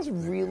you. That is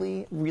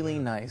really, really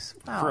nice.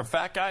 Wow. For a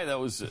fat guy, that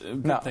was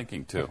good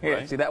thinking, too. Yeah,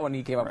 right? see, that one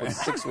he came up with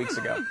 6 weeks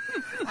ago.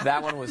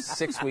 That one was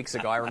 6 weeks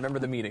ago. I remember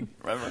the meeting.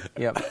 Remember?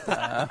 Yep.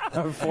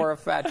 For a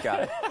fat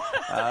guy.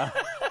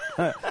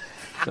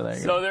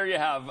 So there you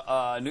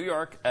have New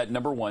York at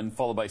number 1,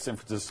 followed by San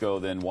Francisco,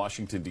 then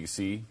Washington,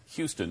 D.C.,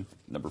 Houston,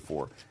 number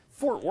 4,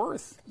 Fort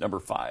Worth,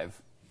 number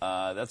 5.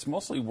 That's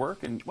mostly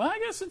work, and, well, I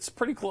guess it's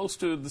pretty close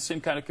to the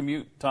same kind of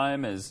commute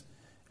time as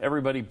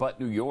everybody but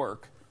New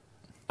York.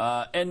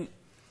 And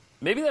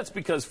maybe that's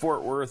because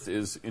Fort Worth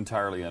is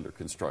entirely under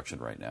construction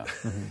right now.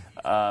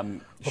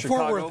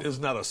 Fort Worth is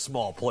not a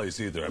small place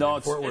either. I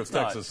mean, Fort Worth,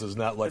 Texas is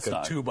not like a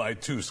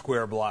 2x2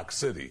 square block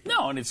city.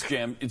 No, and it's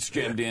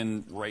jammed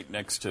in right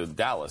next to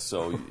Dallas,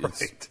 so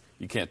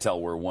you can't tell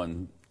where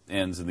one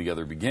ends and the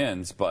other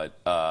begins.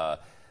 But the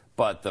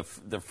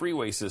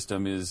freeway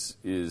system is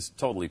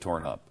totally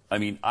torn up. I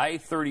mean,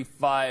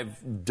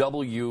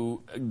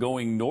 I-35W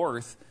going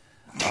north.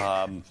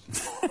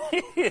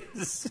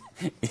 It's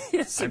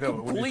a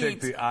complete when you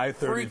take the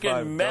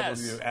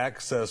I-35W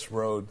access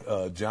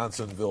road,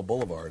 Johnsonville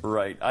Boulevard.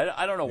 Right.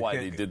 I don't know why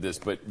they did this,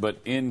 but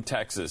in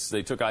Texas,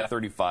 they took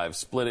I-35,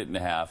 split it in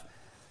half.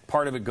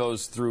 Part of it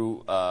goes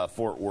through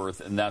Fort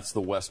Worth, and that's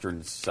the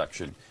western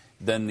section.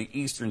 Then the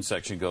eastern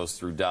section goes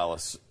through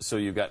Dallas. So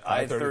you've got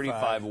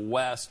I-35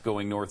 west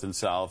going north and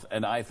south,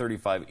 and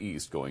I-35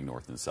 east going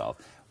north and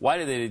south. Why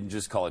did they didn't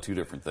just call it two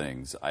different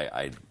things?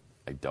 I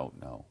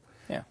don't know.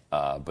 Yeah.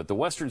 But the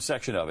western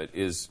section of it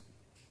is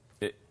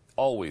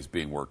always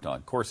being worked on.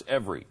 Of course,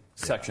 every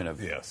section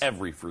of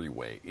every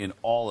freeway in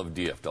all of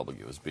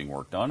DFW is being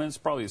worked on, and it's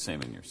probably the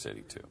same in your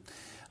city, too.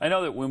 I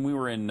know that when we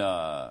were in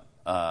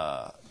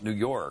New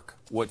York,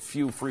 what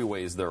few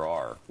freeways there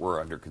are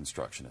were under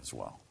construction as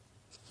well,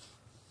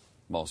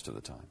 most of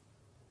the time.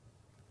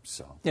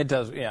 So it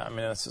does, yeah. I mean,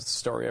 that's the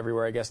story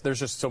everywhere, I guess.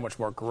 There's just so much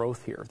more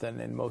growth here than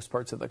in most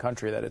parts of the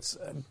country that it's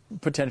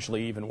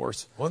potentially even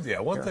worse. One thing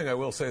I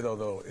will say,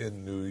 though,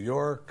 in New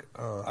York,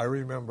 I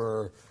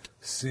remember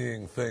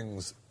seeing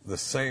the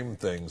same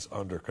things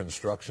under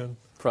construction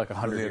for like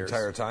 100 years. The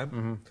entire time.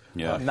 Mm-hmm.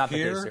 Yeah, not the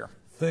case here.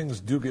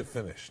 Things do get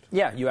finished.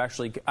 Yeah, you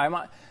actually.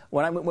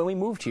 When we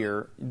moved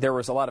here, there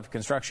was a lot of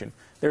construction.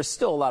 There's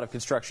still a lot of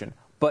construction.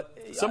 But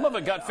some of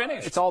it got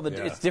finished. It's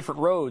it's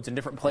different roads in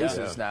different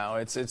places now.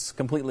 It's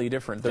completely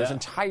different. There's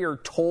entire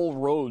toll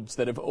roads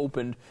that have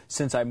opened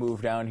since I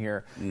moved down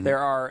here. Mm-hmm. There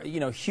are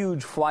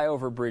huge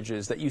flyover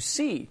bridges that you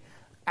see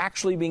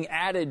actually being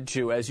added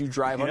to as you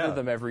drive under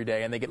them every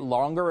day, and they get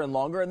longer and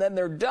longer, and then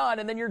they're done,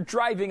 and then you're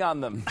driving on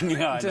them.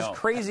 Just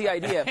crazy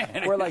idea.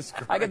 Where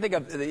I can think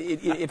of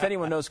if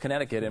anyone knows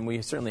Connecticut, and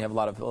we certainly have a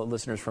lot of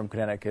listeners from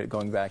Connecticut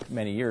going back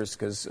many years,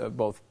 because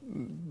both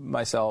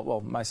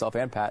myself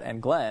and Pat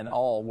and Glenn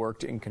all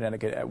worked in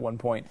Connecticut at one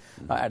point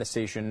at a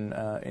station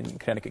in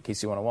Connecticut,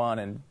 KC101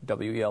 and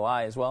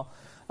WELI as well.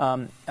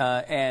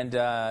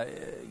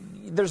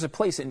 There's a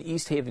place in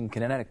East Haven,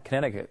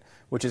 Connecticut,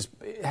 which is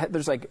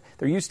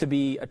there used to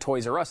be a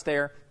Toys R Us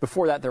there.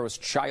 Before that, there was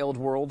Child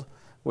World,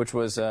 which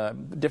was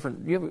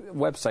different. You have a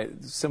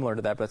website similar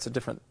to that, but it's a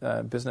different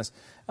business.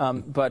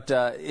 But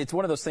it's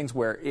one of those things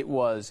where it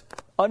was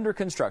under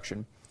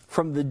construction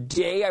from the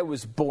day I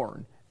was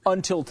born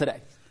until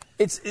today.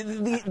 It's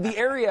the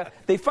area.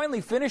 They finally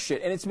finished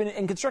it, and it's been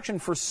in construction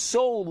for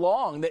so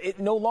long that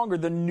it no longer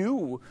the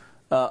new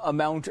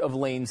amount of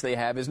lanes they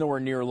have is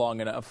nowhere near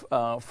long enough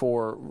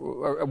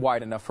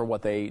wide enough for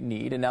what they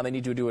need, and now they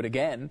need to do it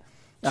again.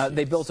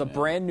 They built a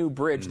brand new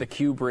bridge, the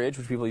Q Bridge,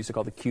 which people used to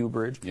call the Q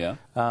Bridge. Yeah.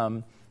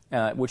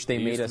 Which they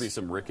made used to be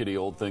some rickety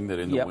old thing that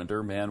in the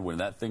winter, man, when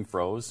that thing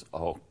froze,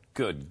 oh,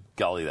 good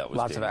golly, that was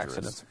lots dangerous. of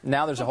accidents.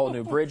 Now there's a whole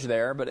new bridge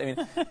there, but I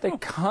mean, they're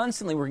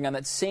constantly working on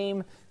that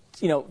same,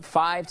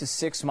 5 to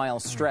 6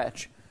 mile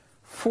stretch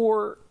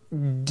for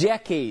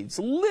decades,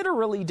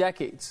 literally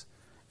decades.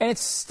 And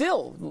it's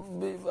still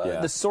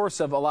the source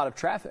of a lot of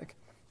traffic.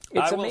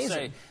 It's amazing.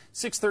 I will say,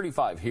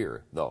 635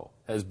 here, though,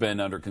 has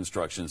been under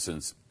construction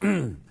since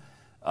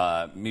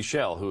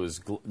Michelle, who is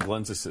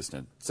Glenn's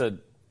assistant, said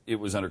it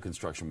was under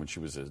construction when she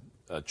was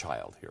a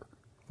child here.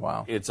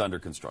 Wow. It's under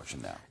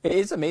construction now. It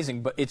is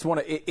amazing, but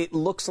it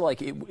looks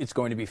like it's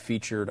going to be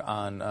featured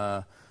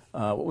on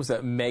what was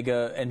that,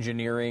 mega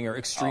engineering or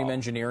extreme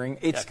engineering.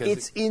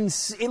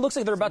 It looks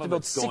like they're about to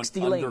build 60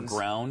 lanes.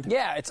 Underground?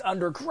 Yeah, it's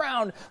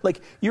underground.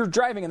 Like, you're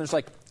driving and there's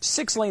like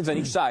 6 lanes on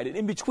each side, and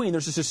in between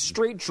there's just a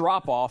straight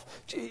drop-off.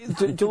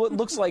 It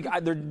looks like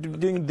they're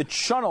doing the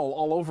channel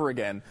all over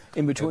again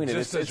in between it.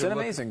 It's an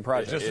amazing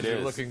project. Just as you're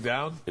looking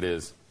down, it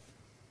is.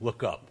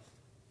 Look up,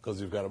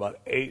 because you've got about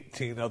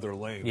 18 other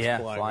lanes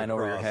flying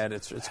over your head.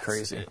 It's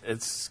crazy.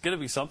 It's going to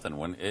be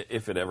something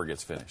if it ever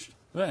gets finished.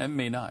 Well, it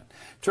may not.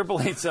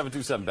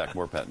 888-727 Beck.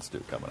 More Pat and Stu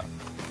coming up.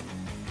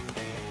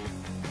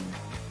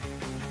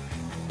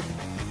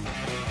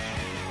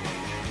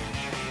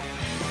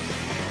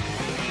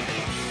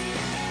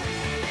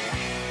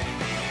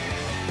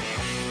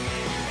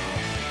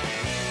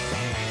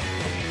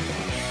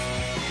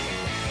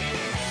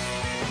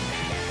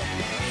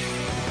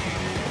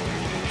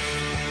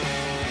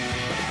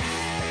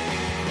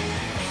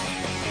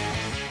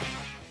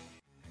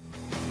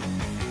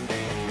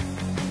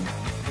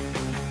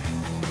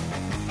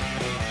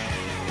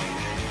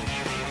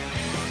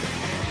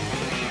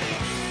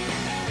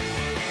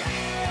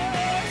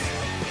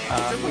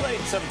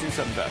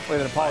 We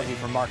have an apology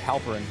from Mark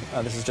Halperin.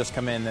 This has just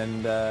come in,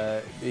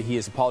 and he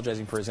is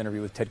apologizing for his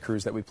interview with Ted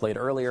Cruz that we played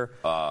earlier.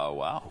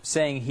 Wow.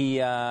 Saying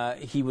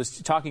he was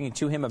talking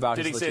to him about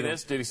Did he say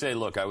this? Did he say,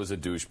 look, I was a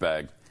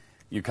douchebag.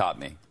 You caught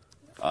me.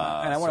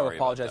 And I want to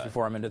apologize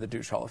before I'm into the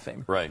Douche Hall of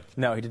Fame. Right.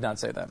 No, he did not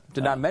say that.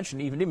 Did not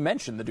even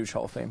mention the Douche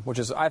Hall of Fame, which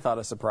is, I thought,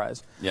 a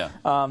surprise. Yeah.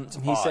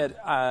 He said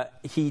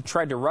he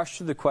tried to rush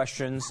through the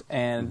questions,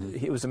 and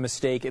it was a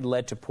mistake. It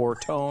led to poor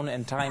tone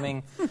and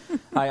timing.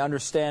 I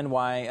understand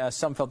why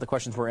some felt the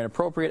questions were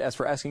inappropriate. As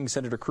for asking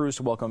Senator Cruz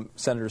to welcome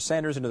Senator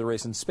Sanders into the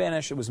race in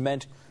Spanish, it was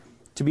meant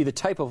to be the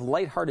type of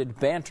lighthearted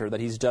banter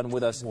that he's done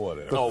with us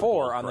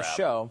before on the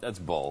show. That's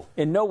bull.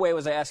 In no way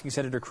was I asking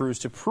Senator Cruz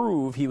to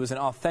prove he was an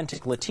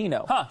authentic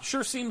Latino.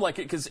 Sure seemed like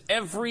it, because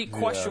every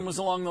question was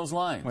along those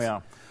lines.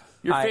 Yeah.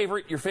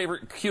 Your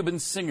favorite Cuban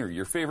singer,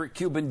 your favorite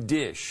Cuban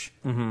dish.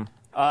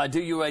 Do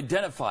you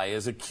identify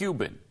as a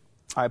Cuban?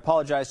 I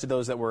apologize to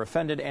those that were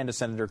offended and to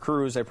Senator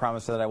Cruz. I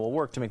promise that I will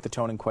work to make the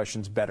tone and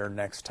questions better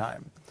next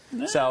time.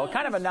 So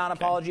kind of a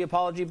non-apology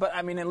apology, but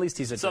I mean, at least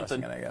he's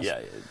addressing it, I guess.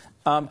 Yeah.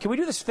 Can we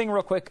do this thing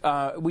real quick?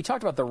 We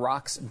talked about The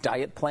Rock's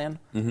diet plan.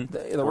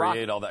 The Rock,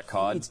 he ate all that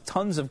cod. He eats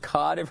tons of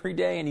cod every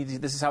day, and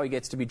this is how he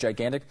gets to be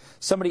gigantic.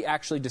 Somebody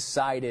actually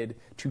decided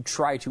to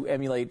try to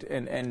emulate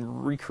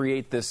and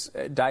recreate this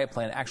diet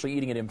plan, actually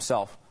eating it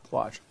himself.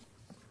 Watch.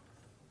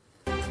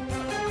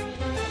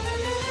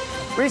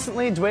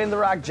 Recently, Dwayne "The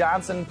Rock"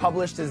 Johnson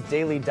published his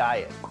daily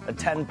diet, a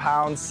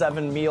 10-pound,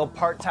 7-meal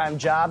part-time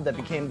job that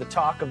became the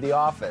talk of the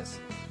office.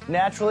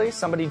 Naturally,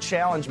 somebody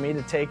challenged me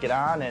to take it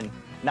on, and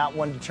not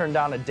one to turn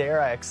down a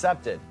dare, I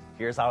accepted.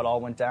 Here's how it all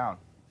went down.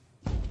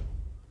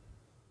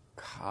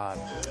 God.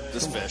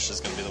 This fish is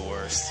going to be the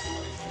worst.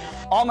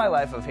 All my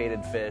life I've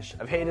hated fish.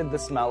 I've hated the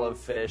smell of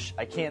fish.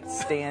 I can't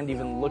stand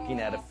even looking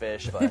at a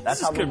fish, but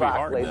that's how The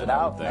Rock lays it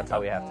out, and that's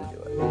how we have to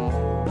do it.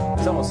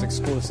 It's almost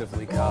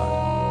exclusively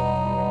cod.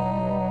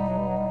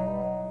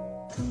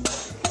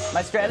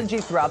 My strategy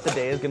throughout the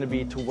day is going to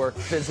be to work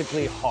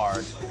physically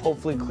hard,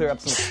 hopefully clear up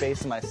some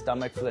space in my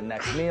stomach for the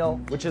next meal,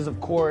 which is, of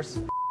course,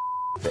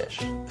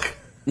 fish.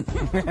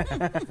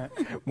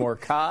 More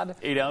cod?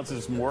 8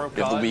 ounces more of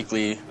We have cod? the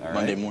weekly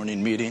Monday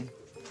morning meeting.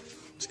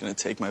 Just going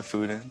to take my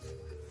food in.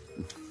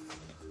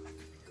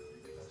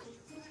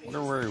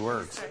 Wonder where he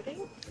works.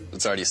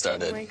 It's already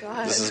started. Oh my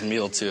God. This is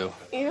meal 2.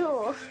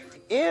 Ew.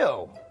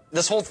 Ew.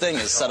 This whole thing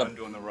is set up. I'm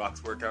doing the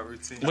Rock's workout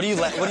routine. What do you?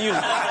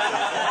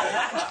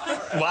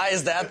 Why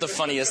is that the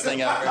funniest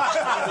thing ever?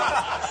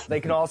 They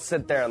can all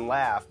sit there and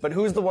laugh, but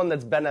who's the one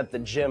that's been at the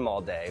gym all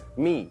day?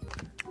 Me.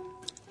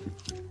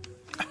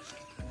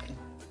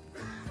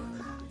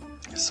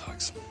 It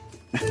sucks.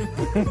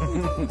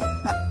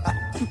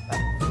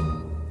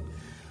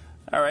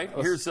 All right,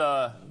 here's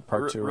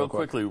part 2 real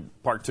quickly,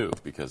 part 2,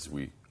 because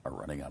we are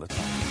running out of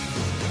time.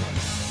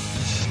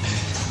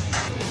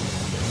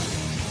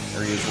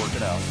 There he is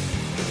working out.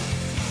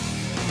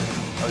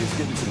 Oh, he's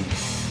getting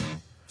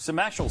some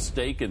actual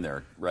steak in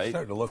there, right?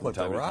 Starting to look like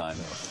The Rock.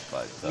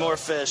 But, More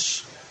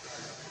fish.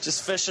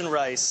 Just fish and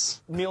rice.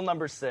 Meal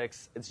number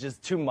 6. It's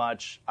just too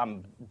much.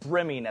 I'm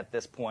brimming at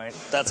this point.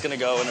 That's going to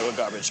go into a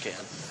garbage can.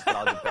 And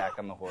I'll get back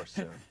on the horse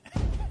soon.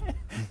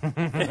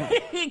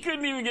 He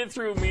couldn't even get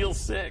through meal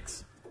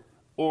 6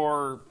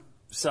 or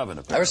 7,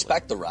 apparently. I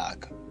respect The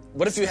Rock.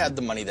 What if you had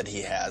the money that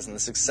he has and the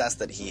success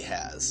that he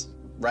has,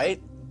 right?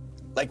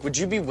 Like, would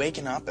you be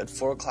waking up at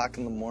 4 o'clock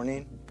in the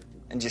morning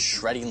and just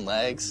shredding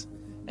legs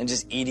and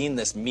just eating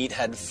this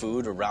meathead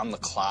food around the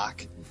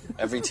clock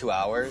every 2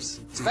 hours?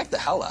 Respect the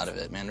hell out of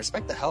it, man.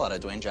 Respect the hell out of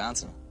Dwayne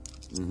Johnson.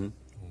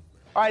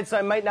 All right, so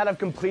I might not have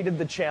completed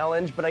the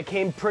challenge, but I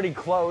came pretty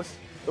close.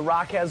 The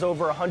Rock has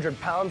over 100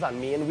 pounds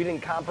on me, and we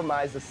didn't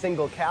compromise a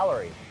single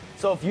calorie.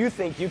 So if you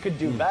think you could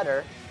do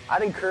better,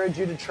 I'd encourage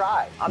you to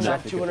try. I'm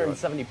not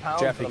 270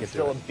 pounds, but I'm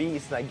still a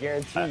beast, and I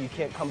guarantee you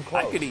can't come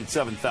close. I could eat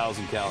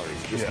 7,000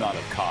 calories, just not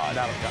of cod.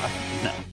 Not of cod. No.